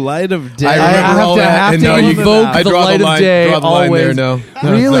 Ooh, Light of Day. I remember have all to that, have and to no, you invoke I the draw Light the of line, Day draw the line always. there. No, it's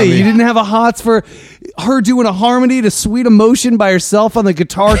not Really? me. You didn't have a hots for her doing a harmony to Sweet Emotion by herself on the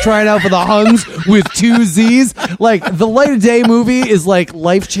guitar trying out for the Huns with two Z's? Like, the Light of Day movie is like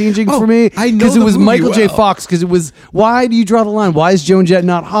life-changing Oh, for me. I know Because it the was movie Michael J. well. Fox. Because it was, why do you draw the line? Why is Joan Jett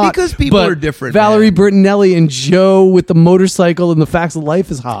not hot? Because people But are different, Valerie man. Bertinelli and Joe with the motorcycle and the Facts of Life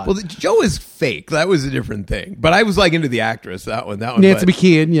is hot. Well, Joe is fake. That was a different thing. But I was like into the actress. That one. Nancy but-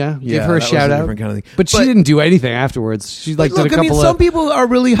 McKeon, yeah. Give Yeah, her a that was shout a out. different kind of thing. But she But- didn't do anything afterwards. She like Look, did a I couple mean, some of people are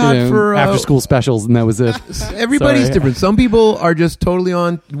really hot for after school specials, and that was it. Everybody's Sorry. different. Some people are just totally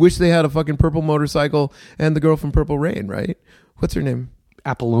on. Wish they had a fucking purple motorcycle and the girl from Purple Rain, right? What's her name?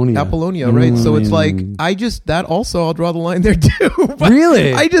 Apollonia, right? So it's like that also I'll draw the line there too. But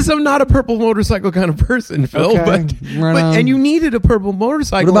Really? I just am not a purple motorcycle kind of person, Phil. Okay. But Right on. and you needed a purple What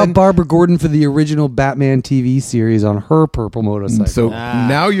motorcycle. about and- Barbara Gordon for the original Batman TV series on her purple motorcycle? So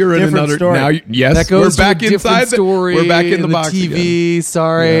now you're in Different another. story. Now, yes, that goes we're back to a different inside. story. We're back in the box TV. again.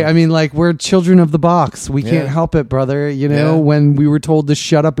 Sorry, Yeah. I mean, like, we're children of the box. We can't Yeah. help it, brother. You know, Yeah. when we were told to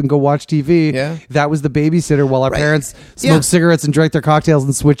shut up and go watch TV, Yeah. that was the babysitter while our Right. parents Yeah. smoked cigarettes and drank their cocktails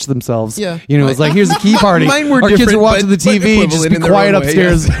and switched themselves. Yeah. You know, it's like, here's a key party. Mine were our kids are different, watching the but TV. Just equivalent be in their quiet own way,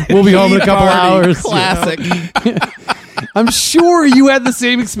 upstairs. yes. We'll be home in a Key couple party, hours. Classic. I'm sure you had the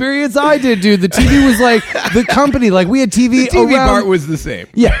same experience I did, dude. The TV was like the company. Like, we had TV. The TV around. part was the same.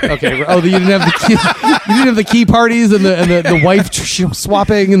 Yeah. Okay. Oh, you didn't have the key, you didn't have the key parties and the wife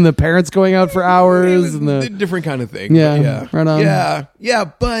swapping and the parents going out for It hours was and a the. different kind of thing. Yeah, but yeah, right on. Yeah,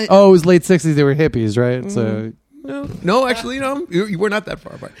 but Oh, it was late '60s. They were hippies, right? So no, actually, no, you were not that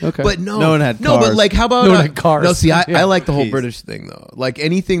far apart. Okay. But no one had no, but cars. like, how about No one had cars. No, see, I Yeah. like the whole Jeez. British thing though. Like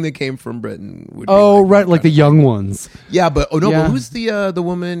anything that came from Britain would. Be Oh, like right, like the young ones. Yeah, but Yeah. but who's the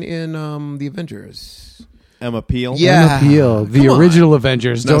woman in the Avengers? Emma Peel. Yeah. Emma Peel, the Come on. original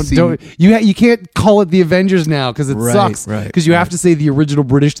Avengers. No, Don't you can't call it the Avengers now because it Right, sucks. right, Because you have to say the original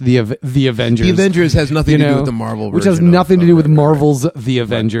British the Avengers. The Avengers has nothing you to know, do with the Marvel, which has version of- nothing to do with right, right. Marvel's The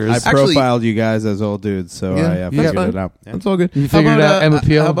Avengers. I Actually- profiled you guys as old dudes, so Yeah, I that's figured fine. it out. Yeah. That's all good. You How figured about, out Emma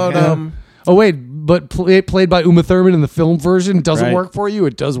Peel. How about Yeah. Oh wait, but played by Uma Thurman in the film version doesn't Right. work for you.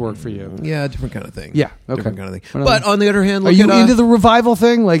 It does work for you. yeah, different kind of thing. Yeah, okay. different kind of thing. Right on. But on the other hand, Are look you at, into the revival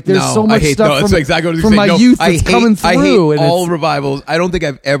thing? Like, there's no, so much I hate, stuff no, that's from, exactly what I was from saying. my No, youth I that's hate, coming through. I hate and all it's- revivals. I don't think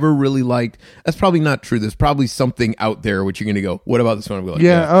I've ever really liked. That's probably not true. There's probably something out there which you're going to go, what about this one? I'm going,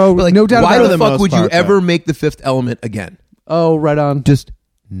 Yeah, oh, But like, no doubt why about the it. fuck most would you part, ever though. make The Fifth Element again? Oh, right on. Just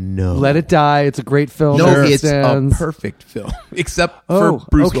no. Let It Die. It's a great film. No, As it it's a stands. perfect film, except Oh, for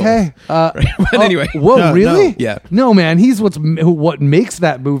Bruce okay. Willis. But anyway. whoa, No, really? no. Yeah. No, man. He's what makes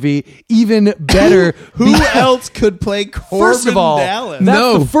that movie even better. Who else could play Corbin First of all, Dallas? that's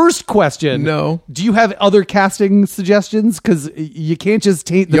No. the first question. No. Do you have other casting suggestions? Because you can't just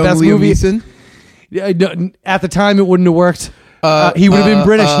taint the Young best Liam movie. Neeson? Yeah, no, at the time, it wouldn't have worked. He would have been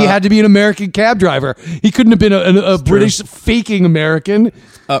British. He had to be an American cab driver. He couldn't have been a British faking American.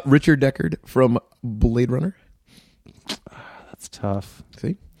 Richard Deckard from Blade Runner. That's tough.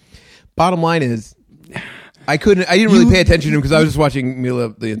 See? Bottom line is, I didn't really pay attention to him because I was just watching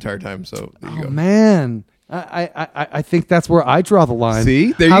Mila the entire time. So there you Oh go. man, I think that's where I draw the line.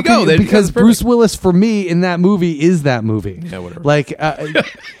 See? There you How go. can There- because that's perfect. Bruce Willis for me in that movie is that movie. Yeah, whatever. Like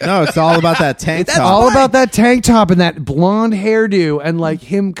No, it's all about that tank it's top. all about that tank top and that blonde hairdo and like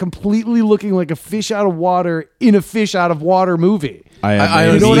him completely looking like a fish out of water in a fish out of water movie. I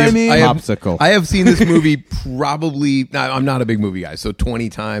I You know what I mean? Popsicle. I have seen this movie probably. Now, I'm not a big movie guy, so 20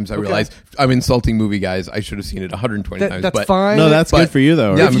 times. I realize I'm insulting movie guys. I should have seen it 120 times. That's but, fine. No, that's good for you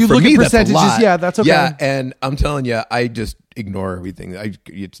though. Yeah, Right? If you for look at me, that's a percentages, lot. yeah, that's okay. Yeah, and I'm telling you, I just ignore everything.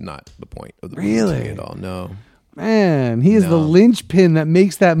 It's not the point of the movie to Really? me at all. No. Man, he is the No. linchpin that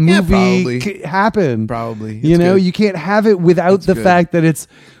makes that movie probably. happen. Probably. You It's know, good. you can't have it without It's the good. fact that it's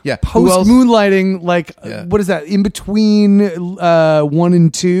Yeah. Who post else? moonlighting. Like, Yeah. what is that? In between 1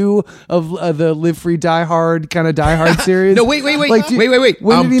 and 2 of the Live Free Die Hard kind of Die Hard series. No, wait. Like, Wait.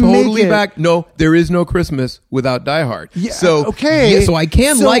 when I'm did he totally make it? back. No, there is no Christmas without Die Hard. Yeah, so okay. yeah, so I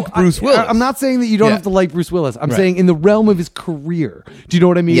can So like Bruce Willis. I'm not saying that you don't Yeah. have to like Bruce Willis. I'm Right. saying in the realm of his career. Do you know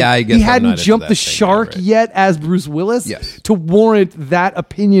what I mean? Yeah, I guess he I'm hadn't not into jumped that the thing, shark right. yet as Bruce Willis Yes. to warrant that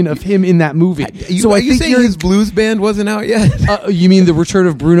opinion of him in that movie. Are you saying his blues band wasn't out yet? You mean the Return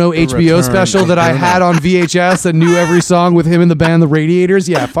of Bruno HBO Return special of that I Bruno. had on VHS and knew every song with him in the band The Radiators?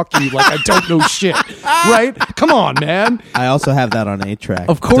 Yeah, fuck you. Like I don't know shit, right? Come on, man. I also have that on 8-track.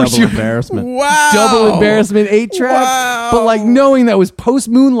 Of course Double you- embarrassment. Wow. Double embarrassment 8-track. Wow. But like knowing that was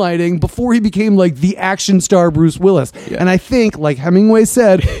post moonlighting before he became like the action star Bruce Willis. Yeah. And I think, like Hemingway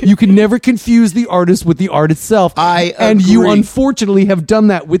said, you can never confuse the artist with the art itself. And you agree. unfortunately have done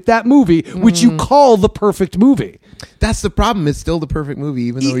that with that movie, which you call the perfect movie. That's the problem. It's still the perfect movie,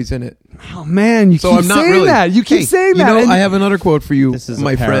 even though he's in it. Oh man, you So keep I'm not saying really. that. You keep Hey, saying you that. know, And I have another quote for you, This is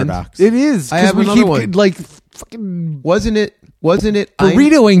my a friend. paradox. it is. I 'cause have we another keep one. like fucking Wasn't it?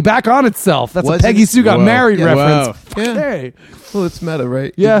 burritoing back on itself. That's a Wasn't- Peggy Sue Got Whoa. Married Yeah. reference. Whoa. Yeah. Hey. Well, it's meta,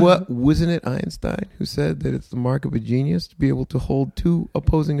 right? Yeah. Wasn't it Einstein who said that it's the mark of a genius to be able to hold two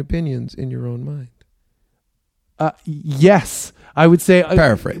opposing opinions in your own mind? Yes, I would say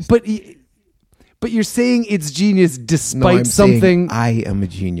Paraphrase. But you're saying it's genius No, despite I'm something. saying I am a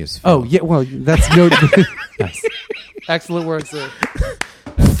genius. Oh yeah, well that's no. Nice. Excellent work, sir.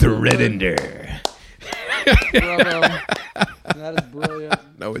 Threadender. Bravo. That is brilliant.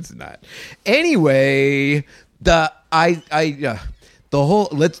 No, it's not. Anyway, the whole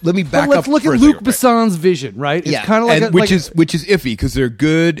let me back But up. let's look for at a Luc second. Besson's vision, right? It's kind of like and which is iffy because they're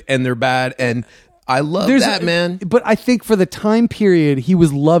good and they're bad, and I love that, man. But I think for the time period, he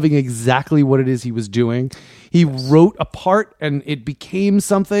was loving exactly what it is he was doing. He wrote a part, and it became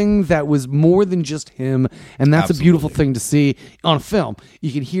something that was more than just him, and that's a beautiful thing to see on film.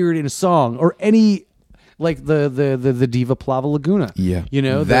 You can hear it in a song or any. Like the Diva Plava Laguna. Yeah. You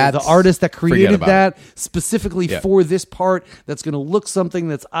know, the That's- artist that forget created about that specifically Yeah. for this part that's going to look something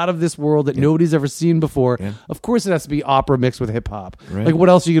that's out of this world that nobody's ever seen before. Yeah. Of course it has to be opera mixed with hip hop. Right. Like what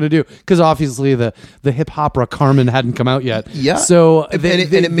else are you going to do? Because obviously the hip opera Carmen hadn't come out yet. Yeah. So and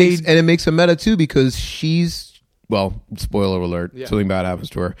it makes a meta too because she's. Well, spoiler alert, something bad happens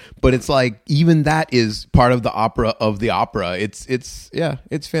to her. But it's like, even that is part of the opera of the opera. It's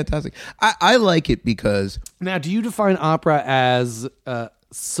fantastic. I like it because Now, do you define opera as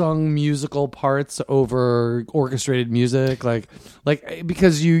sung musical parts over orchestrated music? Like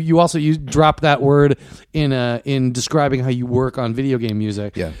because you also drop that word in describing how you work on video game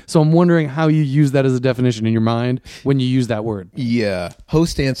music. Yeah. So I'm wondering how you use that as a definition in your mind when you use that word. yeah,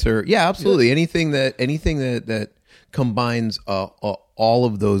 host answer. Yeah, absolutely. Anything that combines all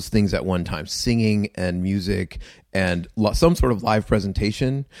of those things at one time, singing and music and some sort of live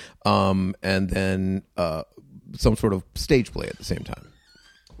presentation, and then some sort of stage play at the same time.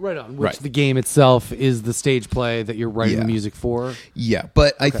 Right on. Which Right. the game itself is the stage play that you're writing the Yeah. music for. Yeah,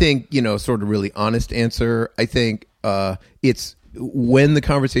 but I think, sort of really honest answer, I think it's when the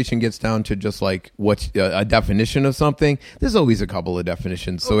conversation gets down to just like what's a definition of something, there's always a couple of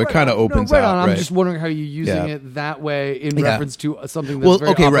definitions, so it kind of opens right out. on. Right? I'm just wondering how you're using Yeah. it that way in Yeah. reference to something that's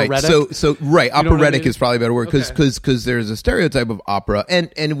very okay, right. operatic. So right, You know what I operatic mean? is probably a better word because Okay. there's a stereotype of opera, and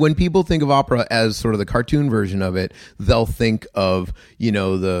when people think of opera as sort of the cartoon version of it, they'll think of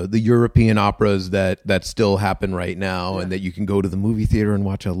the European operas that still happen right now, and that you can go to the movie theater and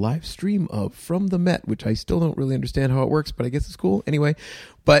watch a live stream of from the Met, which I still don't really understand how it works, but I guess it's cool anyway.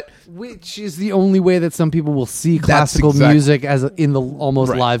 But Which is the only way that some people will see That's classical exact- music as in the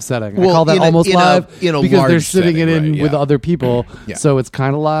almost Right. live setting. I Well, call that in a- almost in a- live in a because they're large sitting setting, it in right, with yeah. other people, Yeah. so it's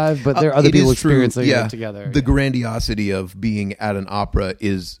kind of live. But there are other it people is true, experiencing yeah. it together. The grandiosity of being at an opera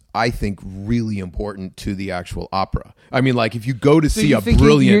is, I think, really important to the actual opera. I mean, like if you go to So see you a think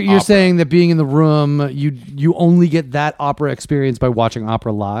brilliant you're opera, saying that being in the room, you only get that opera experience by watching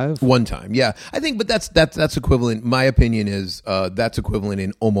opera live. one time, yeah, I think, but that's equivalent. My opinion is that's equivalent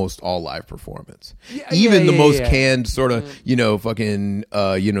in almost all live performance. Even the most canned sort of, fucking,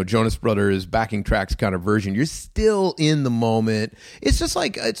 Jonas Brothers backing tracks kind of version. You're still in the moment. It's just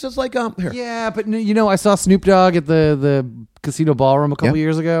like here. Yeah, but I saw Snoop Dogg at the Casino Ballroom a couple Yeah.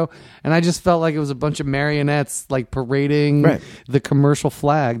 years ago, and I just felt like it was a bunch of marionettes like parading Right. the commercial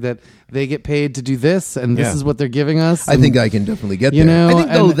flag that they get paid to do this, and this is what they're giving us. I think I can definitely get you there. know, I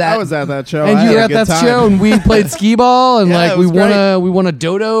think though and that I was at that show. and I you had were a at good that time. show, and we played skee ball, and Yeah, like it we was won a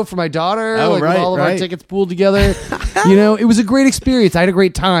dodo for my daughter, Oh, like right, with all of our right. tickets pooled together. You know, it was a great experience. I had a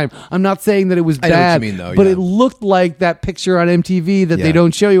great time. I'm not saying that it was I know what bad, you mean, though, but yeah. it looked like that picture on MTV that they Yeah.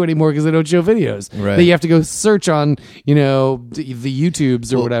 don't show you anymore because they don't show videos. Right. That you have to go search on, you know, the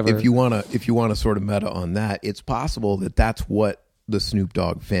YouTubes or Well, whatever. If you wanna sort of meta on that, it's possible that that's what the Snoop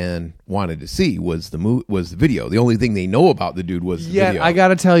Dogg fan wanted to see was the video. The only thing they know about the dude was the video. I got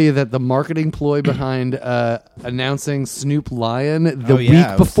to tell you that the marketing ploy behind announcing Snoop Lion the Oh,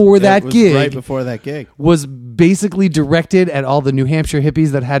 yeah, week before it that was gig right before that gig. was basically directed at all the New Hampshire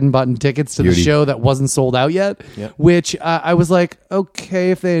hippies that hadn't bought tickets to the Beauty. show that wasn't sold out yet. Yep. Which I was like,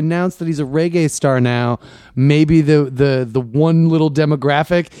 okay, if they announced that he's a reggae star now, maybe the one little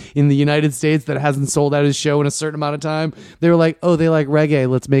demographic in the United States that hasn't sold out his show in a certain amount of time, they were like, oh, they like reggae,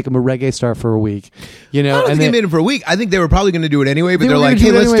 let's make him a reggae star for a week. You know, I don't think and they made it for a week. I think they were probably going to do it anyway, but they they're were like,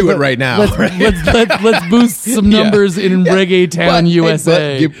 gonna hey, let's anyway, do it but right now. Let's boost some numbers in Reggae Town,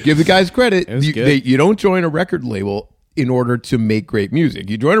 USA. But give the guys credit. It was good. You don't join a record label in order to make great music.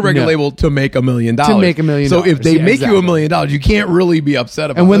 You join a record No. label to make $1 million. To make $1 million. So if they Yeah, make you exactly. $1 million, you can't really be upset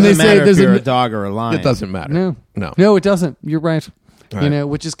about And when it. they Doesn't say matter there's if you're a- a dog or a lion. It doesn't matter. No, it doesn't. You're right. You Right. know,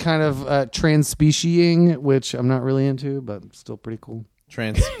 which is kind of transspeciesing, which I'm not really into, but still pretty cool.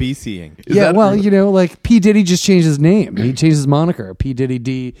 Transspeciesing. Yeah, well, you know, like P. Diddy just changed his name. He changed his moniker. P. Diddy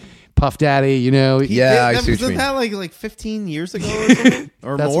D. Puff Daddy, you know. Yeah, I see what you Wasn't mean. that like 15 years ago or something?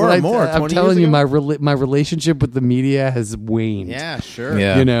 Or That's more? what More? I'm 20 telling years you, ago? my relationship with the media has waned. Yeah, sure.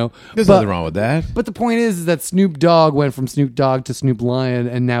 Yeah. You know, There's but, nothing wrong with that. But the point is that Snoop Dogg went from Snoop Dogg to Snoop Lion,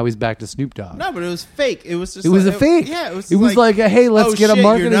 and now he's back to Snoop Dogg. No, but it was fake. It was just It was like, a fake. Yeah, it was It was like, hey, let's oh, get a shit,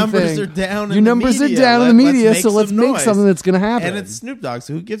 marketing your numbers thing. Are down Your in the numbers media. are down in the media, so let's some make noise. something that's going to happen. And it's Snoop Dogg,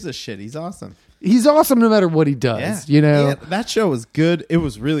 so who gives a shit? He's awesome. He's awesome no matter what he does. Yeah. You know. Yeah, that show was good. It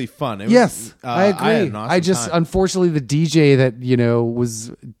was really fun. It was, Yes, I agree. had an awesome just time. unfortunately the DJ that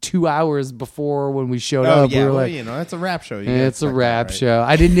was 2 hours before when we showed Oh up. yeah, we were well, like, that's a rap show. You gotta it's a expect rap that, right? show.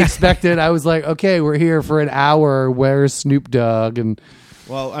 I didn't expect it. I was like, okay, we're here for an hour. Where's Snoop Dogg? And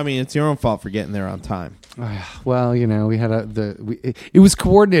Well, I mean, it's your own fault for getting there on time. well, we had it was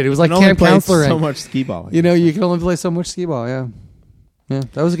coordinated. It was like You can only camp play counselor. so much skee ball. You can only play so much skee ball. Yeah,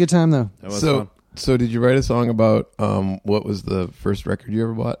 that was a good time though. That was fun. So did you write a song about what was the first record you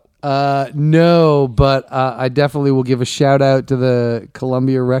ever bought? No, but I definitely will give a shout out to the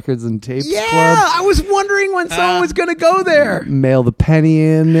Columbia Records and Tapes Club. I was wondering when someone was going to go there. Mail the penny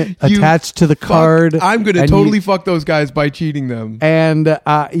in, attached to the Fuck, card. I'm going to and totally you- fuck those guys by cheating them. and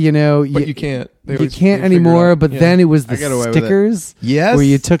But you can't. They You always- can't they figure it anymore. out. But Yeah. then it was the I got away with it. stickers. Yes. where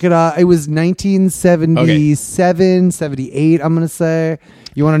you took it off. It was 1977, 78. I'm gonna say.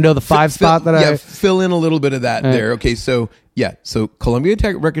 You want to know the five spot that I? fill in a little bit of that there. Okay, so Columbia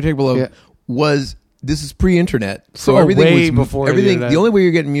Record Table Yeah. was. This is pre-internet, so Oh, everything way was before the everything. internet. The only way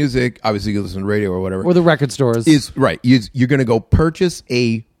you're getting music, obviously, you listen to radio or whatever, or the record stores. is right. You're going to go purchase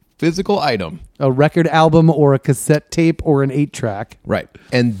a physical item, a record album or a cassette tape or an 8-track. right,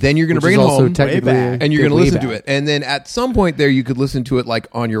 and then you're going to Which bring is it also home, technically and you're going to way listen to back. it. And then at some point there, you could listen to it like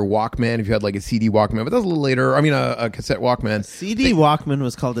on your Walkman if you had like a CD Walkman, but that was a little later. I mean, a cassette Walkman. CD Walkman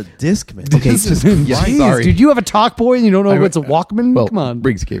was called a Discman. Okay, just, yeah, Jeez, sorry. dude, you have a talk boy and you don't know what's a Walkman? Well, Come on.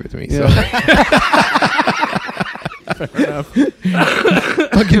 Briggs gave it to me. Yeah. So.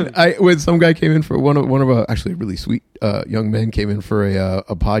 When some guy came in for one of actually a really sweet young man came in for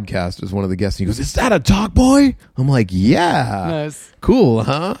a podcast as one of the guests. And he goes, "Is that a talk boy?" I'm like, "Yeah, Nice. cool,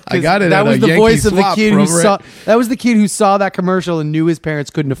 huh?" I got it. That at was a the Yankee voice of the swap kid who from saw. That was the kid who saw that commercial and knew his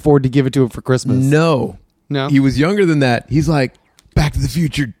parents couldn't afford to give it to him for Christmas. No, No? he was younger than that. He's like, "Back to the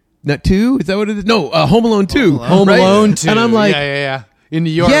Future." Not 2? Is that what it is? No, Home Alone 2. Home right? Alone 2. And I'm like, yeah. In New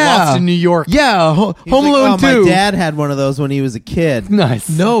York, yeah, lost in New York. Yeah, Home Alone 2. My dad had one of those when he was a kid. Nice.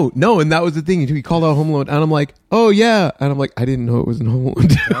 No, and that was the thing. He called out Home Alone, and I'm like, "Oh yeah," and I'm like, "I didn't know it was in Home Alone."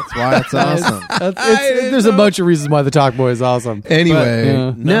 That's why it's awesome. There's a bunch of reasons why the talk boy is awesome. Anyway, But, yeah.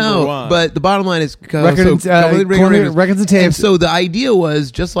 Number no, one. but the bottom line is Records and tapes. And so the idea was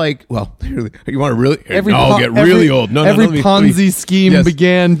just like, well, you want to really get Every really old. No, every let me- Ponzi scheme Yes.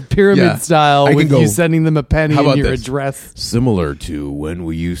 began pyramid Yeah. style I can with go, you sending them a penny how in about your this? address. Similar to when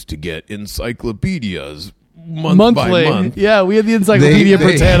we used to get encyclopedias monthly. By month. Yeah, we had the Encyclopedia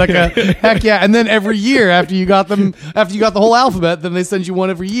Britannica. Heck yeah! And then every year after you got the whole alphabet, then they send you one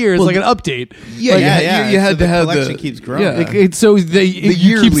every year. It's like an update. Yeah, Yeah, You had to have collection keeps growing. Yeah. So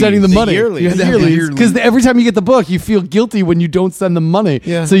you keep sending the money. yearlies. You had to have the yearlies. Because every time you get the book, you feel guilty when you don't send them money.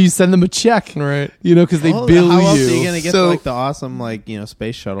 Yeah. So you send them a check. Right. Because they bill How you. else are you gonna get So- the awesome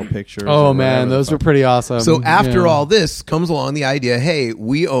space shuttle pictures? Oh or man, whatever the those fuck? were pretty awesome. So after Yeah. all this comes along the idea, hey,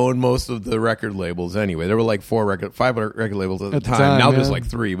 we own most of the record labels anyway. There were like 5 record labels at the time. Now there's yeah. like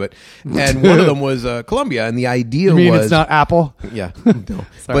 3, and one of them was Columbia, and the idea You mean was it's not Apple? yeah, no.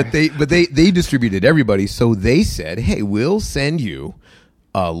 but they distributed everybody, so they said, hey, we'll send you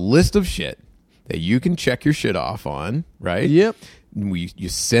a list of shit that you can check your shit off on, right? Yep. You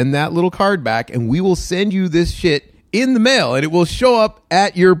send that little card back, and we will send you this shit in the mail, and it will show up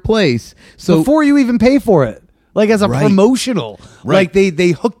at your place. So Before you even pay for it. Like as a Right. promotional, Right. like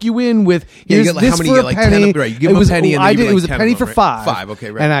they hook you in with Yeah, you here's get, like, this how many for you a get, like, penny. 10 of- right, you give it them a was, penny and I they give did. you, It was like, a 10 penny of for them, right? 5. 5,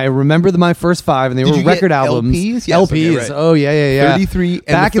 okay, right. And I remember my first 5, and they Did were you get record albums. LPs? Yes, okay, LPs. right. Oh yeah. 33 and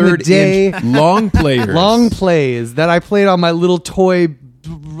Back the in the 3rd day, inch long players. long plays that I played on my little toy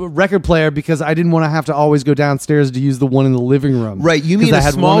record player because I didn't want to have to always go downstairs to use the one in the living room. Right, you 'Cause mean I a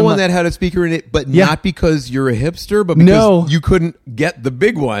had small in one my- that had a speaker in it, but Yeah. not because you're a hipster, but because No. you couldn't get the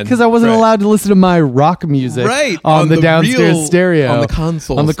big one. Because I wasn't Right. allowed to listen to my rock music Right, on, on the the downstairs real- stereo. on the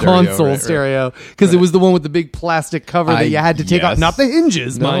console On the stereo, console right, right. stereo. Because it was the one with the big plastic cover that you had to take off. yes. Not the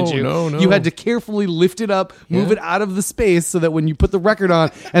hinges, No, mind you. no. You had to carefully lift it up, move Yeah. it out of the space so that when you put the record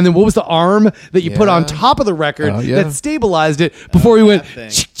on, and then what was the arm that you put on Yeah. top of the record Oh, yeah. that stabilized it before we went... thing.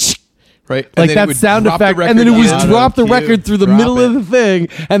 Right, and Like then it that would sound drop the effect, and record then it was down. drop the cue, record through the drop middle of it. the thing,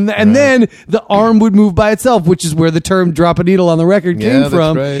 and then the arm would move by itself, which is where the term "drop a needle on the record" Yeah, came that's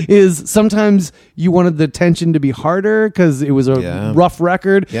from. right. Is sometimes you wanted the tension to be harder because it was a Yeah. rough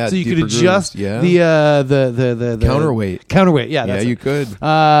record, Yeah, so you could deeper adjust grooves, yeah. the Counterweight. Counterweight, yeah, Yeah, that's you it. could.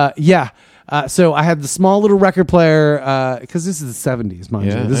 So I had the small little record player because this is the 70s, mind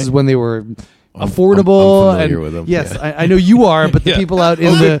Yeah, you. This I- is when they were affordable. I'm familiar and with them, yes, yeah. I know you are, but the Yeah. people out in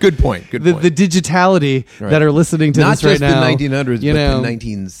Oh, the good point. Good the, point. the digitality Right. that are listening to Not this right just now, the 1900s, you but know, the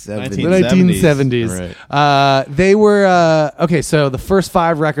 1970s. the 1970s. Right. They were okay. So the first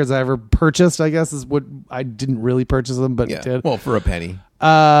 5 records I ever purchased, I guess, is what I didn't really purchase them, but Yeah, did. well, for a penny.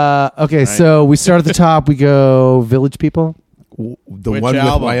 Okay, so we start at the top. We go Village People. The Which one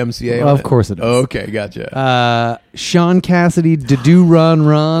album? with YMCA Well, on of it? course it is. Okay, gotcha. Sean Cassidy, Do Run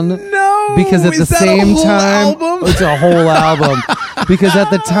Run. No, Because at is the that a same whole time, album? it's a whole album. Because at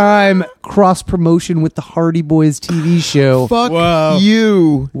the time, cross promotion with the Hardy Boys TV show Fuck Whoa.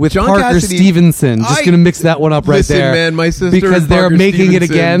 you. with John Parker Cassidy, Stevenson. Just I- gonna mix that one up right Listen, there, man, my sister because and they're Parker making it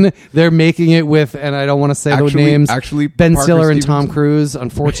Stevenson. again. They're making it with, and I don't want to say those names. Actually, Ben Parker Stiller and Tom Stevenson. Cruise,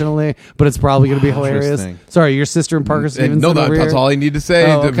 unfortunately, but it's probably going to be hilarious. Interesting. Sorry, your sister and Parker Stevenson. No, over that's here? all I need to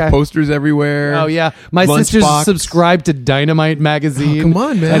say. Oh, The okay. posters everywhere. Oh yeah, my Lunchbox. sister's subscribed to Dynamite magazine. Oh, come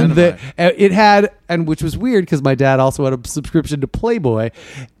on, man. And it had, and which was weird because my dad also had a subscription to Playboy.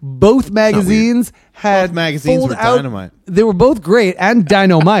 Both magazines had Both magazines fold were out- Dynamite. They were both great and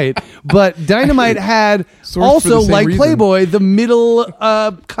Dynamite, but Dynamite had sourced for also, the same like reason. Playboy, the middle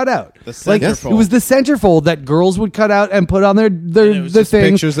cutout. The Like centerfold. it was the centerfold that girls would cut out and put on their And it was the just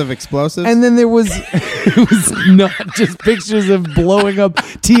thing. pictures of explosives. And then there was it was not just pictures of blowing up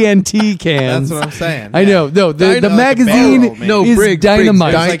TNT cans. That's what I'm saying. I know. No, the Like a magazine barrel, maybe. No, is Briggs,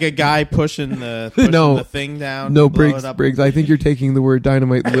 Dynamite. There's like a guy pushing No. the thing down. No, to blow Briggs, it up. Briggs. I think you're taking the word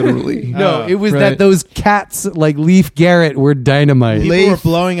dynamite literally. No, it was Right. that those cats like Leif Garrett were Dynamite. People were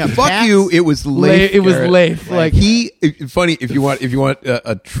blowing up. Fuck cats. you. It was Leif. It was Garrett. Leif. Like Funny if you want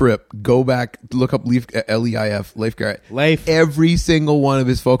a trip, go back, look up Leif Leif Leif Garrett. Leif. Every single one of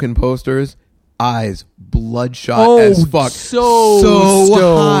his fucking posters, eyes bloodshot Oh, as fuck, so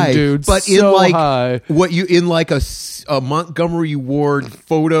stoned, high, dude, But so in like high. what you in like a Montgomery Ward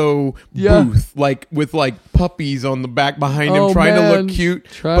photo Yeah. booth, like with like puppies on the back behind him, Oh, trying to man. look cute.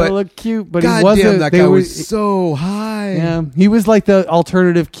 Trying but to look cute, but God he wasn't. damn, that They guy were- was so high. Yeah, he was like the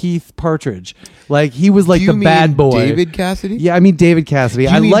alternative Keith Partridge. Like he was like Do the you mean bad boy. David Cassidy? Yeah, I mean David Cassidy.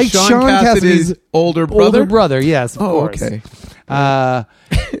 Do you I mean like Sean Cassidy's older brother? Yes, of Oh, course. okay.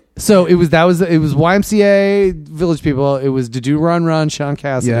 So it was YMCA, Village People. It was Do Run Run, Sean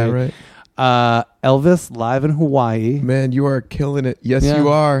Cassidy. Yeah, right. Elvis live in Hawaii. Man, you are killing it. Yes, Yeah. you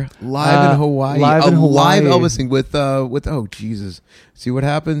are. Live in Hawaii. live in Live Hawaii. Elvising with oh Jesus. See what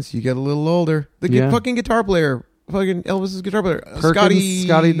happens? You get a little older. The Yeah. fucking guitar player fucking Elvis's guitar player?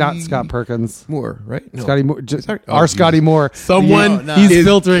 Scotty, not Scott Perkins. Moore, right? No. Scotty Moore, just, Sorry. R. Scotty Jesus. Moore. Someone he's is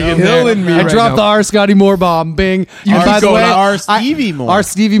filtering in there. killing me I right dropped now. the R. Scotty Moore bomb. Bing. And by the going way, to R. Stevie Moore. R.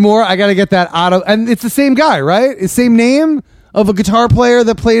 Stevie Moore. I got to get that out of, and it's the same guy, right? It's same name of a guitar player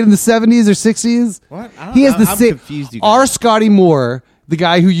that played in the 70s or 60s. What? He has the I'm same. confused, you guys. R. Scotty Moore, the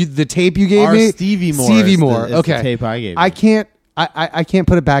guy who the tape you gave R. me. Stevie Moore. Stevie is the- Moore. is the Okay. tape I gave you. I can't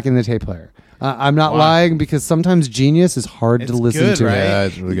put it back in the tape player. I'm not Why? lying because sometimes genius is hard It's to listen good, to. right? Yeah,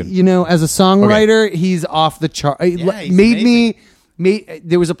 it's really good. You know, as a songwriter, he's off the chart. he's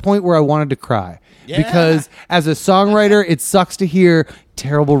There was a point where I wanted to cry Yeah. because as a songwriter, it sucks to hear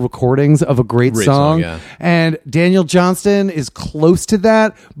terrible recordings of a great song. Yeah. And Daniel Johnston is close to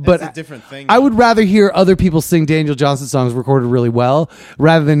that, but a different thing, I though. would rather hear other people sing Daniel Johnston songs recorded really well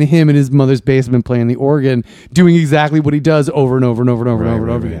rather than him in his mother's basement playing the organ, doing exactly what he does over and over and over and over and over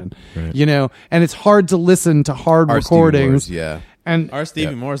and over again. right. You know, and it's hard to listen to hard R. Stevie recordings. Moore's, yeah. And R.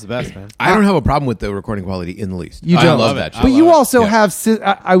 Stevie Moore's the best, man. I don't have a problem with the recording quality in the least. you I don't love that shit. But you also Yeah.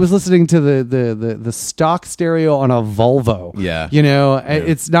 have. I was listening to the stock stereo on a Volvo. Yeah. you know,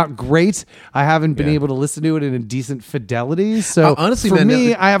 it's not great. I haven't been Yeah. able to listen to it in a decent fidelity. So Honestly, for man,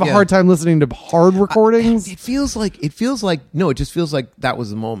 me, I have a yeah. hard time listening to hard recordings. It feels like no. It just feels like that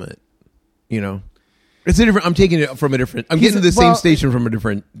was the moment. You know, it's a different. I'm taking it from a different. I'm getting the same station from a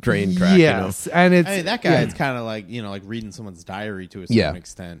different train track. Yes, and it's I mean, that guy is kind of like, like reading someone's diary to a certain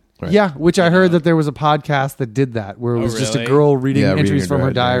extent. Right. yeah. Which I heard that there was a podcast that did that, where it was just a really? girl reading Yeah, reading entries her from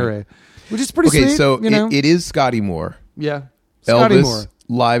her diary. diary, which is pretty Okay, sweet. so you know, it is Scotty Moore. yeah, Scotty Elvis Moore.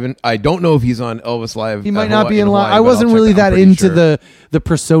 live, and I don't know if he's on Elvis Live. He might at not be in Hawaii, live. I but wasn't I'll really check. I'm that pretty into sure. the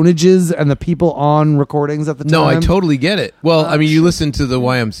personages and the people on recordings at the time. No, I totally get it. Well, I mean, you listen to the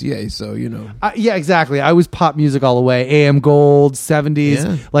YMCA, so you know. Yeah, exactly. I was pop music all the way. AM Gold, 70s.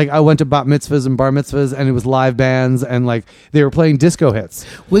 Yeah. Like I went to bat mitzvahs and bar mitzvahs, and it was live bands, and like they were playing disco hits.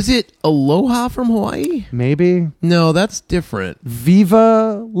 Was it Aloha from Hawaii? Maybe No, that's different.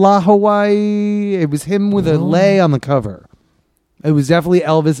 Viva La Hawaii. It was him with a lei on the cover. It was definitely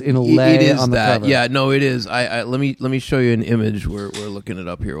Elvis in a lei It is on the that. cover. Yeah, no, it is. I let me show you an image. We're looking it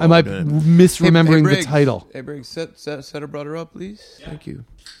up here. I might be misremembering the Briggs. title. Hey, Briggs, set a brother up, please. Thank you.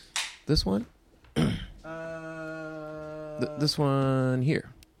 This one. This one here.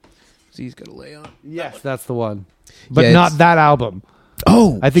 See, he's got a lay on. Yes, that's the one, but Yeah, not it's- that album.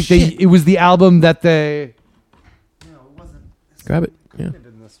 Oh, I think shit. it was the album that they. No, it wasn't. Grab it. Yeah.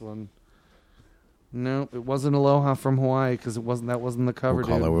 In this one. No, it wasn't Aloha from Hawaii because that wasn't the cover.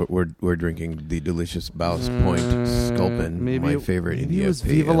 We'll call dude. it. We're drinking the delicious Ballast Point Sculpin. My favorite Maybe India. it was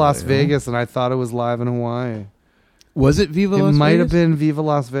Pale Viva Las Ale. Vegas, and I thought it was live in Hawaii. Was it Viva It Las might have Vegas? been Viva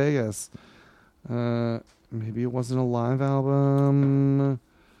Las Vegas. Maybe it wasn't a live album.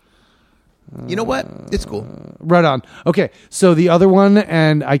 You know what? It's cool. Right on. Okay, so the other one,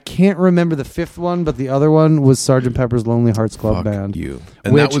 and I can't remember the fifth one, but the other one was Sgt. Pepper's Lonely Hearts Club Fuck Band. you.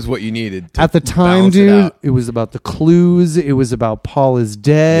 And that which- was what you needed to At the time, balance it dude, out. it was about the clues. It was about Paul is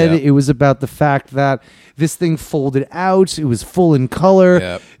dead. Yeah. It was about the fact that this thing folded out. It was full in color.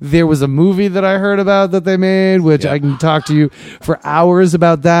 Yep. There was a movie that I heard about that they made, which Yep. I can talk to you for hours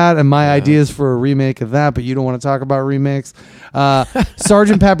about that and my ideas for a remake of that, but you don't want to talk about remakes.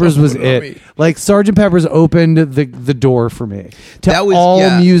 Sgt. Pepper's was Put it on it. me. Like, Sgt. Pepper's opened the door for me to That was- all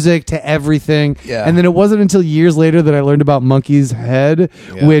yeah. music, to everything. Yeah. And then it wasn't until years later that I learned about Monkey's Head,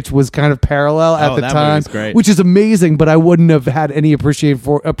 Yeah. which was kind of parallel at Oh, the that time, movie's great. which is amazing. But I wouldn't have had any appreciation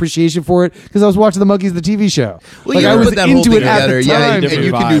for it because I was watching the Monkeys, the TV show. Well, like you I was put that whole into thing it at together, the yeah, time. and Different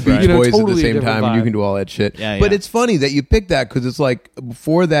you can vibe, do Beach right? You know, Boys totally at the same different time, and you vibe. can do all that shit. Yeah, But yeah. it's funny that you picked that because it's like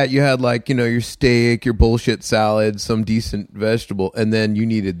before that you had like your steak, your bullshit salad, some decent vegetable, and then you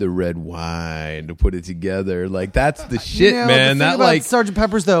needed the red wine to put it together. Like that's the shit, You know, man. The thing That about like Sgt.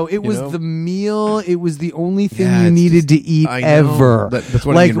 Pepper's though, it was know? the meal. It was the only thing Yeah, you it's needed just- to eat I know. ever. That's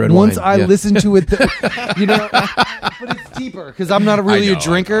what I like mean, red once wine. I Yeah. listened to it, but it's deeper because I'm not really I a know,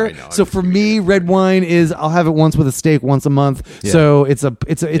 drinker. I know. So for me, red wine is I'll have it once with a steak once a month. Yeah. So it's a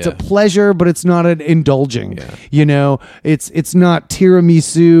Yeah. pleasure, but it's not an indulging. Yeah. You know, it's not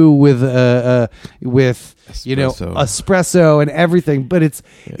tiramisu with Espresso. espresso and everything, but it's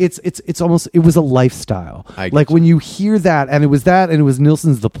almost, it was a lifestyle. I get Like you. when you hear that, and it was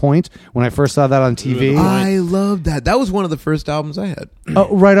Nilsson's The Point when I first saw that on TV. I love that. That was one of the first albums I had.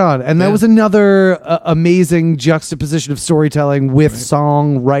 Oh, right on. And that Yeah. was another amazing juxtaposition of storytelling with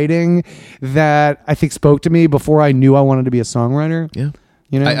songwriting that I think spoke to me before I knew I wanted to be a songwriter. Yeah.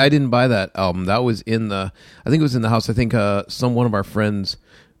 You know? I didn't buy that album. That was I think it was in the house. I think one of our friends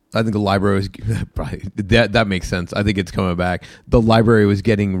I think the library was probably that makes sense. I think it's coming back. The library was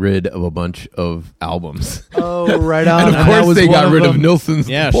getting rid of a bunch of albums. Oh, right on. And of course they got rid of Nilsson's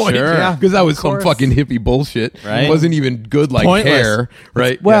Point. sure. Yeah, Because that was some course. fucking hippie bullshit. Right. It wasn't even good like Pointless. Hair.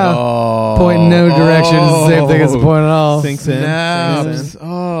 Right. Well, point in no direction is the same thing as a point at all. Sinks in. Snaps.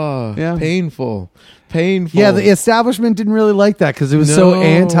 Oh, Yeah. painful. Yeah, the establishment didn't really like that because it was so No.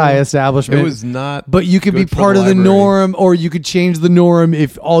 anti-establishment. It was not. But you could be good for part of the library. norm, or you could change the norm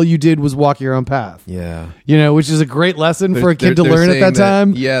if all you did was walk your own path. Yeah. You know, which is a great lesson for a kid to They're learn at saying that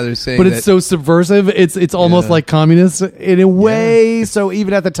time. Yeah, they're saying But that. it's so subversive. It's almost Yeah. like communist in a way. So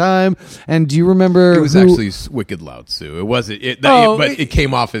even at the time, and do you remember? It was who- actually wicked loud, Sue. It wasn't. But it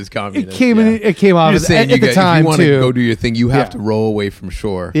came off as communist. It came yeah. it came off You're as, saying at the time if you want too. to go do your thing, you have Yeah. to row away from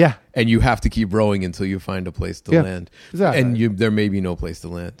shore. Yeah. And you have to keep rowing until you find a place to Yeah. land. Exactly. And there may be no place to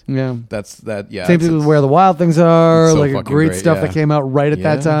land. Yeah. That's that. Yeah. Same thing with Where the Wild Things Are, it's so like a fucking great great, stuff yeah. that came out right at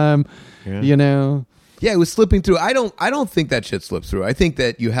that Yeah. time. Yeah. You know. Yeah, it was slipping through. I don't think that shit slips through. I think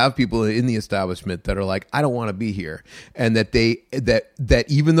that you have people in the establishment that are like, I don't want to be here, and that that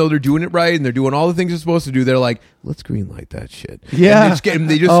even though they're doing it right and they're doing all the things they're supposed to do, they're like, let's greenlight that shit. Yeah. and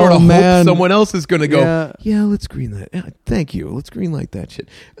they just Oh, sort of man. hope someone else is going to go, Yeah. yeah, let's greenlight. Yeah, thank you. Let's greenlight that shit.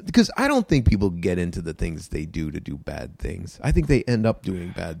 Because I don't think people get into the things they do to do bad things. I think they end up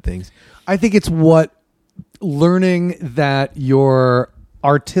doing bad things. I think it's learning that your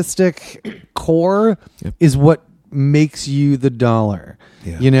artistic core Yep. is what makes you the dollar.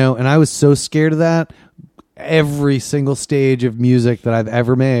 Yeah. You know, and I was so scared of that. Every single stage of music that I've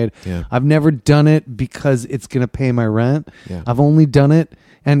ever made, Yeah. I've never done it because it's going to pay my rent. Yeah. I've only done it,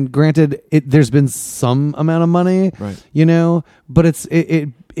 and granted, there's been some amount of money, Right. you know, but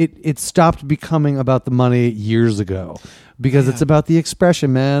it stopped becoming about the money years ago because it's about the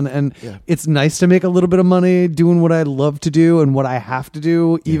expression, man. And Yeah. it's nice to make a little bit of money doing what I love to do and what I have to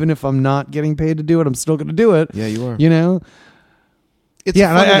do, even if I'm not getting paid to do it. I'm still going to do it. Yeah, you are. You know. It's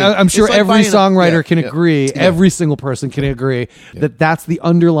Yeah, and funny. I'm sure It's like every buying a- songwriter yeah, can yeah. agree, Yeah. every single person can agree that that's the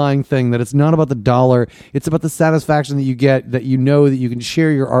underlying thing, that it's not about the dollar, it's about the satisfaction that you get, that you know that you can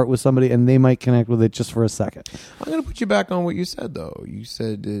share your art with somebody and they might connect with it just for a second. I'm going to put you back on what you said, though. You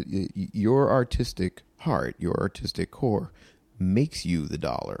said your artistic heart, your artistic core makes you the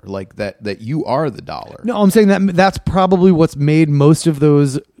dollar. Like that you are the dollar. No, I'm saying that's probably what's made most of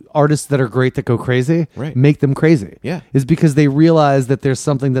those artists that are great that go crazy, Right. make them crazy. Yeah. Is because they realize that there's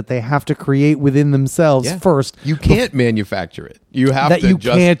something that they have to create within themselves Yeah. first. You can't manufacture it. You have That to you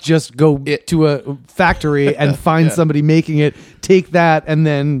just can't just go it- to a factory and find Yeah. somebody making it, take that, and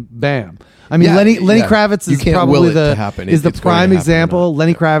then bam. I mean, Yeah, Lenny yeah. Kravitz You is can't probably will it to happen. is the It's going to prime happen or example. not.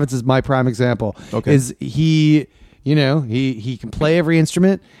 Lenny Yeah. Kravitz is my prime example. Okay. Is he? You know, he can play every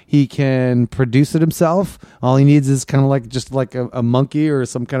instrument. He can produce it himself. All he needs is kind of like just like a monkey or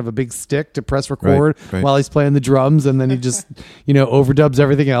some kind of a big stick to press record right. while he's playing the drums, and then he just overdubs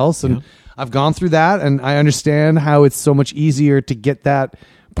everything else. And I've gone through that, and I understand how it's so much easier to get that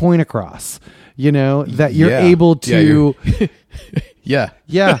point across. You know, that you're Yeah. able Yeah, to. Yeah.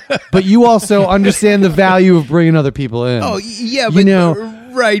 Yeah, but you also understand the value of bringing other people in. Oh, yeah, You but know-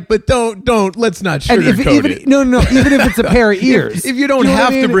 right, but don't let's not And sugarcoat it. even if it's a pair of ears. If you don't know what have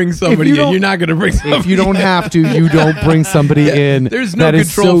I to mean? bring If somebody you in, don't- you're not going to bring somebody If you don't have to, you don't bring somebody in. There's no That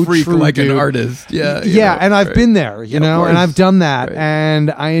is control so freak true, like dude. an artist. Yeah. you Yeah, know, and I've right. been there, Yeah, of and course. I've done that, Right.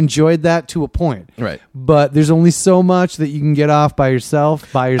 and I enjoyed that to a point. Right. But there's only so much that you can get off by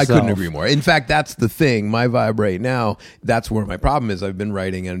yourself. I couldn't agree more. In fact, that's the thing. My vibe right now, that's where my problem is. I've been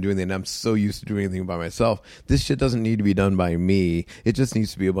writing and I'm doing that, and I'm so used to doing anything by myself. This shit doesn't need to be done by me. It just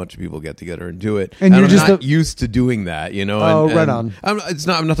needs to be a bunch of people get together and do it. And you're I'm just not used to doing that, you know. Oh, and right on. I'm not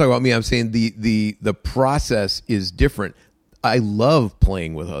talking about me. I'm saying the process is different. I love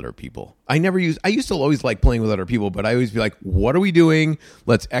playing with other people. I used to always like playing with other people, but I always be like, what are we doing?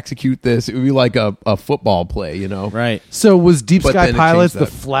 Let's execute this. It would be like a football play, you know? Right. So was Deep But Sky then it Pilots changed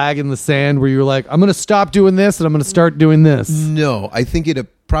the that. flag in the sand where you were like, I'm going to stop doing this and I'm going to start doing this? No, I think it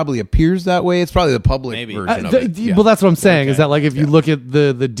probably appears that way. It's probably the public Maybe. version of it. Yeah. Well, that's what I'm saying. Is Okay. that like if you look at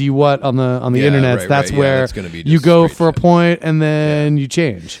the DWhat on the Yeah, internet, right, that's right. Yeah, where that's gonna be you just go straight for a shit. point and then you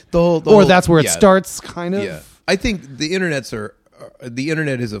change, The or whole- that's where it yeah. starts, kind of. Yeah, I think the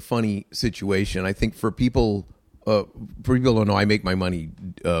internet is a funny situation. I think for people who don't know, I make my money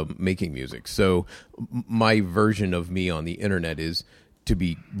making music. So my version of me on the internet is, to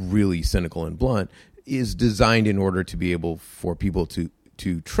be really cynical and blunt, is designed in order to be able for people to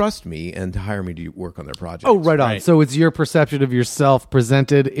trust me and to hire me to work on their projects. Oh, right on. Right. So it's your perception of yourself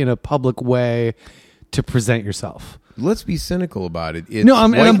presented in a public way to present yourself. Let's be cynical about it. It's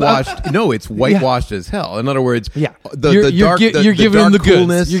I'm whitewashed. No, it's whitewashed as hell. In other words, Yeah. the dark, you're giving dark them the goods.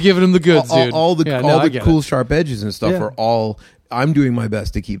 coolness, You're giving them the goods, dude. all the I get cool it. sharp edges and stuff Yeah. are all. I'm doing my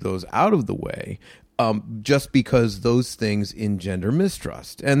best to keep those out of the way. Just because those things engender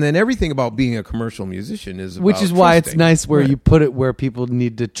mistrust, and then everything about being a commercial musician is about Which is why it's trusting. nice where Right. you put it where people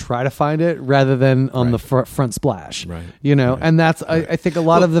need to try to find it rather than on the front splash. Right. You know, and that's, I think, a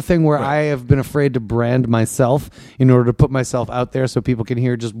lot of the thing where I have been afraid to brand myself in order to put myself out there so people can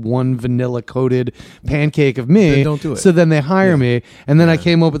hear just one vanilla coated pancake of me. Then don't do it. So then they hire me. And then I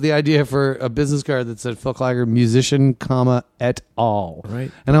came up with the idea for a business card that said Phil Kliger, musician, comma, et al. Right.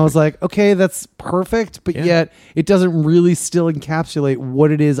 And I was like, okay, that's perfect, but yet it doesn't really still encapsulate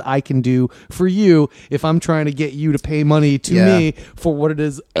what it is I can do for you if I'm trying to get you to pay money to Yeah. me for what it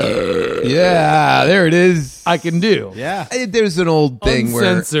is Yeah, there it is. I can do. Yeah. There's an old thing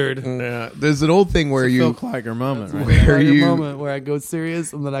Uncensored. where there's an old thing where Phil you Kliger moment, right? where Like a you moment where I go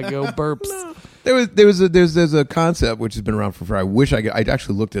serious and then I go burps. there's a concept which has been around for I wish I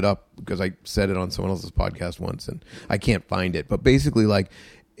actually looked it up because I said it on someone else's podcast once and I can't find it. But basically, like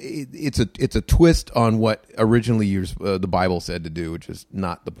it's a twist on what originally the Bible said to do, which is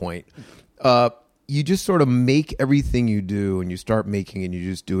not the point. You just sort of make everything you do, and you start making it, and you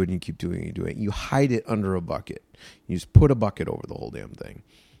just do it, and you keep doing it, and you do it. You hide it under a bucket. You just put a bucket over the whole damn thing,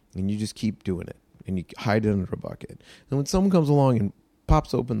 and you just keep doing it, and you hide it under a bucket. And when someone comes along and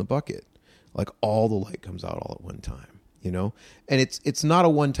pops open the bucket, like all the light comes out all at one time. You know, and it's not a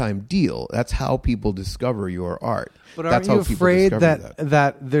one-time deal. That's how people discover your art. But That's aren't you how people afraid discover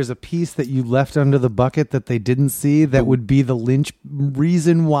that there's a piece that you left under the bucket that they didn't see that would be the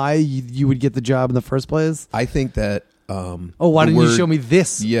reason why you would get the job in the first place? I think that. Why didn't you show me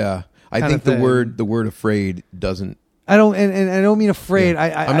this? Yeah, I kind think of thing? the word afraid doesn't. I don't, and I don't mean afraid.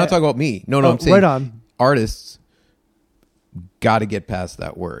 Yeah. I'm not talking about me. No, Oh, I'm saying right on. artists got to get past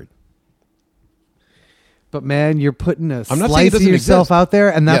that word. But man, you're putting a I'm not saying it slice of doesn't yourself exist. out there,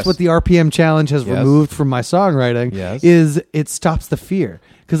 and that's Yes. what the RPM challenge has Yes. removed from my songwriting. Yes. Is it stops the fear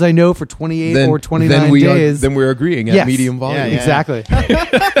because I know for 28 or 29 days, then we're agreeing at Yes. medium volume. Yeah. exactly.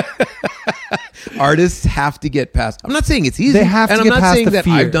 Artists have to get past. I'm not saying it's easy. They have to and get I'm not past saying the that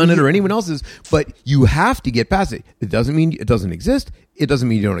fear. I've done it or anyone else is, but you have to get past it. It doesn't mean it doesn't exist. It doesn't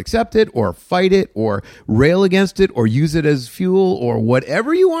mean you don't accept it or fight it or rail against it or use it as fuel or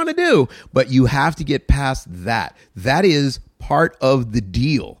whatever you want to do. But you have to get past that. That is part of the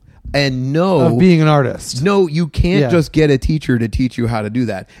deal. And no, Of being an artist. no, you can't Yeah. just get a teacher to teach you how to do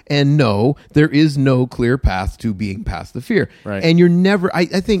that. And no, there is no clear path to being past the fear. Right. And you're never, I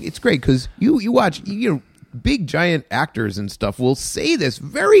think it's great because you watch, big giant actors and stuff will say this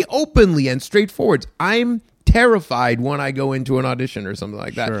very openly and straightforward. I'm terrified when I go into an audition or something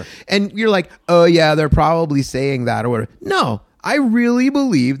like that. Sure. And you're like, oh yeah, they're probably saying that or whatever. No, I really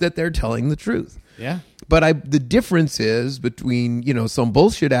believe that they're telling the truth. Yeah. But the difference is between, some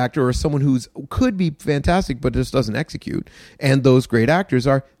bullshit actor or someone who's could be fantastic but just doesn't execute, and those great actors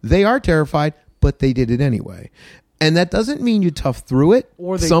they are terrified, but they did it anyway. And that doesn't mean you tough through it.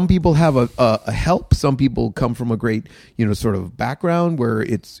 Or they- some people have a help. Some people come from a great, sort of background where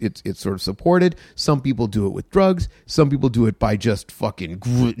it's sort of supported. Some people do it with drugs. Some people do it by just fucking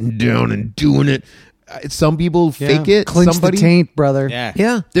gritting down and doing it. Some people fake it. Clinch Somebody, the taint, brother. Yeah.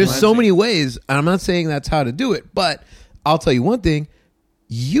 yeah, there's so Cleansing. many ways, and I'm not saying that's how to do it, but I'll tell you one thing.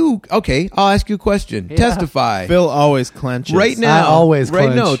 I'll ask you a question. Testify. Phil always clenches. Right now. I always Right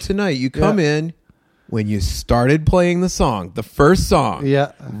clench. now, tonight, you come in when you started playing the song, the first song.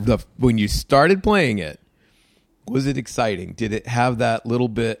 Yeah. When you started playing it, was it exciting? Did it have that little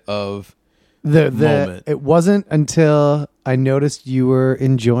bit of moment? It wasn't until I noticed you were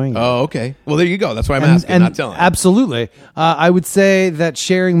enjoying it. Oh, okay. Well, there you go. That's why I'm asking, not telling. Absolutely. I would say that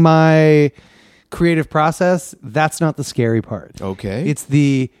sharing my creative process, that's not the scary part. Okay. It's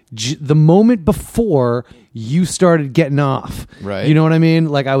the moment before you started getting off. Right. You know what I mean?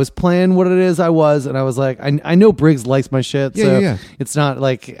 Like I was playing what it is I was, and I was like, I know Briggs likes my shit, Yeah, so yeah. it's not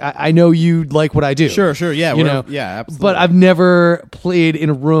like I know you like what I do. Sure. Yeah. You know? Yeah, absolutely. But I've never played in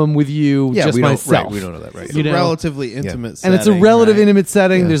a room with you just we myself. Don't, we don't know that, right? It's you a know? relatively intimate And setting, it's a relative right? intimate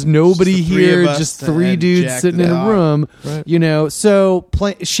setting. Yeah. There's nobody Just the three here, of us just three and dudes Jack sitting in a Dog. room. Right. So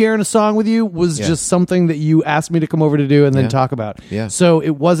sharing a song with you was Yeah. just something that you asked me to come over to do and then Yeah. talk about. Yeah. So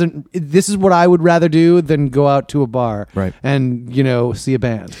it wasn't. This is what I would rather do than go out to a bar, Right. and see a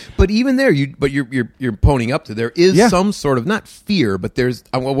band. But even there, you're poning up to there is Yeah. some sort of not fear, but there's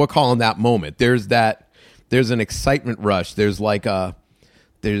we're calling that moment. There's an excitement rush. There's like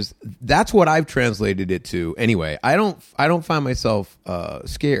that's what I've translated it to. Anyway, I don't find myself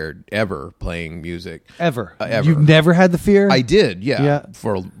scared ever playing music. Ever. Ever. You've never had the fear? I did, yeah.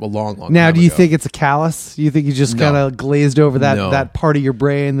 For a long time. Now, do you ago. think it's a callus? You think you just No. kind of glazed over that, No. that part of your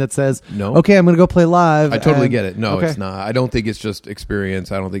brain that says, No. okay, I'm going to go play live? I totally and- get it. No, Okay. it's not. I don't think it's just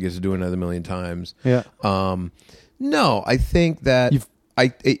experience. I don't think it's doing it a million times. Yeah. No, I think that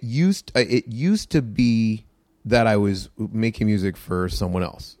it used to be that I was making music for someone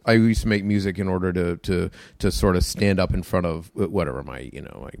else. I used to make music in order to sort of stand up in front of whatever my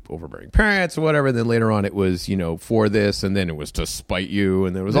overbearing parents or whatever. And then later on it was, for this, and then it was to spite you,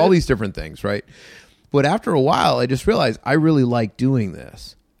 and there was all these different things, right? But after a while, I just realized I really like doing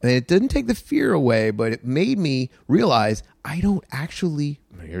this. And it didn't take the fear away, but it made me realize I don't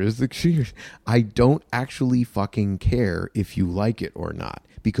actually fucking care if you like it or not,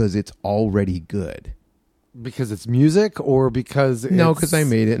 because it's already good. Because it's music, or because No, because I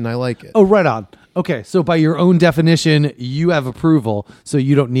made it and I like it. Oh, right on. Okay, so by your own definition, you have approval, so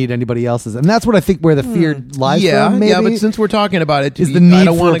you don't need anybody else's, and that's what I think where the fear lies from. Maybe? Yeah, but since we're talking about it, Is the need I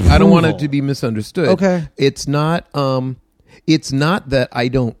don't for want it approval. to be misunderstood. Okay. It's not that I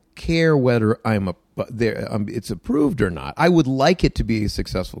don't care whether it's approved or not. I would like it to be a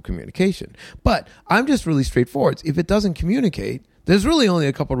successful communication, but I'm just really straightforward. If it doesn't communicate, there's really only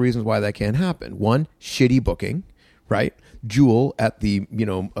a couple of reasons why that can't happen. One, shitty booking, right? Jewel at the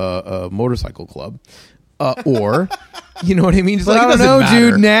motorcycle club, or you know what I mean. It's But like, I it don't doesn't know,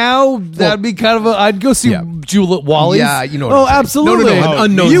 matter. dude. Now that'd be kind of I'd go see Yeah. Jewel at Wally's. Yeah, you know what Oh, I'm saying. absolutely. No, an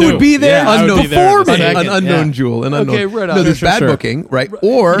unknown you Jewel. would be there Yeah, I would be there before in a me. second. An unknown Yeah. Jewel, an unknown. Okay, right on. No, there's Sure, bad sure. booking, right?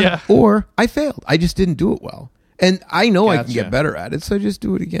 Or Yeah. or I failed. I just didn't do it well, and I know I can Gotcha. get better at it. So just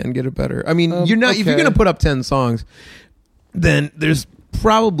do it again, get it better. I mean, you're not if you're okay. going to put up 10 songs, then there's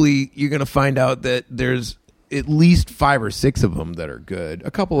probably you're going to find out that there's at least 5 or 6 of them that are good.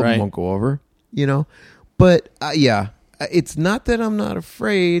 A couple of them Right. won't go over, But yeah. It's not that I'm not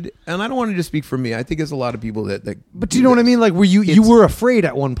afraid, and I don't want to just speak for me. I think there's a lot of people that But do you know what I mean? Like, you were afraid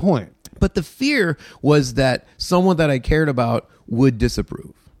at one point. But the fear was that someone that I cared about would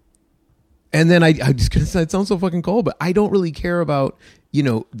disapprove. And then I'm just going to say, it sounds so fucking cold, but I don't really care about,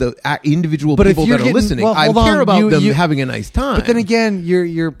 the individual But if people you're that are getting- listening. well, I hold care on. about them You- having a nice time. But then again,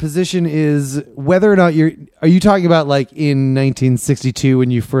 your position is whether or not are you talking about like in 1962 when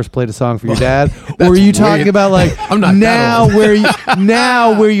you first played a song for your dad, or are you talking weird. about like I'm not now that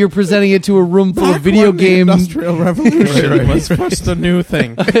old. where you're presenting it to a room full of Back video when the game Industrial Revolution Right. was first a new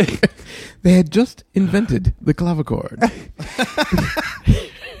thing. They had just invented the clavichord.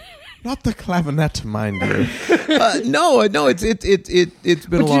 Not the clavinet, mind you. No, it's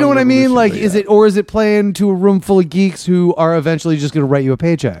been. But you know what I mean? Like, is it playing to a room full of geeks who are eventually just going to write you a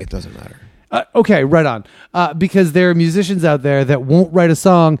paycheck? It doesn't matter. Okay, right on. Because there are musicians out there that won't write a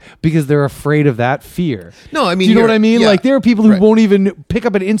song because they're afraid of that fear. No, I mean, do you know what I mean? yeah, Like, there are people who right. won't even pick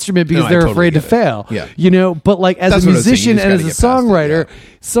up an instrument because No, I they're totally afraid to get it. fail. Yeah. But like as That's a what I was saying. You musician just and as gotta a get past songwriter, it,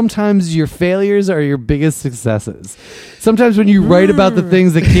 yeah. sometimes your failures are your biggest successes. Sometimes when you write about the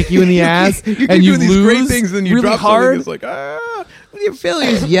things that kick you in the ass you and you do these lose great things, and you really drop hard. something. It's like your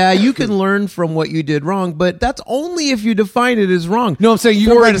failures. Yeah, you can learn from what you did wrong, but that's only if you define it as wrong. No, I'm saying you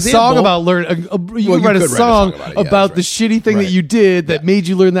For can write example- a song about you can write a song about it. Yeah, about that's the shitty thing that Right. you did that made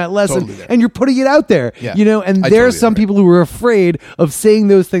you learn that lesson, Totally there. and you're putting it out there. Yeah. And I there are totally some agree. people who are afraid of saying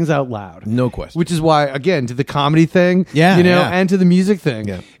those things out loud. No question. Which is why, again, to the comedy thing, Yeah, yeah. and to the music thing,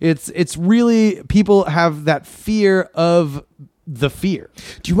 Yeah. it's really people have that fear of the fear.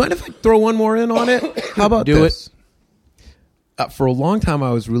 Do you mind if I throw one more in on it? How about Do this? For a long time, I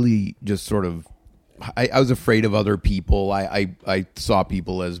was really just sort of. I was afraid of other people. I saw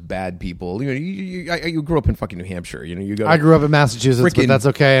people as bad people. You grew up in fucking New Hampshire. You go. I grew up in Massachusetts, but Frickin- that's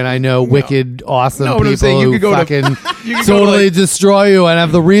okay. And I know wicked, awesome No, but people I'm saying you who could go to- fucking you could go to, totally like- destroy you and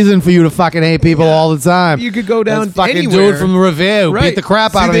have the reason for you to fucking hate people all the time. You could go down That's fucking anywhere. dude from the Revere who Right. beat the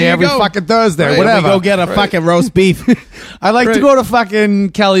crap See, out of there me you every go. fucking Thursday. Right. Whatever. Go get a fucking roast beef. I like to Right. go to fucking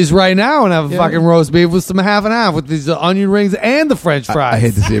Kelly's right now and have a Yeah. fucking roast beef with some half and half with these onion rings and the French fries. I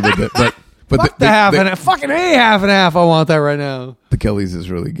hate to say it, but Fuck the half and half. Fucking half and half. I want that right now. the Kelly's is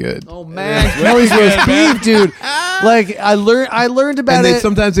really good. Oh man, Kelly's roast beef, dude. Like I learned about And it.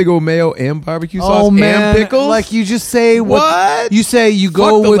 sometimes they go mayo and barbecue sauce Oh man, and pickles. like you just say What? you say. You Fuck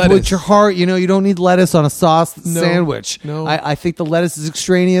go the with lettuce. your heart. You don't need lettuce on a sauce No. sandwich. No. I think the lettuce is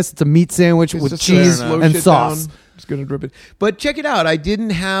extraneous. It's a meat sandwich It's with just cheese gonna slow and shit sauce. down. Just gonna drip it. But check it out. I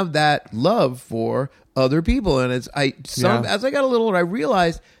didn't have that love for other people, and as I got a little older, I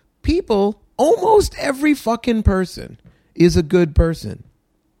realized people, almost every fucking person, is a good person.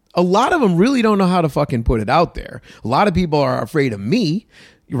 A lot of them really don't know how to fucking put it out there. A lot of people are afraid of me,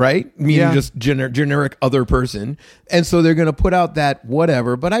 right? Meaning just generic other person. And so they're going to put out that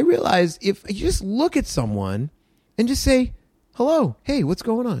whatever. But I realize if you just look at someone and just say, hello, hey, what's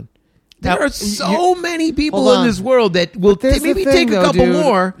going on? There are so many people in this world that will maybe take a couple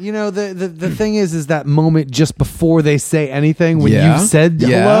more. You know, the thing is that moment just before they say anything, when you've said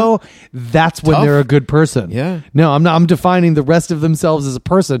hello, that's when they're a good person. Yeah. No, I'm defining the rest of themselves as a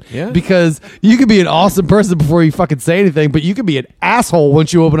person. Yeah. Because you could be an awesome person before you fucking say anything, but you could be an asshole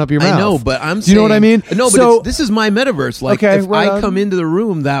once you open up your mouth. I know, but I'm Do you know what I mean? No, but so, this is my metaverse. Like, if I come into the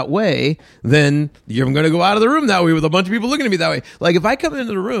room that way, then you're going to go out of the room that way with a bunch of people looking at me that way. Like, if I come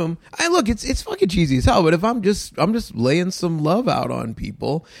into the room, it's fucking cheesy as hell, but if I'm just laying some love out on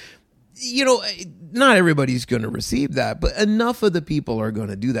people, you know, not everybody's going to receive that, but enough of the people are going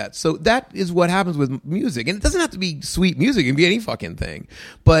to do that. So that is what happens with music. And it doesn't have to be sweet music. It can be any fucking thing.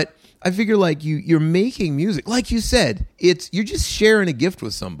 But I figure like you're making music. Like you said, you're just sharing a gift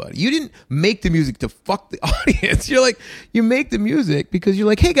with somebody. You didn't make the music to fuck the audience. You make the music because you're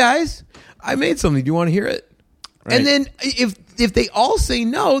like, hey guys, I made something. Do you want to hear it? Right. And then if they all say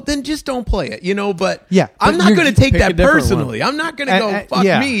no, then just don't play it, you know. But I'm not going to take that personally. I'm not going to go fuck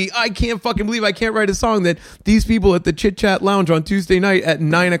me. I can't fucking believe I can't write a song that these people at the Chit Chat Lounge on Tuesday night at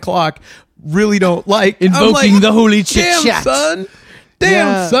 9:00 really don't like. Invoking the holy chit chat, son.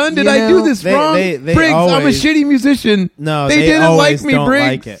 Damn, son, did I do this wrong? Briggs, I'm a shitty musician. No, they didn't like me,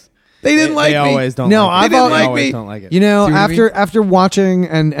 Briggs. Like it. They didn't like me. They always don't. No, like it. They didn't like me. Don't like it. You know, See what after watching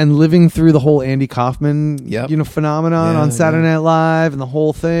and living through the whole Andy Kaufman, phenomenon on Saturday Night Live and the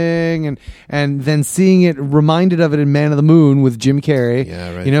whole thing, and then seeing it reminded of it in Man of the Moon with Jim Carrey.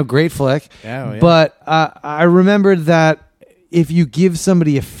 Yeah, right. You know, great flick. Yeah. But I remembered that if you give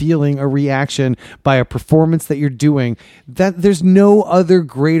somebody a feeling, a reaction by a performance that you're doing, that there's no other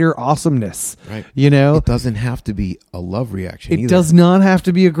greater awesomeness. Right. You know? It doesn't have to be a love reaction It does not have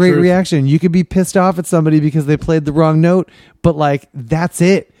to be a great reaction. You could be pissed off at somebody because they played the wrong note, but like, that's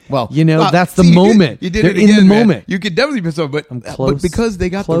it. Well, you know, that's the moment. You did They're it again, in the man. moment. You could definitely be pissed off, but because they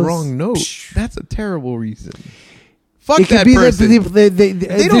got the wrong note, that's a terrible reason. Fuck that person. They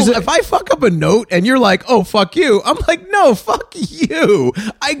don't, if I fuck up a note and you're like, oh, fuck you, I'm like, no, fuck you.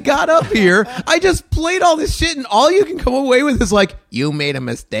 I got up here. I just played all this shit and all you can come away with is like, you made a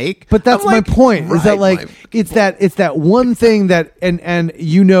mistake. But that's my point. Is that like, it's that one thing that, and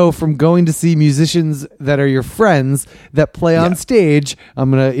you know from going to see musicians that are your friends that play on stage, I'm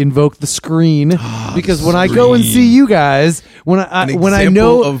going to invoke the screen because when I go and see you guys, when I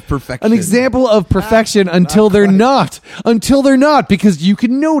know of perfection. An example of perfection until they're not. Until they're not, because you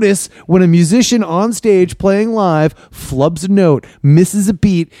can notice when a musician on stage playing live flubs a note, misses a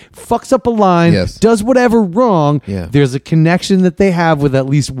beat, fucks up a line, does whatever wrong, there's a connection that they have with at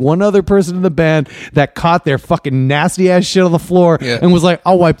least one other person in the band that caught their fucking nasty ass shit on the floor and was like,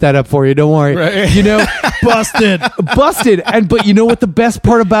 I'll wipe that up for you, don't worry. Right. You know, busted. But you know what the best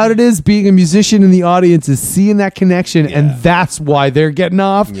part about it is? Being a musician in the audience is seeing that connection, and that's why they're getting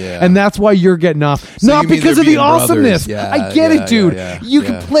off, and that's why you're getting off. So not because of the awesomeness. Yeah, I get it, dude. You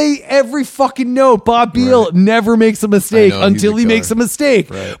can play every fucking note. Bob Beal never makes a mistake until he makes a mistake.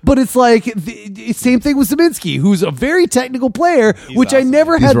 Right. But it's like the same thing with Zeminski, who's a very technical player, which awesome. I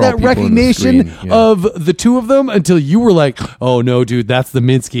never had that recognition of the two of them until you were like, oh no, dude, that's the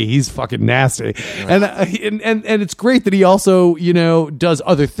Minsky. He's fucking nasty. Right. And it's great that he also, you know, does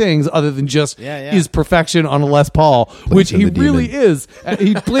other things other than just his perfection on a Les Paul, which he really is.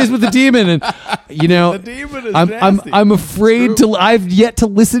 He plays with the demon, and you know, the demon is I'm afraid to. I've yet to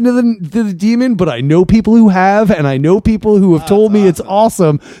listen to the demon, but I know people who have, and I know people who have told me it's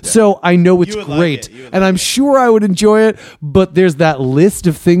awesome. Yeah. So I know it's great, and I'm sure I would enjoy it. But there's that list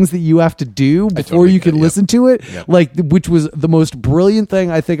of things that you have to do before you can listen to it, like which was the most brilliant thing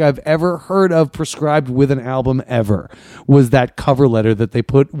I think I've ever heard of prescribed with an album ever. Was that cover letter that they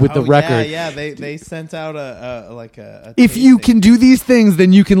put with the record? Yeah, they sent out a if you can do these things,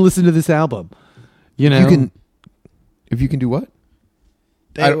 then you can listen to this album. You know. If you can do what?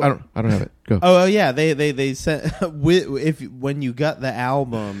 I don't have it. Go. Oh yeah, they sent when you got the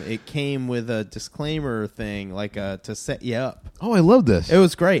album, it came with a disclaimer thing to set you up. Oh, I love this. It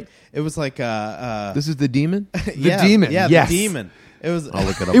was great. It was like this is the demon. The demon. Yeah, yes. the demon. It was. I'll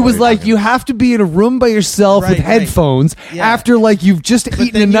look it up. It was like you have to be in a room by yourself with Right. headphones Yeah. after like you've just eaten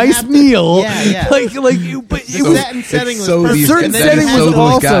a then you nice have to- meal. Yeah. But it was Set and setting was so perfect. these- certain And then setting you had was to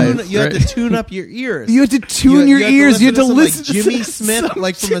awesome. tune- You had to Right. tune up your ears. you had to tune your ears. You had to some, listen like Jimmy to Smith,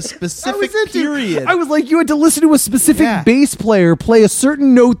 like from a specific period. I was like, you had to listen to a specific Yeah. bass player play a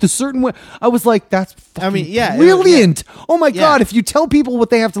certain note the certain way. I was like, that's fucking yeah, brilliant. Oh my Yeah. God! If you tell people what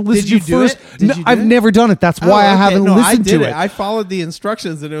they have to listen Did you to do first, it? Did no, you do I've it? never done it. That's why I okay. haven't No, listened I did to it. I followed the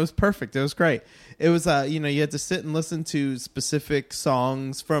instructions and it was perfect. It was great. It was, you had to sit and listen to specific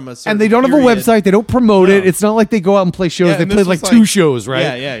songs from a certain And they don't have a period. website. They don't promote it. No. It's not like they go out and play shows. Yeah, They and play this like was 2 shows, right?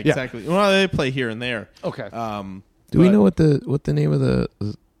 Yeah, exactly. Well, they play here and there. Okay. Do we know what the name of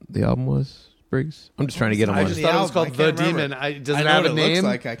the album was, Briggs? I'm just trying to get them I on. just The thought it was album, called I The can't remember. Demon. Does I it know have what a it looks name?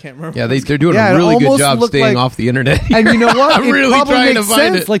 like. I can't remember. Yeah, they're doing Yeah, a it really good almost job looked staying like- off the internet. And you know what? I'm It really probably trying makes to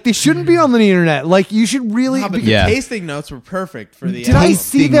find sense. it. Like they shouldn't be on the internet. Like you should really. But Yeah. the tasting notes were perfect for the Did I album.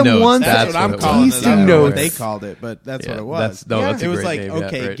 see Tasting them notes, once? That's what I'm what it calling was. it. I Tasting don't know what notes. they called it, but that's what it was. That's a it was great like, name. Yeah,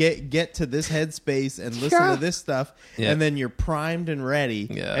 okay, right. get to this headspace and listen Yeah. to this stuff, Yeah. and then you're primed and ready,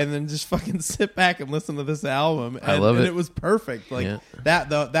 Yeah. and then just fucking sit back and listen to this album. And, I love and it. it was perfect. Like Yeah.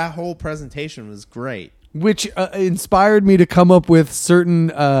 that whole presentation was great. Which inspired me to come up with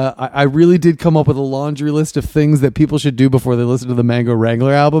certain. I really did come up with a laundry list of things that people should do before they listen to the Mango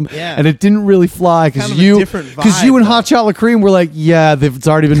Wrangler album. Yeah. And it didn't really fly because Kind of a you, different vibe, and though. Hot Chocolate Cream were like, yeah, it's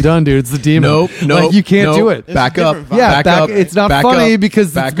already been done, dude. It's the demon. Nope. Like, you can't do it. It's Back a up. different vibe. Yeah, back up. it's not Back funny up.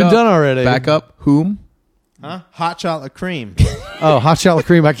 because Back it's been up. done already. Back up. Whom? Huh? Hot chocolate cream. Oh, Hot Chocolate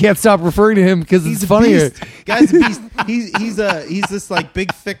Cream. I can't stop referring to him because it's He's a funnier. beast. Guy's a beast. He's this like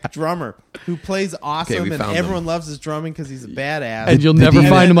big thick drummer who plays awesome, Okay, we and found everyone loves his drumming because he's a badass. And you'll The never demon.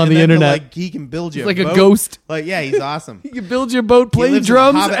 find him on And the then internet. Like he can build you He's like a boat. ghost. Like yeah, he's awesome. You can build your boat, play lives in a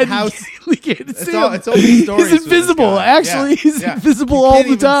drums, Hobbit and house. you can't see him. It's all stories with He's this invisible. guy. Actually, Yeah. he's Yeah. invisible You all can't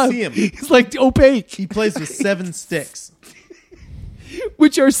the even time. see him. He's like opaque, He plays with 7 sticks.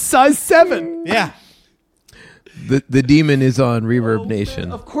 which are size 7. Yeah, The demon is on Reverb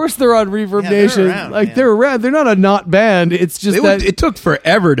Nation. Of course, they're on Reverb Yeah, they're Nation. around, Like man. they're around. They're not a not band. It's just that. It took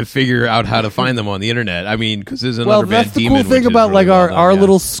forever to figure out how to find them on the internet. I mean, because there's another well, band, that's the Demon, cool thing which is about really like well our done, yeah.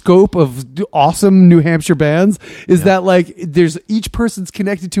 little scope of awesome New Hampshire bands is that like there's each person's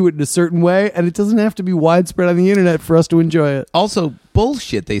connected to it in a certain way, and it doesn't have to be widespread on the internet for us to enjoy it. Also,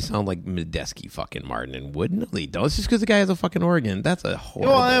 bullshit. They sound like Medeski fucking Martin and Wood. No, they don't. It's just because the guy has a fucking organ. That's a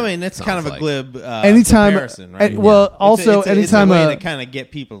horrible. well, I mean, it's kind of a sounds like. glib Anytime, comparison, right? well, It's a- also it's a anytime. way to kind of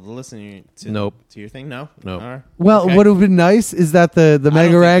get people to listen to Nope. to your thing. No, Nope. All right. Well, Okay. what would have been nice is that the don't Mango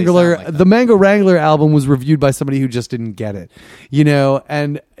think they Wrangler sound like that. the Mango Wrangler album was reviewed by somebody who just didn't get it,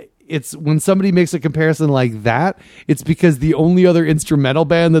 and it's when somebody makes a comparison like that, it's because the only other instrumental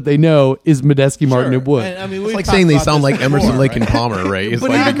band that they know is Medeski, Martin, and Wood. And, I mean, It's we've like talked saying they about sound this like Emerson, before, Lake, right? and Palmer, right? It's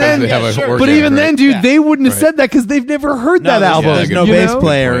But like even because then- they have yeah, a sure. organ. But even right? then, dude, Yeah. they wouldn't have Right. said that because they've never heard that there's- album. There's no you bass know?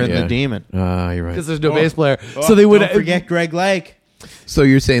 player Good in point, the yeah. Demon. You're right. Because there's no bass player. So they Oh, would don't forget Greg Lake. So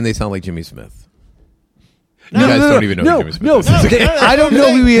you're saying they sound like Jimmy Smith? No, you guys no, don't even know no, who Jimmy Smith no, is. I don't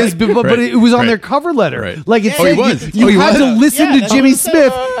know who he is, but Right. it was on Right. their cover letter. Right. Like it Yeah, said, he was. you Oh, he had was? to listen Yeah, to that's Jimmy what I'm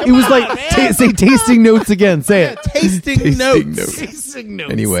Smith. saying. It was Come like on, man. say tasting notes again. Say it. Tasting notes. Tasting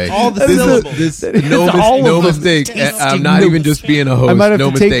notes. Anyway, All the this syllables. is It's no, all of no them. mistake. Tasting I'm not even notes. just being a host. I might have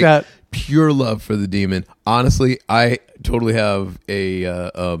no to take mistake. that. Pure love for the Demon. Honestly, I totally have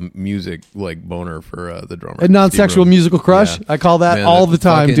a music like boner for the drummer. A non-sexual Steve Room. musical crush. Yeah. I call that Man, all the the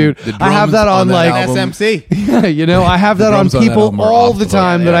time, fucking- dude. the I have drums that on on that like, album. SMC. yeah, I have that The on drums on that people album are all off the the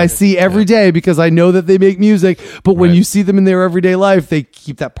time hook. that Yeah. I see every day because I know that they make music. But when Right. you see them in their everyday life, they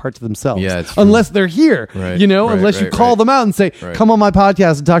keep that part to themselves. Yeah, it's true. unless they're here, Right, right, unless you right, call right. them out and say, Right. "Come on my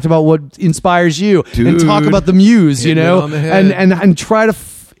podcast and talk about what inspires you and Dude, talk about the muse," hitting it on the head. and try to.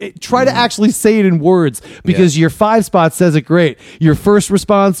 Try to actually say it in words because your 5 spot says it great. Your first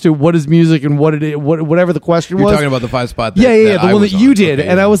response to what is music and what it is, whatever the question You're was. talking about the 5 spot. That, Yeah, that the I one was that you on. did, Okay,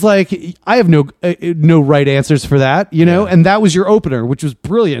 and yeah. I was like, I have no right answers for that, and that was your opener, which was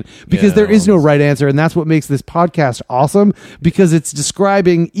brilliant because Yeah, there is no almost. right answer, and that's what makes this podcast awesome because it's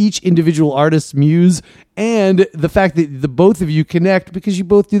describing each individual artist's muse and the fact that the both of you connect because you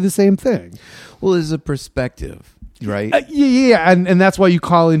both do the same thing. Well, it's a perspective, right? Yeah, and that's why you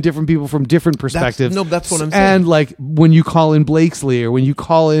call in different people from different perspectives. that's what I'm saying. And like when you call in Blakesley or when you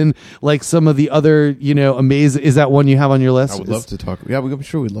call in like some of the other, amazing. Is that one you have on your list? I would love to talk. Yeah, I'm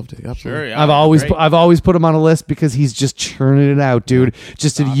sure we'd love to. Absolutely. Sure, yeah. I've always put him on a list because he's just churning it out, dude.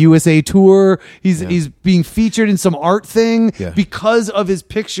 Just a USA tour. He's being featured in some art thing Yeah. because of his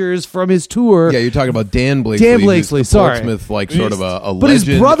pictures from his tour. Yeah, you're talking about Dan Blakely. Dan who's Blakely, the sorry. Portsmouth, like sort of a But his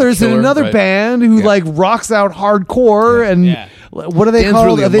legend, brother's in killer, another right? band who Yeah. like rocks out hardcore and Yeah. what are they Dan's called?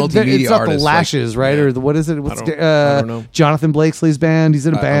 really a multimedia It's not the artist, Lashes, right? yeah. Or what is it? What's I don't know. Jonathan Blakeslee's band? He's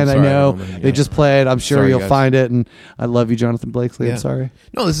in a I'm band. sorry, I know. I don't know. They Yeah. just played. I'm sure Sorry, you'll guys. find it. And I love you, Jonathan Blakeslee. Yeah. I'm sorry.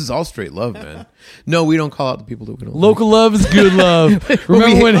 No, this is all straight love, man. No, we don't call out the people that we don't Local love is good love.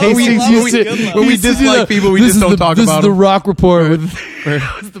 Remember when Hastings used to when we dislike people, we just don't talk this about is the them. Rock Report. It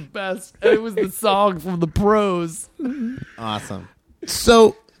was the best. And it was the song from the Pros. Awesome.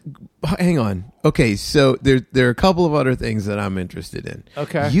 So, hang on. Okay, so there are a couple of other things that I'm interested in.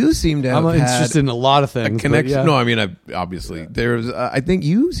 Okay. You seem to have I'm had interested in a lot of a things. connection. But yeah. No, I mean, obviously there's. I think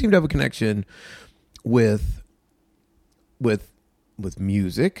you seem to have a connection with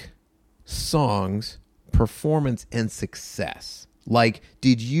music, songs, performance, and success. Like,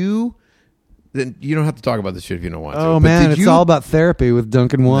 did you? Then you don't have to talk about this shit if you don't want to. Oh but man, did it's you, all about therapy with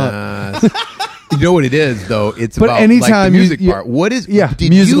Duncan Watt. You know what it is, though. It's But about anytime like the music you- part. What is? yeah, did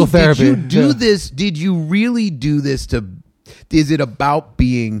musical you, therapy. Did you do Yeah. this? Did you really do this to? Is it about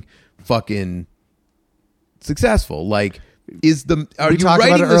being fucking successful? Like, is the? Are We you talked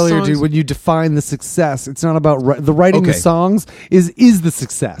writing about it the earlier, songs? dude. When you define the success, it's not about the writing the Okay. songs is the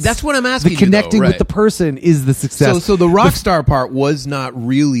success. That's what I'm asking The you, though, connecting with right. the person is the success. So the rock star part was not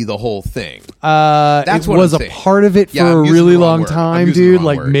really the whole thing. That's what was I'm a saying. part of it Yeah, for I'm a using really the wrong long word. I'm time, using the dude. wrong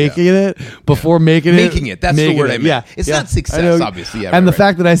Like word, making yeah. it before making it. Making it. That's the making word I it. meant. Yeah, It's yeah. not success, I know. obviously. Yeah, and right, the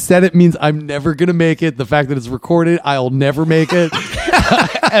fact that I said it means I'm never gonna make it. The fact that it's recorded, I'll never make it.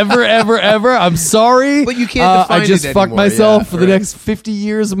 ever, ever, ever. I'm sorry. But you can't define I just it fucked anymore. myself Yeah, for the right. next 50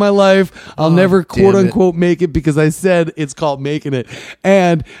 years of my life. I'll never damn quote it. unquote make it because I said it's called making it.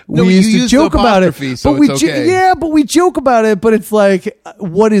 And No, we you used to used the joke about it. apostrophe, so but we it's okay. yeah, but we joke about it. But it's like,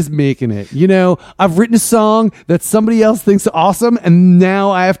 what is making it? You know, I've written a song that somebody else thinks awesome, and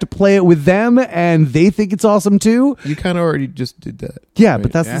now I have to play it with them, and they think it's awesome too. You kind of already just did that. Yeah, Right.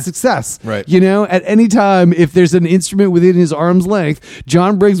 but that's the success. Right. You know, at any time, if there's an instrument within his arm's length,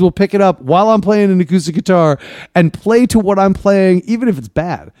 John Briggs will pick it up while I'm playing an acoustic guitar and play to what I'm playing, even if it's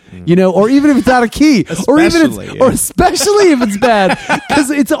bad, you know, or even if it's out of key, or even Especially, if yeah. or especially if it's bad, because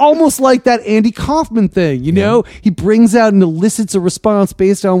it's almost like that Andy Kaufman thing, you know, he brings out and elicits a response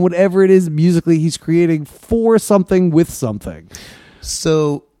based on whatever it is musically he's creating for something with something.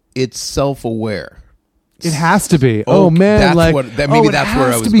 So it's self-aware. It has to be. Oh, Oh man, that's like what- that- maybe it that's where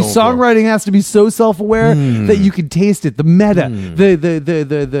I has was to be. going for. Songwriting has to be so self-aware that you can taste it. The meta,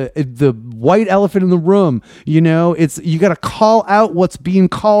 the white elephant in the room. You know, it's you got to call out what's being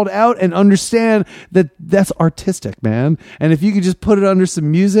called out and understand that that's artistic, man. And if you could just put it under some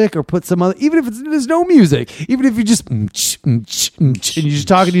music or put some other, even if there's no music, even if you just and you're just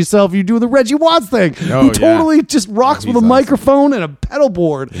talking to yourself, you're doing the Reggie Watts thing, Oh, who yeah. totally just rocks with a He's awesome. microphone and a pedal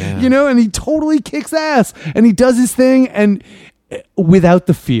board. You know, and he totally kicks ass and he does his thing and without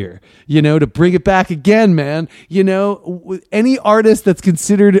the fear, you know, to bring it back again, man. You know, any artist that's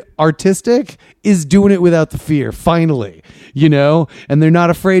considered artistic is doing it without the fear, finally, you know, and they're not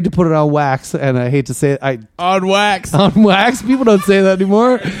afraid to put it on wax. And I hate to say it, On wax. on wax, people don't say that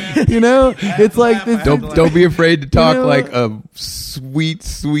anymore. You know, it's like Don't be afraid to talk know- like a sweet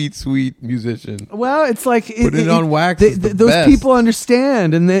musician. Well, it's like Put it on wax is the those best. people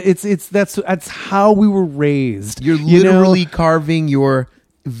understand, and that's how we were raised. You're you know? literally carving your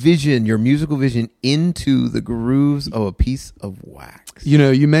vision, your musical vision, into the grooves of a piece of wax. You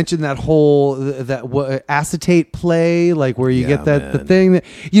know, you mentioned that whole acetate play, like where you Yeah, get that the man. thing that,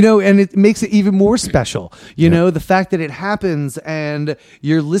 you know, and it makes it even more special. You know, the fact that it happens and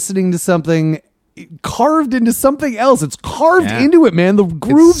you're listening to something carved into something else. It's carved Yeah. into it, man. The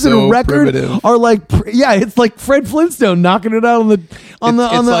grooves in so a record primitive. are like, it's like Fred Flintstone knocking it out on It's on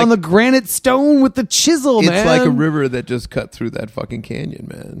the like- granite stone with the chisel, It's man. like a river that just cut through that fucking canyon,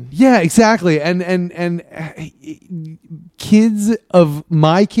 man. Yeah, exactly. And kids of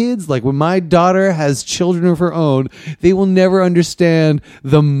my kids, like when my daughter has children of her own, they will never understand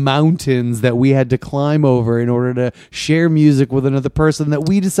the mountains that we had to climb over in order to share music with another person that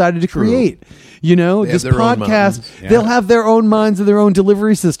we decided to create. You know, They this have their own podcast, mountains. they'll have their own minds and their own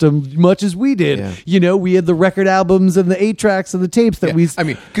delivery system, much as we did. Yeah. You know, we had the record albums and the 8-tracks and the tapes that we... I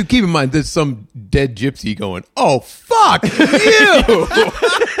mean, keep in mind, there's some dead gypsy going, "Oh fuck you!"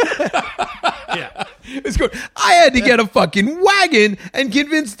 It's going, I had to get a fucking wagon and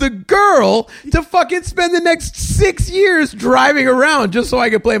convince the girl to fucking spend the next 6 years driving around just so I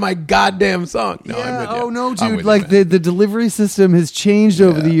could play my goddamn song. No, I'm with you. Oh no, I'm dude! with Like you, the delivery system has changed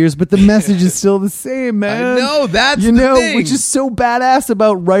over the years, but the message is still the same, man. know, that's you the know, thing. which is so badass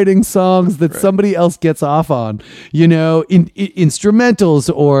about writing songs that somebody else gets off on. You know, instrumentals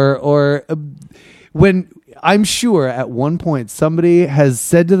or when I'm sure at one point somebody has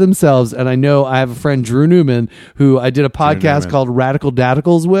said to themselves, and I know I have a friend, Drew Newman, who I did a podcast called Radical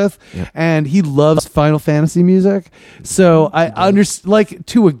Dadicals with, and he loves Final Fantasy music. So I understand, like,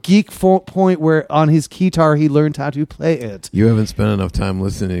 to a geek point where on his guitar he learned how to play it. You haven't spent enough time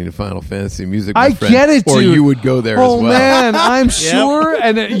listening to Final Fantasy music, my I friend, get it, or dude. you would go there as well. Oh man, I'm sure,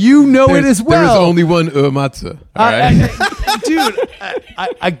 and you know it as well. There's only one Uematsu. All right, Dude,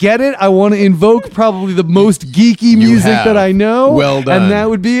 I get it. I want to invoke probably the most geeky music have. that I know. Well done. And that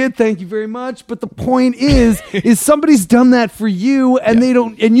would be it. Thank you very much. But the point is somebody's done that for you, and they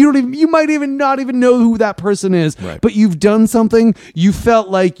don't, and you might even not even know who that person is. Right. But you've done something. You felt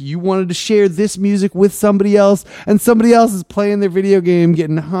like you wanted to share this music with somebody else, and somebody else is playing their video game,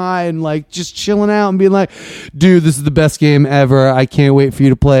 getting high, and like just chilling out and being like, "Dude, this is the best game ever. I can't wait for you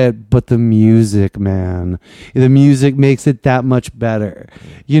to play it." But the music, man, the music makes it that much better.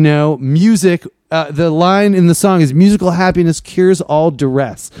 You know, music. The line in the song is "musical happiness cures all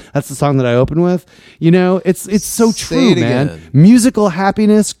duress." That's the song that I open with. You know, it's so Say true, it man. again. Musical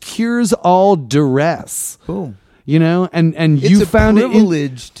happiness cures all duress. boom. You know, and It's you a found it in,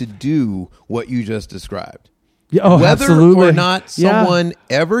 privilege to do what you just described. yeah, oh, Whether absolutely. or not Yeah. someone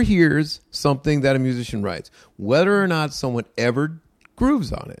ever hears something that a musician writes, whether or not someone ever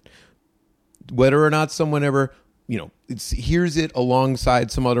grooves on it, whether or not someone ever, hears it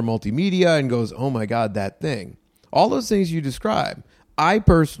alongside some other multimedia and goes, "Oh my God, that thing." All those things you describe, I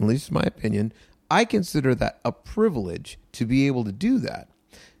personally, this is my opinion, I consider that a privilege to be able to do that.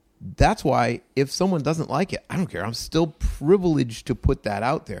 That's why if someone doesn't like it, I don't care. I'm still privileged to put that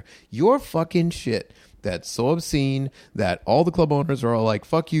out there. Your fucking shit that's so obscene that all the club owners are all like,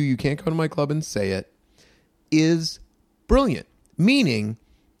 "Fuck you, you can't go to my club and say it," is brilliant. Meaning,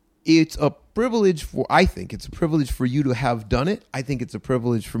 I think it's a privilege for you to have done it. I think it's a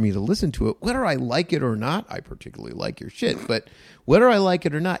privilege for me to listen to it. Whether I like it or not, I particularly like your shit, but whether I like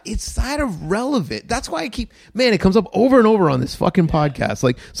it or not, it's kind of relevant. That's why it comes up over and over on this fucking podcast.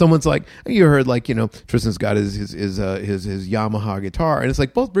 Like someone's like, you heard like, Tristan's got his Yamaha guitar, and it's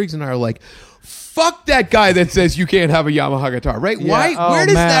like both Briggs and I are like, fuck that guy that says you can't have a Yamaha guitar, right? Yeah. Why? Oh, Where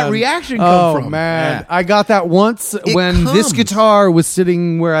does that man. reaction come from? Oh man, Yeah. I got that once when this comes. guitar was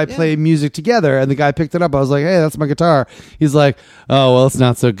sitting where I play music together, and the guy picked it up. I was like, "Hey, that's my guitar." He's like, "Oh well, it's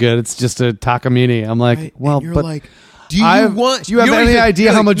not so good. It's just a Takamine." I'm like, Right? "Well, And you're but." like, do you Do you have know what any he said? idea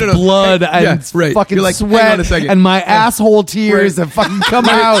You're how like, much no, blood hey, and right. fucking You're like, hang sweat on a second. and my asshole tears have fucking come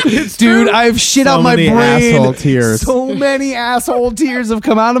out, dude? I've shit So out my many brain. asshole tears. So many asshole tears have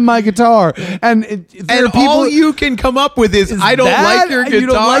come out of my guitar, and there are And people. all you can come up with is I don't that, like your guitar. You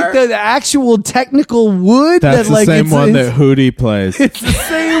don't like the actual technical wood. That's that, the like, same it's, one it's, that Hootie plays. It's the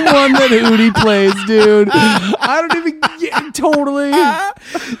same one that Hootie plays, dude. I don't even get totally.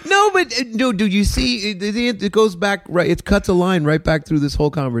 No, but no, dude. You see, it goes back right. It cuts a line right back through this whole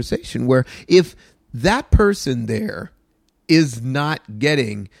conversation where if that person there is not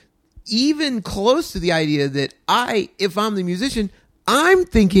getting even close to the idea that if I'm the musician, I'm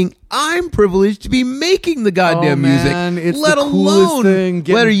thinking I'm privileged to be making the goddamn Oh, man, music, it's let the coolest alone thing,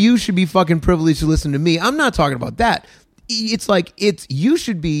 whether you should be fucking privileged to listen to me. I'm not talking about that. It's like you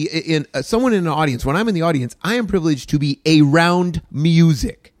should be in someone in an audience. When I'm in the audience, I am privileged to be around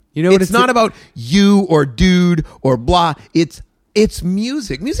music. You know what it's not about you or dude or blah. It's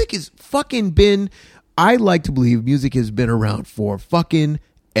music. Music has fucking been. I like to believe music has been around for fucking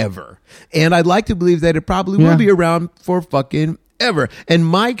ever, and I'd like to believe that it probably will be around for fucking ever. And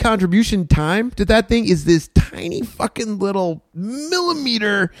my contribution time to that thing is this tiny fucking little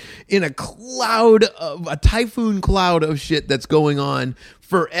millimeter in a typhoon cloud of shit that's going on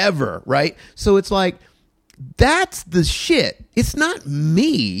forever, right? So it's like, that's the shit. It's not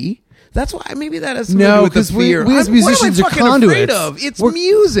me. That's why maybe that has something to do with the 'cause fear. we as musicians what am I are fucking afraid conduits. of? It's We're-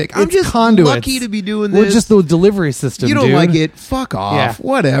 music. I'm it's just conduits. lucky to be doing this. We're just the delivery system. You don't dude. like it? Fuck off. Yeah.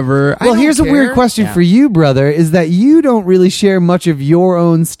 Whatever. I Well, don't here's a weird care. question for you, brother: is that you don't really share much of your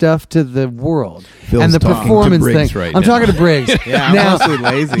own stuff to the world Phil's and the talking to performance Briggs thing. right I'm now. talking to Briggs. Yeah, I'm now, mostly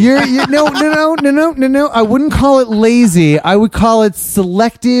lazy. No. I wouldn't call it lazy. I would call it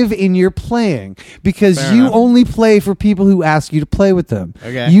selective in your playing because Fair you enough. only play for people who ask you to play with them.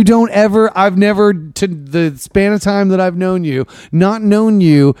 Okay. You don't ever. I've never, to the span of time that I've known you, not known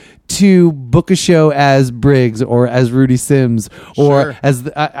you to book a show as Briggs or as Rudy Sims or Sure. as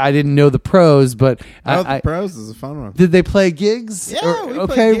I didn't know the pros, but Oh, I, the pros is a fun one. did they play gigs? Yeah, Or- we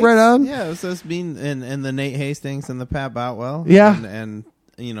okay, played gigs. right on. Yeah, it was us being in the Nate Hastings and the Pat Boutwell. Yeah. and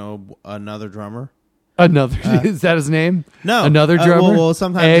another drummer. Another is that his name? No, another drummer. well,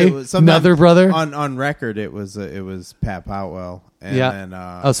 sometimes it was another brother. on record. It was Pat Boutwell. And Yeah. then,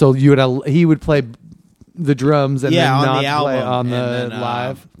 Oh, so he would play the drums and then on not the album, play on the and then,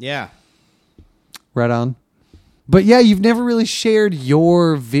 live. Yeah. Right on. But yeah, you've never really shared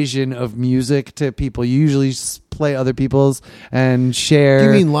your vision of music to people. You usually play other people's and share.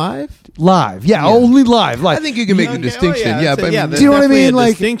 You mean live? Live, yeah, only live. Like, I think you can make the distinction. do you know what I mean?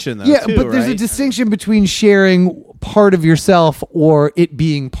 Like, distinction, though, yeah, too, but there's a right? distinction between sharing part of yourself or it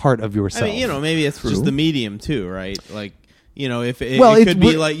being part of yourself. I mean, maybe it's just the medium too, right? Like, if it Well, could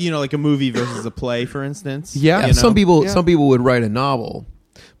be like, like a movie versus a play, for instance. Yeah. Some people would write a novel,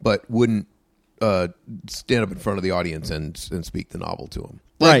 but wouldn't stand up in front of the audience and speak the novel to them.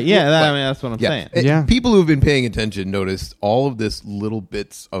 Right, yeah, that's what I'm saying. Yeah. People who've been paying attention noticed all of this little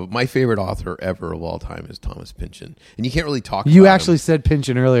bits of my favorite author ever of all time is Thomas Pynchon. And you can't really talk about You actually him. said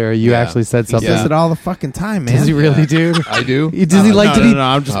Pynchon earlier. You actually said He something. says it all the fucking time, man. Does he really do? I do. Does he like to be? No,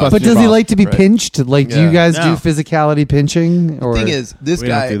 I'm just but busting does your he balls. like to be Right. pinched? Like, do you Yeah. guys No. do physicality pinching? Or The thing is, this We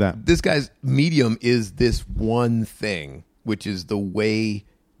don't guy, do that. this guy's medium is this one thing, which is the way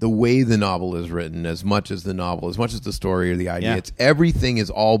the novel is written, as much as the story or the idea. Yeah. It's everything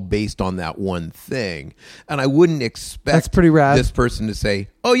is all based on that one thing. And I wouldn't expect That's pretty rad. this person to say,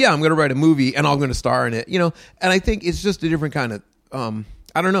 "Oh yeah, I'm going to write a movie and I'm going to star in it." And I think it's just a different kind of.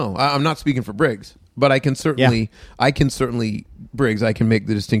 I don't know. I'm not speaking for Briggs, but I can certainly Briggs. I can make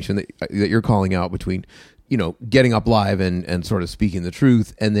the distinction that you're calling out between. Getting up live and sort of speaking the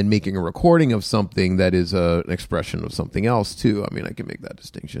truth, and then making a recording of something that is an expression of something else too. I mean, I can make that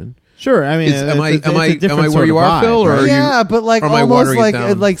distinction. Sure, I mean, Am I it's a different where sort you of are, vibe, Phil, or right? are you? yeah, but like or am I almost watering it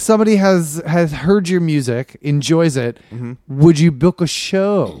down? like somebody has heard your music, enjoys it. Mm-hmm. Would you book a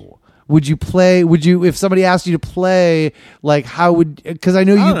show? Would you play? Would you, if somebody asked you to play, like how would? Because I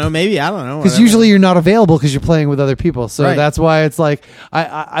know I you. don't know, maybe, I don't know. Because whatever. usually you're not available because you're playing with other people. So Right. that's why it's like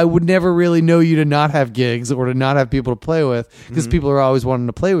I would never really know you to not have gigs or to not have people to play with because Mm-hmm. people are always wanting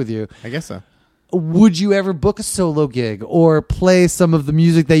to play with you. I guess so. Would you ever book a solo gig or play some of the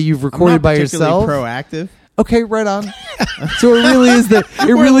music that you've I'm recorded not by particularly yourself? proactive. Okay, right on. So it really is the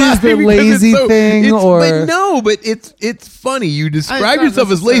We're laughing because lazy it's so- thing, it's- or but no, but it's funny. You describe not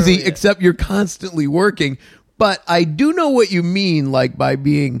yourself as lazy, necessarily- except you're constantly working. But I do know what you mean, like by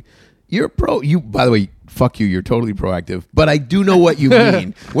being you're pro. You, by the way, fuck you. You're totally proactive. But I do know what you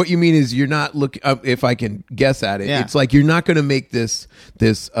mean. What you mean is you're not looking. If I can guess at it, Yeah. it's like you're not going to make this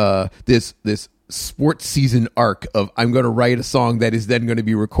sports season arc of I'm going to write a song that is then going to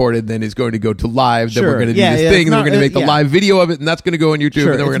be recorded, then is going to go to live, then Sure. we're going to do Yeah, this yeah, thing, it's and then we're not- going to make the yeah. live video of it, and that's going to go on YouTube.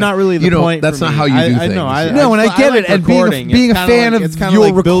 Sure, and then we're it's gonna, not really the point. That's for not me. how you do I things. know. No, and I get it, and being a fan of it's kind your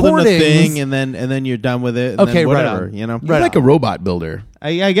of like building a recordings. thing, and then you're done with it. And Okay, then right whatever, on. you know. You're like a robot builder.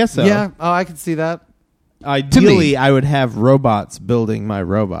 I guess so. yeah. Oh, I can see that. Ideally, I would have robots building my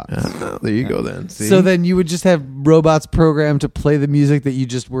robots. There you go then. See? So then you would just have robots programmed to play the music that you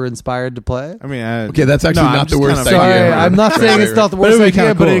just were inspired to play. I mean, Okay, that's actually not the worst idea. Sorry, ever. I'm not saying it's not the But worst it would be idea,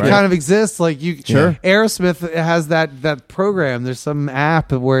 kinda but cool, it right? kind of exists. Like you, Sure. Aerosmith has that program. There's some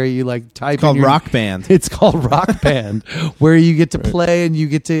app where you like type It's called in your, Rock Band. It's called Rock Band, where you get to play and you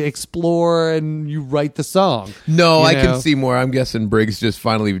get to explore and you write the song. No, You I know? can see more. I'm guessing Briggs just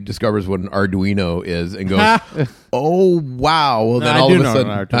finally discovers what an Arduino is and goes, "Oh wow!" Well, No, then I all do of a know sudden,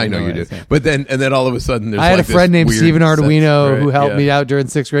 what an I know Arduino you do. is, yeah. But then all of a sudden, there's I had like a friend this named weird Steven Arduino sense, who right, helped yeah. me out during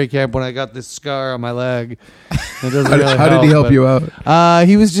 6th grade camp when I got this scar on my leg. It doesn't really How did he help but- you out?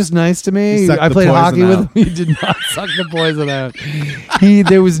 He was just nice to me. He sucked I the played poison hockey with him. out. He did not suck the poison out.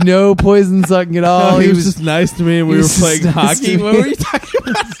 There was no poison sucking at all. he was just nice to me, and we he were was playing just nice hockey. to What me. were you talking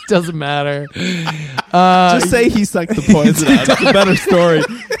about? Doesn't matter. Just say he sucked the poison out. It's a better story.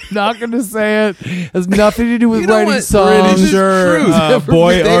 Not going to say it. Has nothing to do with You know writing what? songs. This is Sure, truth.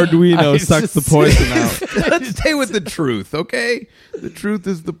 boy They- Arduino I sucked the just- poison out. Let's stay with the truth, okay? The truth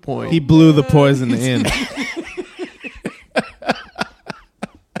is the point. He blew the poison in.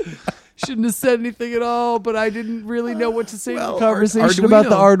 Shouldn't have said anything at all, but I didn't really know what to say Well, in the conversation Arduino. about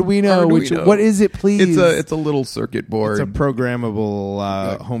the Arduino. Which, Arduino. what is it, please? It's a little circuit board. It's a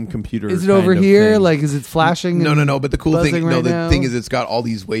programmable home computer. is it kind over of here? thing. Like, is it flashing? No. and But the cool buzzing thing, right the now? thing is, it's got all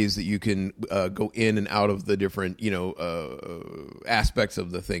these ways that you can go in and out of the different, aspects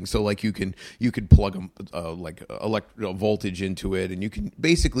of the thing. So, like, you could plug a voltage into it, and you can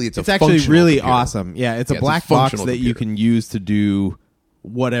basically it's actually functional really computer. awesome. Yeah, it's a Yeah, black box functional that you computer. can use to do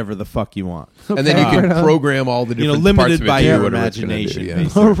whatever the fuck you want. And then you Okay. can Right on. program all the different limited parts of it by to do your whatever it's gonna imagination, do, yeah.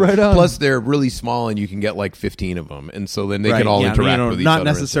 basically. Oh, right on. Plus, they're really small, and you can get like 15 of them, and so then they can all yeah, interact with each not other.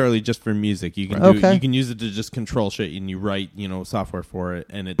 necessarily just for music. You can Okay. you can use it to just control shit, and you write software for it,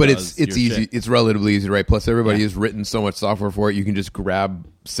 and it. But does it's your easy. shit. It's relatively easy, right? Plus, everybody Yeah. has written so much software for it. You can just grab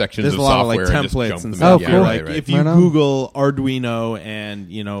sections There's of a lot of like software and just templates jump and them stuff. in. cool. Like Right. if you Right on. Google Arduino and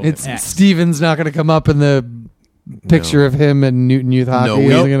It's X. Steven's not going to come up in the picture of him and Newton Youth Hockey. No, Isn't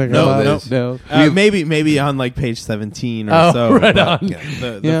nope, gonna come no, up. this. No. maybe on like page 17 or Oh, so. right but on.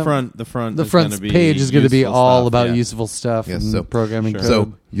 The Yeah. front The is front gonna be page is going to be useful all stuff, about yeah. useful stuff Yes, and so- programming code.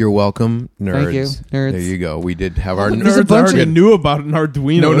 So you're welcome, nerds. Thank you, nerds. There you go. We did have our There's a Nerds bunch already of- knew about an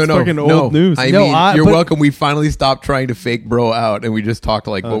Arduino. No, That's fucking old news. I No, mean, you're but- welcome. We finally stopped trying to fake bro out, and we just talked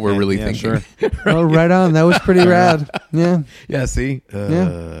like what we're Okay, really yeah, thinking. sure. Oh, right on. That was pretty rad. Yeah. Yeah, see?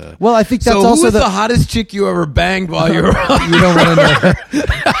 Yeah. Well, I think that's So who also was the hottest chick you ever banged while you were on? You don't want to know.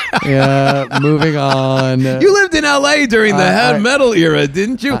 Yeah. Moving on. You lived in L.A. during the heavy metal era,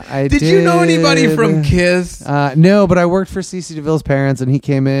 didn't you? I did you know anybody did. from Kiss? No, but I worked for CeCe DeVille's parents, and he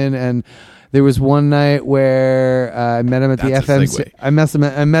came in, and there was one night where I met him at the That's a FM. segue. I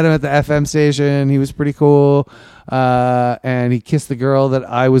met him at the FM station. He was pretty cool, and he kissed the girl that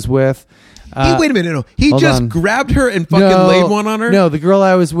I was with. Wait a minute. No. He hold just on. grabbed her and fucking laid one on her? No, the girl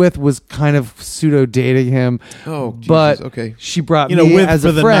I was with was kind of pseudo dating him. Oh, Jesus, but okay. she brought You know, me with- as for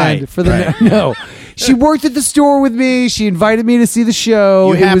a the friend night. for the Right. no. She worked at the store with me. She invited me to see the show.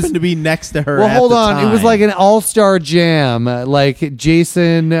 You It happened was- to be next to her. Well, at hold the on. It was time. like an all-star jam. Like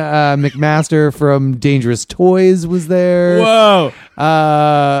Jason McMaster from Dangerous Toys was there. Whoa.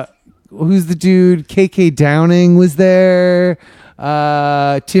 Who's the dude? KK Downing was there.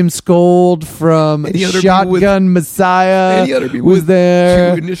 Tim Skold from Any other people with- Shotgun Messiah Any other people was with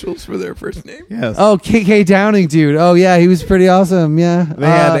there. 2 initials for their first name? Yes. Oh, KK Downing, dude. Oh, yeah, he was pretty awesome. Yeah. They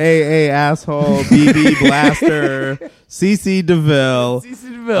had AA Asshole, BB Blaster, CC DeVille,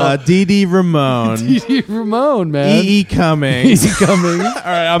 DD Ramone, DD Ramone, man. EE Cummings. Easy coming. All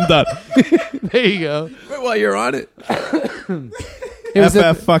right, I'm done. There you go. Wait, while you're on it. It was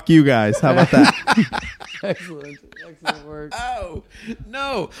FF, fuck you guys. How about that? excellent. Excellent work. Oh,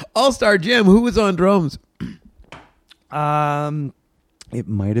 no. All-Star Jam. Who was on drums? It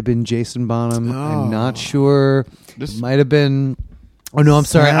might have been Jason Bonham. Oh. I'm not sure. This- It might have been. Oh no, I'm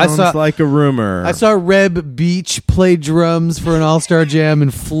sorry. I Sounds saw like a rumor. I saw Reb Beach play drums for an all-star jam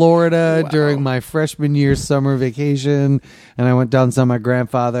in Florida during my freshman year summer vacation, and I went down and saw my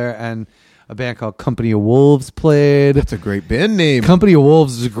grandfather, and a band called Company of Wolves played. That's a great band name. Company of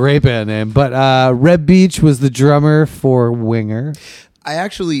Wolves is a great band name, but Reb Beach was the drummer for Winger.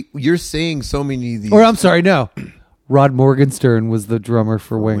 You're saying so many of these. Or I'm sorry, no. Rod Morgenstern was the drummer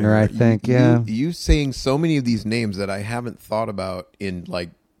for Winger, I think. Yeah. You saying so many of these names that I haven't thought about in like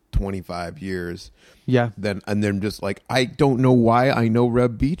 25 years. Yeah. And then just like, I don't know why I know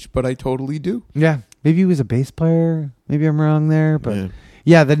Reb Beach, but I totally do. Yeah. Maybe he was a bass player. Maybe I'm wrong there, but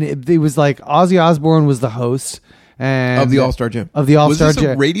yeah, then it was like Ozzy Osbourne was the host and Of the All-Star Jam. Of the All-Star Was this a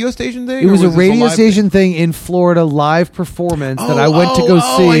Jam. radio station thing? It was or a this radio live station thing in Florida, live performance that I went to go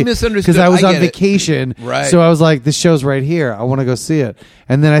see. I misunderstood. Because I was on get it. vacation. Right. So I was like, this show's right here. I want to go see it.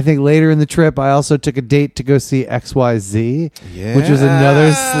 And then I think later in the trip, I also took a date to go see XYZ, which was another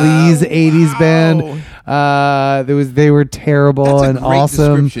sleaze 80s band. They were terrible That's a and great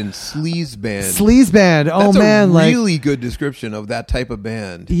awesome. description. Sleaze band. Sleaze band. Oh That's man, a like really good description of that type of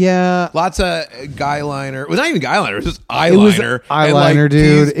band. yeah. Lots of guy liner. Well, not even guy liner. It was just eyeliner. It was And, eyeliner, like,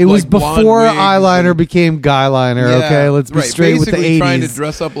 dude. these, It was like, blonde before wigs eyeliner and- became guy liner. Yeah, Okay, let's be right. straight with the Basically trying to 80s.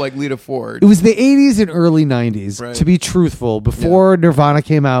 dress up like Lita Ford. It was the 80s and early 90s, Right. to be truthful. Before Nirvana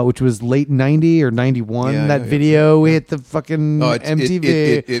came out, which was late 90 or 91, Yeah, that yeah, video hit the fucking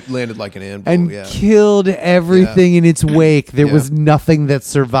MTV It landed like an anvil. and yeah. killed everything in its wake. There Yeah. was nothing that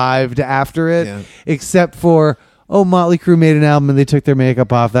survived after it Yeah. except for, oh, Motley Crue made an album and they took their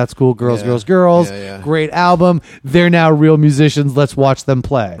makeup off. That's cool. Girls, Yeah. girls, girls. Yeah, yeah. Great album. They're now real musicians. Let's watch them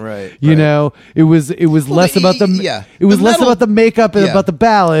play. Right, You right. know, it was less about the yeah. it was The less metal- about the makeup and Yeah. about the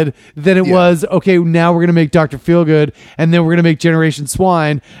ballad than it Yeah. was, okay, now we're going to make Dr. Feelgood and then we're going to make Generation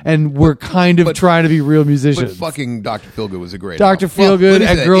Swine and we're kind of but- trying to be real But musicians. fucking Dr. Feelgood was a great Dr. album. Well, Feelgood let me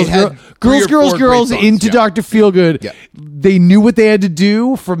and say, Girls, it had Girls, 3 or 4 great Girls songs. into Yeah. Dr. Feelgood. Yeah. They knew what they had to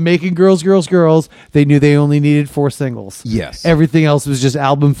do from making Girls, Girls, Girls. They knew they only needed 4 singles. Yes. Everything else was just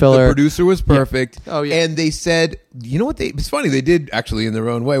album The filler. producer was perfect. Oh, yeah. And they said, you know what it's funny, they did actually in their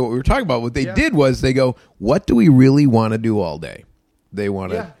own way. What we were talking about, what they did was they go, what do we really want to do all day? They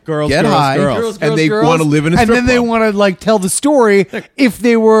want to Girls, get girls, high, girls. and they want to live in a and strip then they club. want to like tell the story if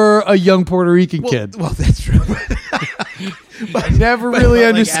they were a young Puerto Rican kid. Well, that's true. I never really like,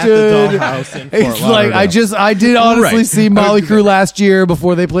 at the understood. Dollhouse in Fort It's like Lauderdale. I did honestly Right. see Motley Crue last year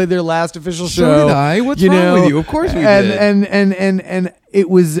before they played their last official So show. did I. What's you wrong know? with you? Of course we and, did. And it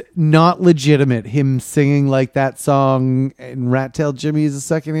was not legitimate, him singing like that song and Rat Tail Jimmy is a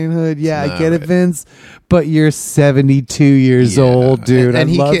secondhand hood. Yeah, I get it, Vince, but you're 72 years old, dude. And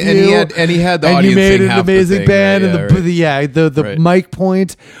I he love can- you. and he had the and audience you made sing an half the amazing thing, band, right? and Yeah, the Right. mic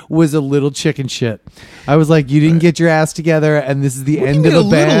point was a little chicken shit. I was like, you didn't get your ass together, and this is the end of a the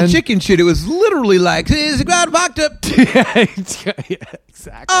band. little chicken shit. It was literally like, is the ground locked up? yeah,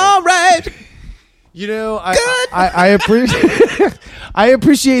 exactly. All right. You know, I appreciate I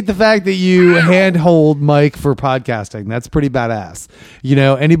appreciate the fact that you handhold Mike for podcasting. That's pretty badass. You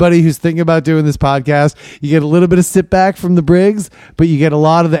know, anybody who's thinking about doing this podcast, you get a little bit of sit back from the Briggs, but you get a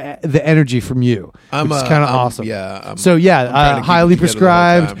lot of the energy from you, which is kind of awesome. Yeah. I'm So trying to keep highly it together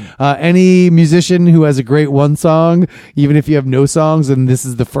prescribed. the whole Any musician who has a great one song, even if you have no songs, and this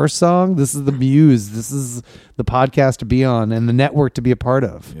is the first song, this is the muse. This is the podcast to be on and the network to be a part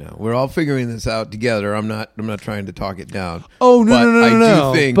of. Yeah, we're all figuring this out together. I'm not trying to talk it down. Oh, no, But no, no, I no, do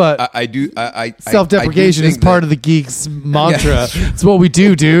no. think But I self-deprecation is part of the geeks mantra. It's what we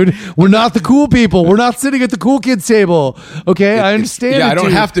do, dude. We're not the cool people. We're not sitting at the cool kids table. Okay, I understand. Yeah, it, I don't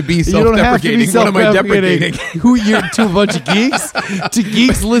dude. have to be You don't have to be self-deprecating. What am I self-deprecating. deprecating? Who you're to a bunch of geeks? To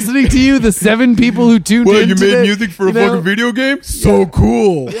geeks listening to you, the 7 people who tuned in. Well, you today, made music for a you know? fucking video game? So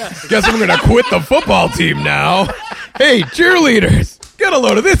cool. Guess I'm going to quit the football team now. Hey, cheerleaders, get a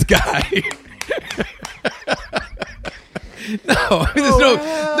load of this guy. No, I mean,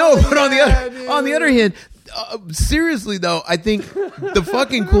 there's but on the other hand, seriously though, I think the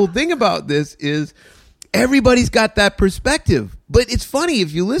fucking cool thing about this is everybody's got that perspective. But it's funny,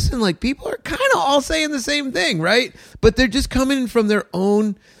 if you listen, like, people are kind of all saying the same thing, right? But they're just coming from their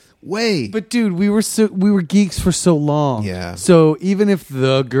own way. But dude, we were geeks for so long. Yeah. So even if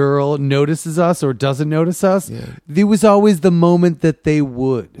the girl notices us or doesn't notice us, there was always the moment that they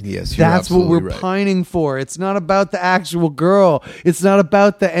would. Yes, you're that's what we're absolutely right. pining for. It's not about the actual girl. It's not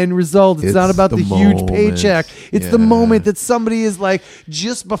about the end result. It's not It's about the huge moment. paycheck. It's the Yeah. moment that somebody is like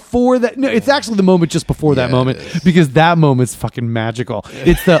just before that. No, it's actually the moment just before that moment, Yes. because that moment's fucking magical.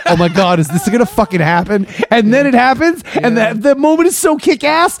 It's the oh my god, is this gonna fucking happen? And then it happens, and that moment is so kick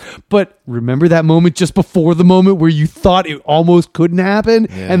ass. But remember that moment just before the moment where you thought it almost couldn't happen,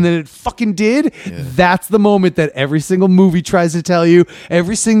 and then it fucking did? That's the moment that every single movie tries to tell you.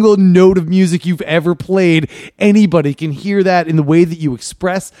 Every single note of music you've ever played, anybody can hear that in the way that you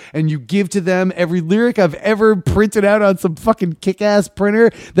express and you give to them. Every lyric I've ever printed out on some fucking kick-ass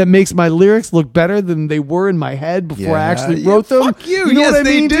printer that makes my lyrics look better than they were in my head before I actually wrote them. Fuck you. You know Yes, what I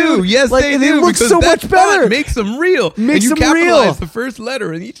they mean, do. dude? Yes, Like, they and do. It looks because so that much better. font makes them real. Makes and you them real. capitalize the first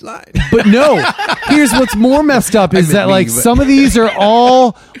letter in each line. But no, here's what's more messed up is meant that me, like but- some of these are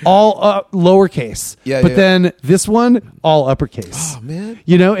all lowercase. Yeah, but yeah. then this one all uppercase. Oh, man.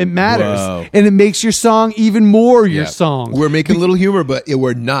 You know, it matters. Whoa. And it makes your song even more your song. We're making a little humor, but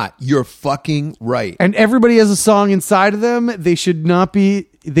we're not. You're fucking right. And everybody has a song inside of them. They should not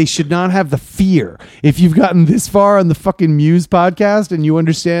have the fear. If you've gotten this far on the fucking Muse podcast and you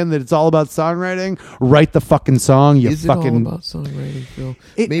understand that it's all about songwriting, write the fucking song. You Is fucking it all about songwriting, Phil?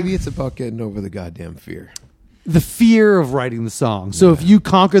 Maybe it's about getting over the goddamn fear. the fear of writing the song. So if you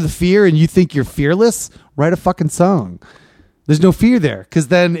conquer the fear and you think you're fearless, write a fucking song. There's no fear there, because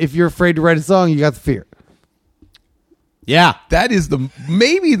then if you're afraid to write a song, you got the fear. Yeah. That is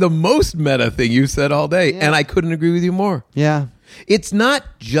maybe the most meta thing you said all day, and I couldn't agree with you more. Yeah. It's not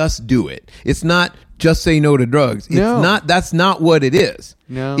just do it. It's not just say no to drugs. It's not. That's not what it is.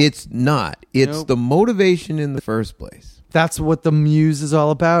 No. It's not. It's Nope. the motivation in the first place. That's what the Muse is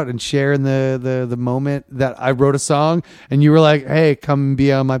all about, and sharing the moment that I wrote a song and you were like, hey, come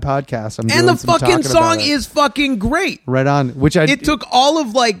be on my podcast. I'm And doing the some fucking talking about song it. is fucking great. Right on. Which It took all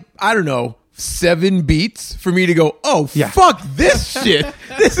of I don't know, 7 beats for me to go, oh, fuck this shit.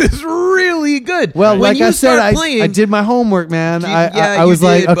 This is really good. Well, When like you I said, start playing, I did my homework, man. I you was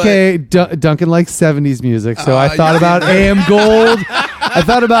like, did, okay, Duncan likes 70s music. So I thought about AM Gold. I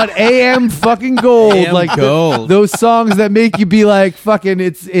thought about AM fucking Gold. AM like Gold. those songs that make you be like, fucking,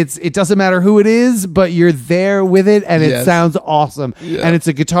 it doesn't matter who it is, but you're there with it and it Yes. sounds awesome. Yeah. And it's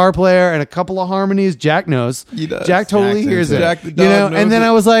a guitar player and a couple of harmonies. Jack knows. He does. Jack totally Jack hears knows it. it. Jack the You dog know, knows and then it.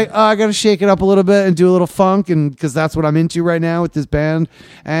 I was like, oh, I got to shake it up a little bit and do a little funk, and because that's what I'm into right now with this band,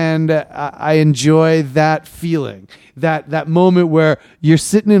 and I enjoy that feeling, that moment where you're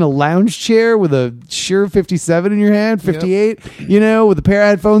sitting in a lounge chair with a Shure 57 in your hand, 58, you know, with a pair of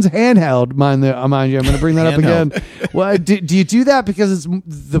headphones, handheld. Mind you, I'm going to bring that up again. Well, do you do that because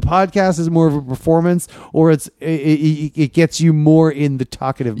the podcast is more of a performance, or it gets you more in the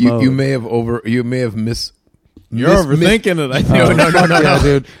talkative mode? You may have You're overthinking it. I think. No. Yeah,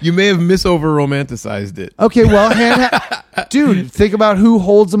 dude. You may have over-romanticized it. Okay, well, dude, think about who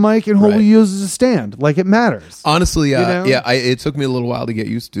holds a mic and who Right. uses a stand. Like, it matters. Honestly, know? it took me a little while to get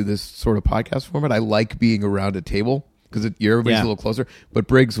used to this sort of podcast format. I like being around a table because everybody's a little closer. But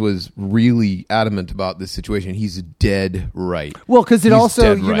Briggs was really adamant about this situation. He's dead right. Well, because He's you're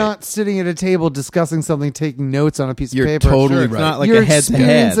dead right. not sitting at a table discussing something, taking notes on a piece You're of paper. totally It's right. not like You're a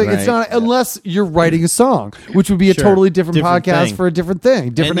head-to-head, experiencing- right? It's not unless you're writing a song, which would be a Sure. totally different podcast thing. for a different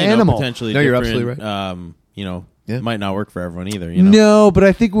thing, different And, animal. Potentially No, you're different, absolutely right. Yeah. Might not work for everyone either. No, but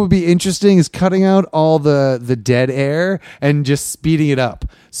I think what would be interesting is cutting out all the dead air and just speeding it up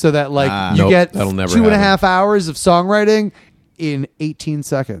so that you Nope, get that'll never 2.5 hours of songwriting in 18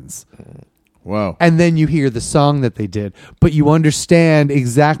 seconds. Whoa. And then you hear the song that they did, but you understand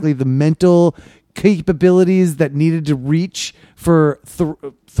exactly the mental capabilities that needed to reach for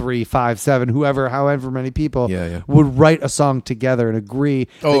 3, 5, 7, however many people would write a song together and agree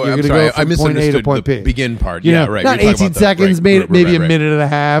that you're going to go from I point A to misunderstood point the B. begin part. You Yeah, know, right. not You're talking 18 about seconds, the, maybe a right. minute and a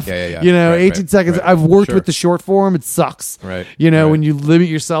half. Yeah. You know, Right, 18 seconds. right. I've worked Sure. with the short form. It sucks. Right, You know, right. when you limit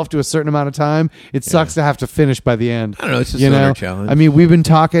yourself to a certain amount of time, it sucks to have to finish by the end. I don't know. It's just you another know? challenge. I mean, we've been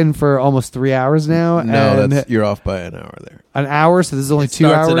talking for almost 3 hours now. No, and you're off by an hour there. an hour, so this is only 2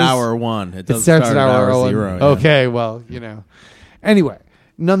 hours. Starts at hour 1. It doesn't starts start at hour hour 1. 0. Yeah. Okay, well, you know. Anyway,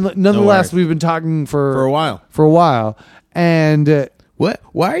 nonetheless, worries. we've been talking For a while. For a while, and What?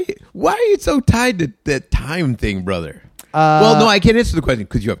 Why are you so tied to that time thing, brother? Well, no, I can't answer the question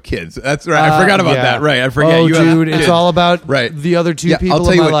because you have kids. That's right. I forgot about yeah. that. Right. I forget. Oh, you have dude, it's kids. all about Right. the other two Yeah, people I'll tell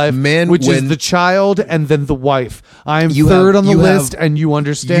in you my what, life, man, which is when- the child and then the wife. I'm You third have- on the you list, have- and you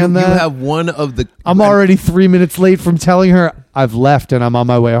understand that. You have one of the. I'm already 3 minutes late from telling her I've left and I'm on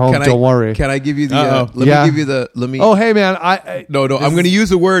my way home. Don't worry. Can I give you the? Uh-oh. Let Yeah. me give you the. Let me. Oh, hey man, I No. I'm going to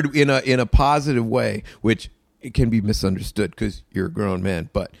use a word in a positive way, which it can be misunderstood because you're a grown man,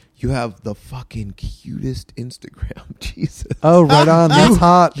 but you have the fucking cutest Instagram. Jesus. Oh, right on. That's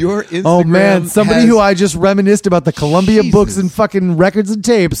hot. Your Instagram. Oh man, somebody has- who I just reminisced about the Columbia Jesus. books and fucking records and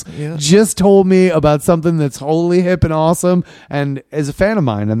tapes Yeah. just told me about something that's wholly hip and awesome and is a fan of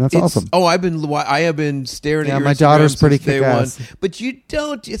mine, and that's It's- awesome. Oh, I have been staring Yeah, at your my Instagram daughter's pretty since day kick-ass. one. But you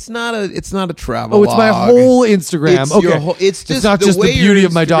don't. It's not a travel. Oh, it's my whole Instagram. It's okay, your whole, it's just not the just way the beauty your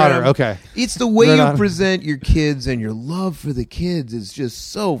of my daughter. Instagram- Okay, It's the way Right you on. present your kids and your love for the kids is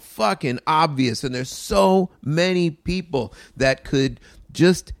just so fucking obvious. And there's so many people that could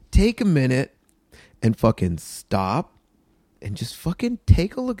just take a minute and fucking stop and just fucking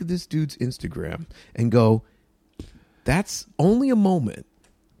take a look at this dude's Instagram and go, that's only a moment.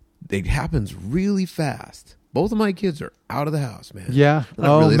 It happens really fast. Both of my kids are out of the house, man. Yeah. Not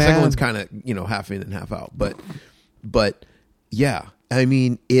Oh, really. The second man. one's kind of, half in and half out. But yeah, I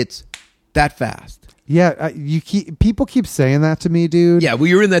mean, it's that fast. yeah. People keep saying that to me, dude. Yeah, well,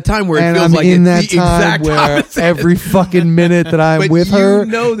 you're in that time where it And feels I'm like in it's that the time exact where opposite. every fucking minute that I'm But with you her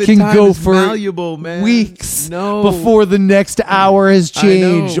know that can time go is for valuable, man. weeks No. before the next hour has I know.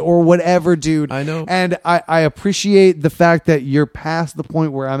 changed or whatever, dude. I know. And I appreciate the fact that you're past the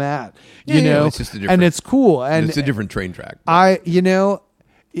point where I'm at. Yeah, you yeah, know, it's just a different- and it's cool. And it's a different train track. I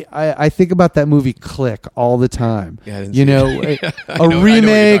think about that movie Click all the time. Yeah, I didn't you see know, it. a I know what you're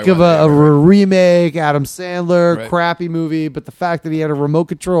remake talking of about. a remake, Adam Sandler, Right. crappy movie, but the fact that he had a remote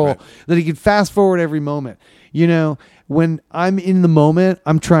control Right. that he could fast forward every moment. You know, when I'm in the moment,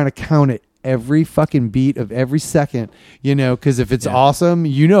 I'm trying to count it every fucking beat of every second, you know, because if it's awesome,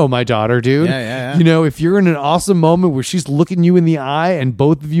 you know my daughter, dude. Yeah. You know, if you're in an awesome moment where she's looking you in the eye and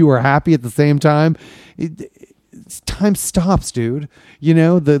both of you are happy at the same time, time stops, dude. You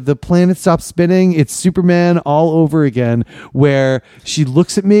know, the planet stops spinning. It's Superman all over again, where she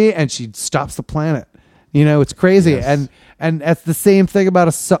looks at me and she stops the planet. You know, it's crazy. Yes. And that's the same thing about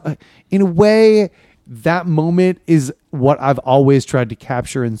in a way, that moment is what I've always tried to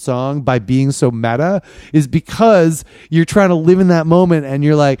capture in song by being so meta, is because you're trying to live in that moment and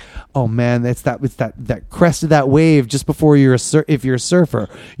you're like, oh man, it's that crest of that wave just before if you're a surfer,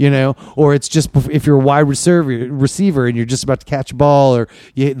 you know, or it's just if you're a wide receiver and you're just about to catch a ball, or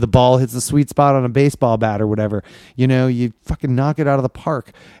the ball hits the sweet spot on a baseball bat or whatever, you know, you fucking knock it out of the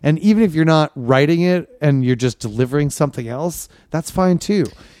park. And even if you're not writing it and you're just delivering something else, that's fine too.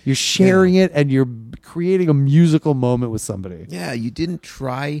 You're sharing it and you're creating a musical moment with somebody. Yeah, you didn't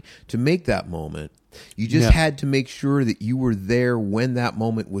try to make that moment. You just Yeah. had to make sure that you were there when that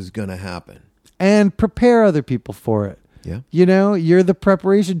moment was going to happen. And prepare other people for it. Yeah. You know, you're the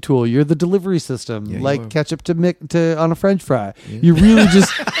preparation tool. You're the delivery system, Yeah, you like are. ketchup to on a French fry. You really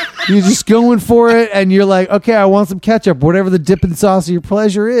just you're just going for it, and you're like, okay, I want some ketchup, whatever the dipping sauce of your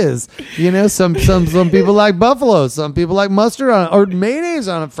pleasure is. You know, some people like buffalo, some people like mustard on or mayonnaise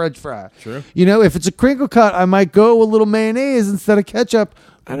on a French fry. True. You know, if it's a crinkle cut, I might go a little mayonnaise instead of ketchup.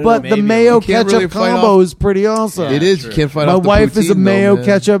 don't But know, the maybe. mayo You can't ketchup really fight combo off- is pretty awesome. It is. true. You can't fight My off the wife is a poutine, though, mayo man.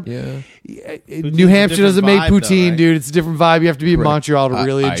 ketchup. Yeah. New Hampshire doesn't make different vibe, poutine, though, right? dude. It's a different vibe. You have to be in Correct. Montreal to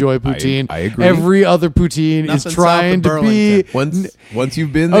really enjoy poutine. I agree. Every other poutine Nothing is trying south of to be Once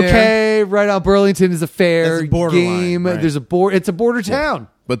you've been there, okay. Right out, Burlington is a fair That's a borderline, game. right. There's a it's a border town.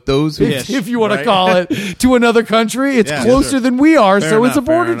 but those who Yeah. If you want right? to call it to another country, it's Yeah, closer sure. than we are, Fair so it's a enough,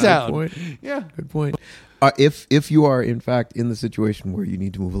 fair border enough. town. Point. Yeah. Good point. If you are in fact in the situation where you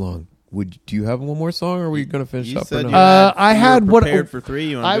need to move along, do you have one more song, or are we going to finish You up? said or you not? I you had were what prepared for 3.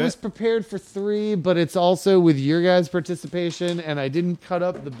 You want I to do was it? prepared for 3, but it's also with your guys' participation, and I didn't cut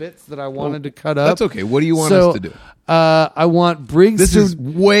up the bits that I wanted to cut up. That's okay. What do you want So, us to do? I want Briggs This to is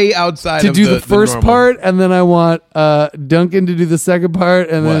way outside to of do the first normal. part, and then I want Duncan to do the second part,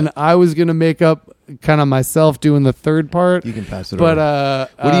 and then What? I was gonna make up kind of myself doing the third part. You can pass it But over.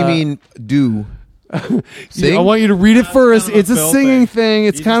 What do you mean do? Sing? I want you to read it first. kind of a It's a Phil singing thing. thing.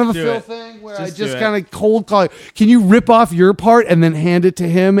 It's You kind of just a do Phil it. thing where Just I just do it. kind of cold call it. Can you rip off your part and then hand it to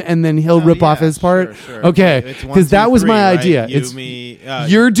him, and then he'll rip off Yeah, his part? sure. Okay, It's 1, because that 2, was 3, my right? idea. You, It's me,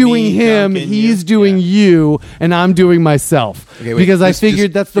 you're doing me, him, Duncan, he's you. doing Yeah. you, and I'm doing myself. Okay, wait, because I just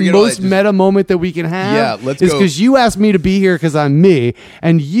figured that's the forget all most that. Just- meta moment that we can have. Yeah, let's is go. because you asked me to be here because I'm me,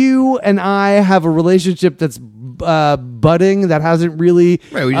 and you and I have a relationship that's budding that hasn't really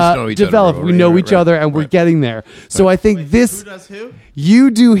Right, we just know each other developed. over We here, know right, each other, and we're right. getting there. So I think this. Who does who?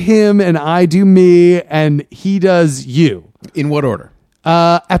 You do him and I do me, and he does you. In what order?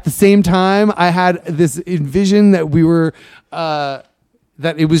 At the same time, I had this envision that we were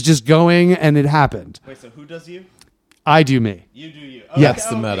that it was just going, and it happened. Wait, so who does you? I do me. You do you. Yes. That's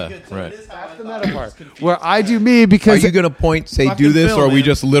the meta, good. So right. it is how That's I the thought. meta I part was confused. where I do me Are because you going to point, say, Fucking do this, Phil, or are we man.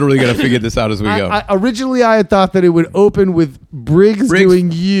 just literally going to figure this out as we go? originally I had thought that it would open with Briggs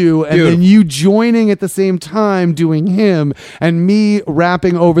doing you, and Beautiful. then you joining at the same time doing him, and me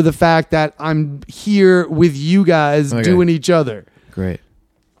rapping over the fact that I'm here with you guys Okay. doing each other. Great.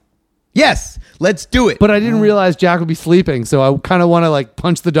 Yes, let's do it. But I didn't realize Jack would be sleeping, so I kind of want to like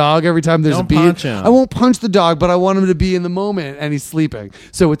punch the dog every time there's Don't a beat. punch him. I won't punch the dog, but I want him to be in the moment, and he's sleeping,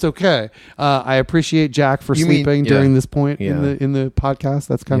 so it's okay. I appreciate Jack for You mean- sleeping yeah. during this point Yeah. in the podcast.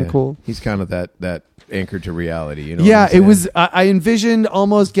 That's kind of Yeah. cool. He's kind of that anchor to reality. You know? Yeah, what I'm it was. saying? I envisioned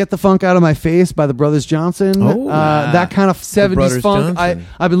almost "Get the Funk Out of My Face" by the Brothers Johnson. Oh. That kind of '70s Brothers funk. Johnson.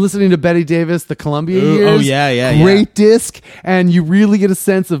 I've been listening to Betty Davis, the Columbia Ooh, years. oh, yeah. Great disc, and you really get a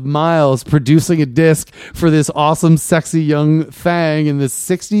sense of Miles producing a disc for this awesome, sexy young thing in the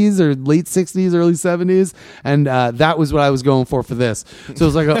 '60s or late '60s, early '70s, and that was what I was going for this. So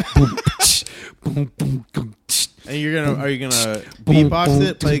it was like a. boom, tsh, boom, boom, boom, tsh. And are you gonna beatbox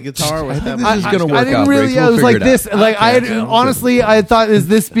it, play guitar with that? this is gonna work I didn't out, really. Briggs. Yeah, We'll it was figure like it this. out. Like I had Okay. honestly, I had thought, is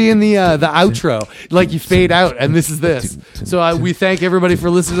this being the outro? Like you fade out, and this is this. So we thank everybody for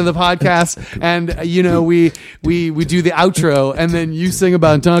listening to the podcast, and we do the outro, and then you sing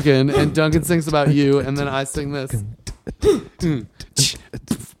about Duncan, and Duncan sings about you, and then I sing this.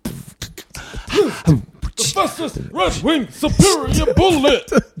 Fastest red wing superior bullet.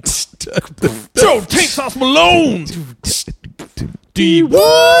 Joe Tank Sauce Malone. D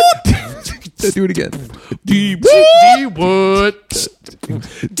what? Do it again. D what? Wood.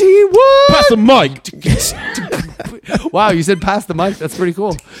 D Wood. Pass the mic. Wow, you said pass the mic. That's pretty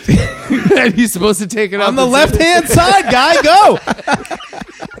cool. And he's supposed to take it On the and- left-hand side, guy, go.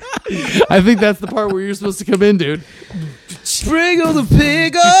 I think that's the part where you're supposed to come in, dude. Spriggle the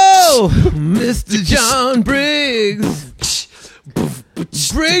Piggo, Mr. John Briggs.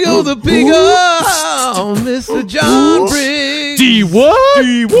 Spriggle the Piggo, Mr. John Briggs. D what?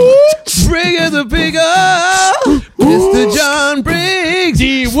 D what? Spriggle the Piggo, Mr. John Briggs.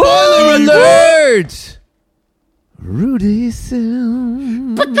 D Spoiler what? alert! Rudy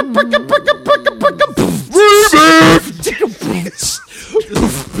Sim.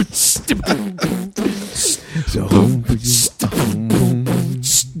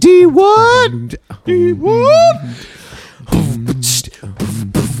 D what? D what?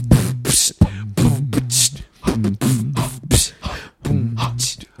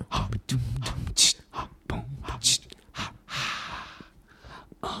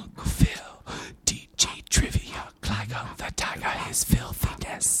 Uncle Phil, DJ Trivia, Kliger, the tiger is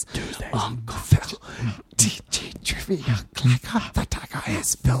filthiness. Uncle Phil, DJ Trivia, Kliger, the tiger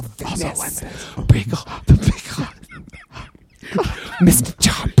is filthiness. Biggle, the biggle. Mr.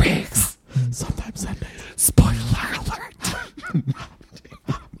 John Briggs. Sometimes Sundays. Spoiler alert.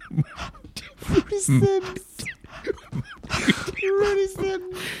 Rudy Sims. Rudy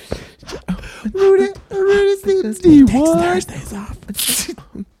Sims. Rudy Sims. D1. Thursdays off.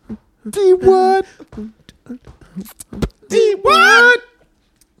 D1. D1.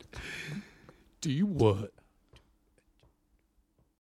 Do you what?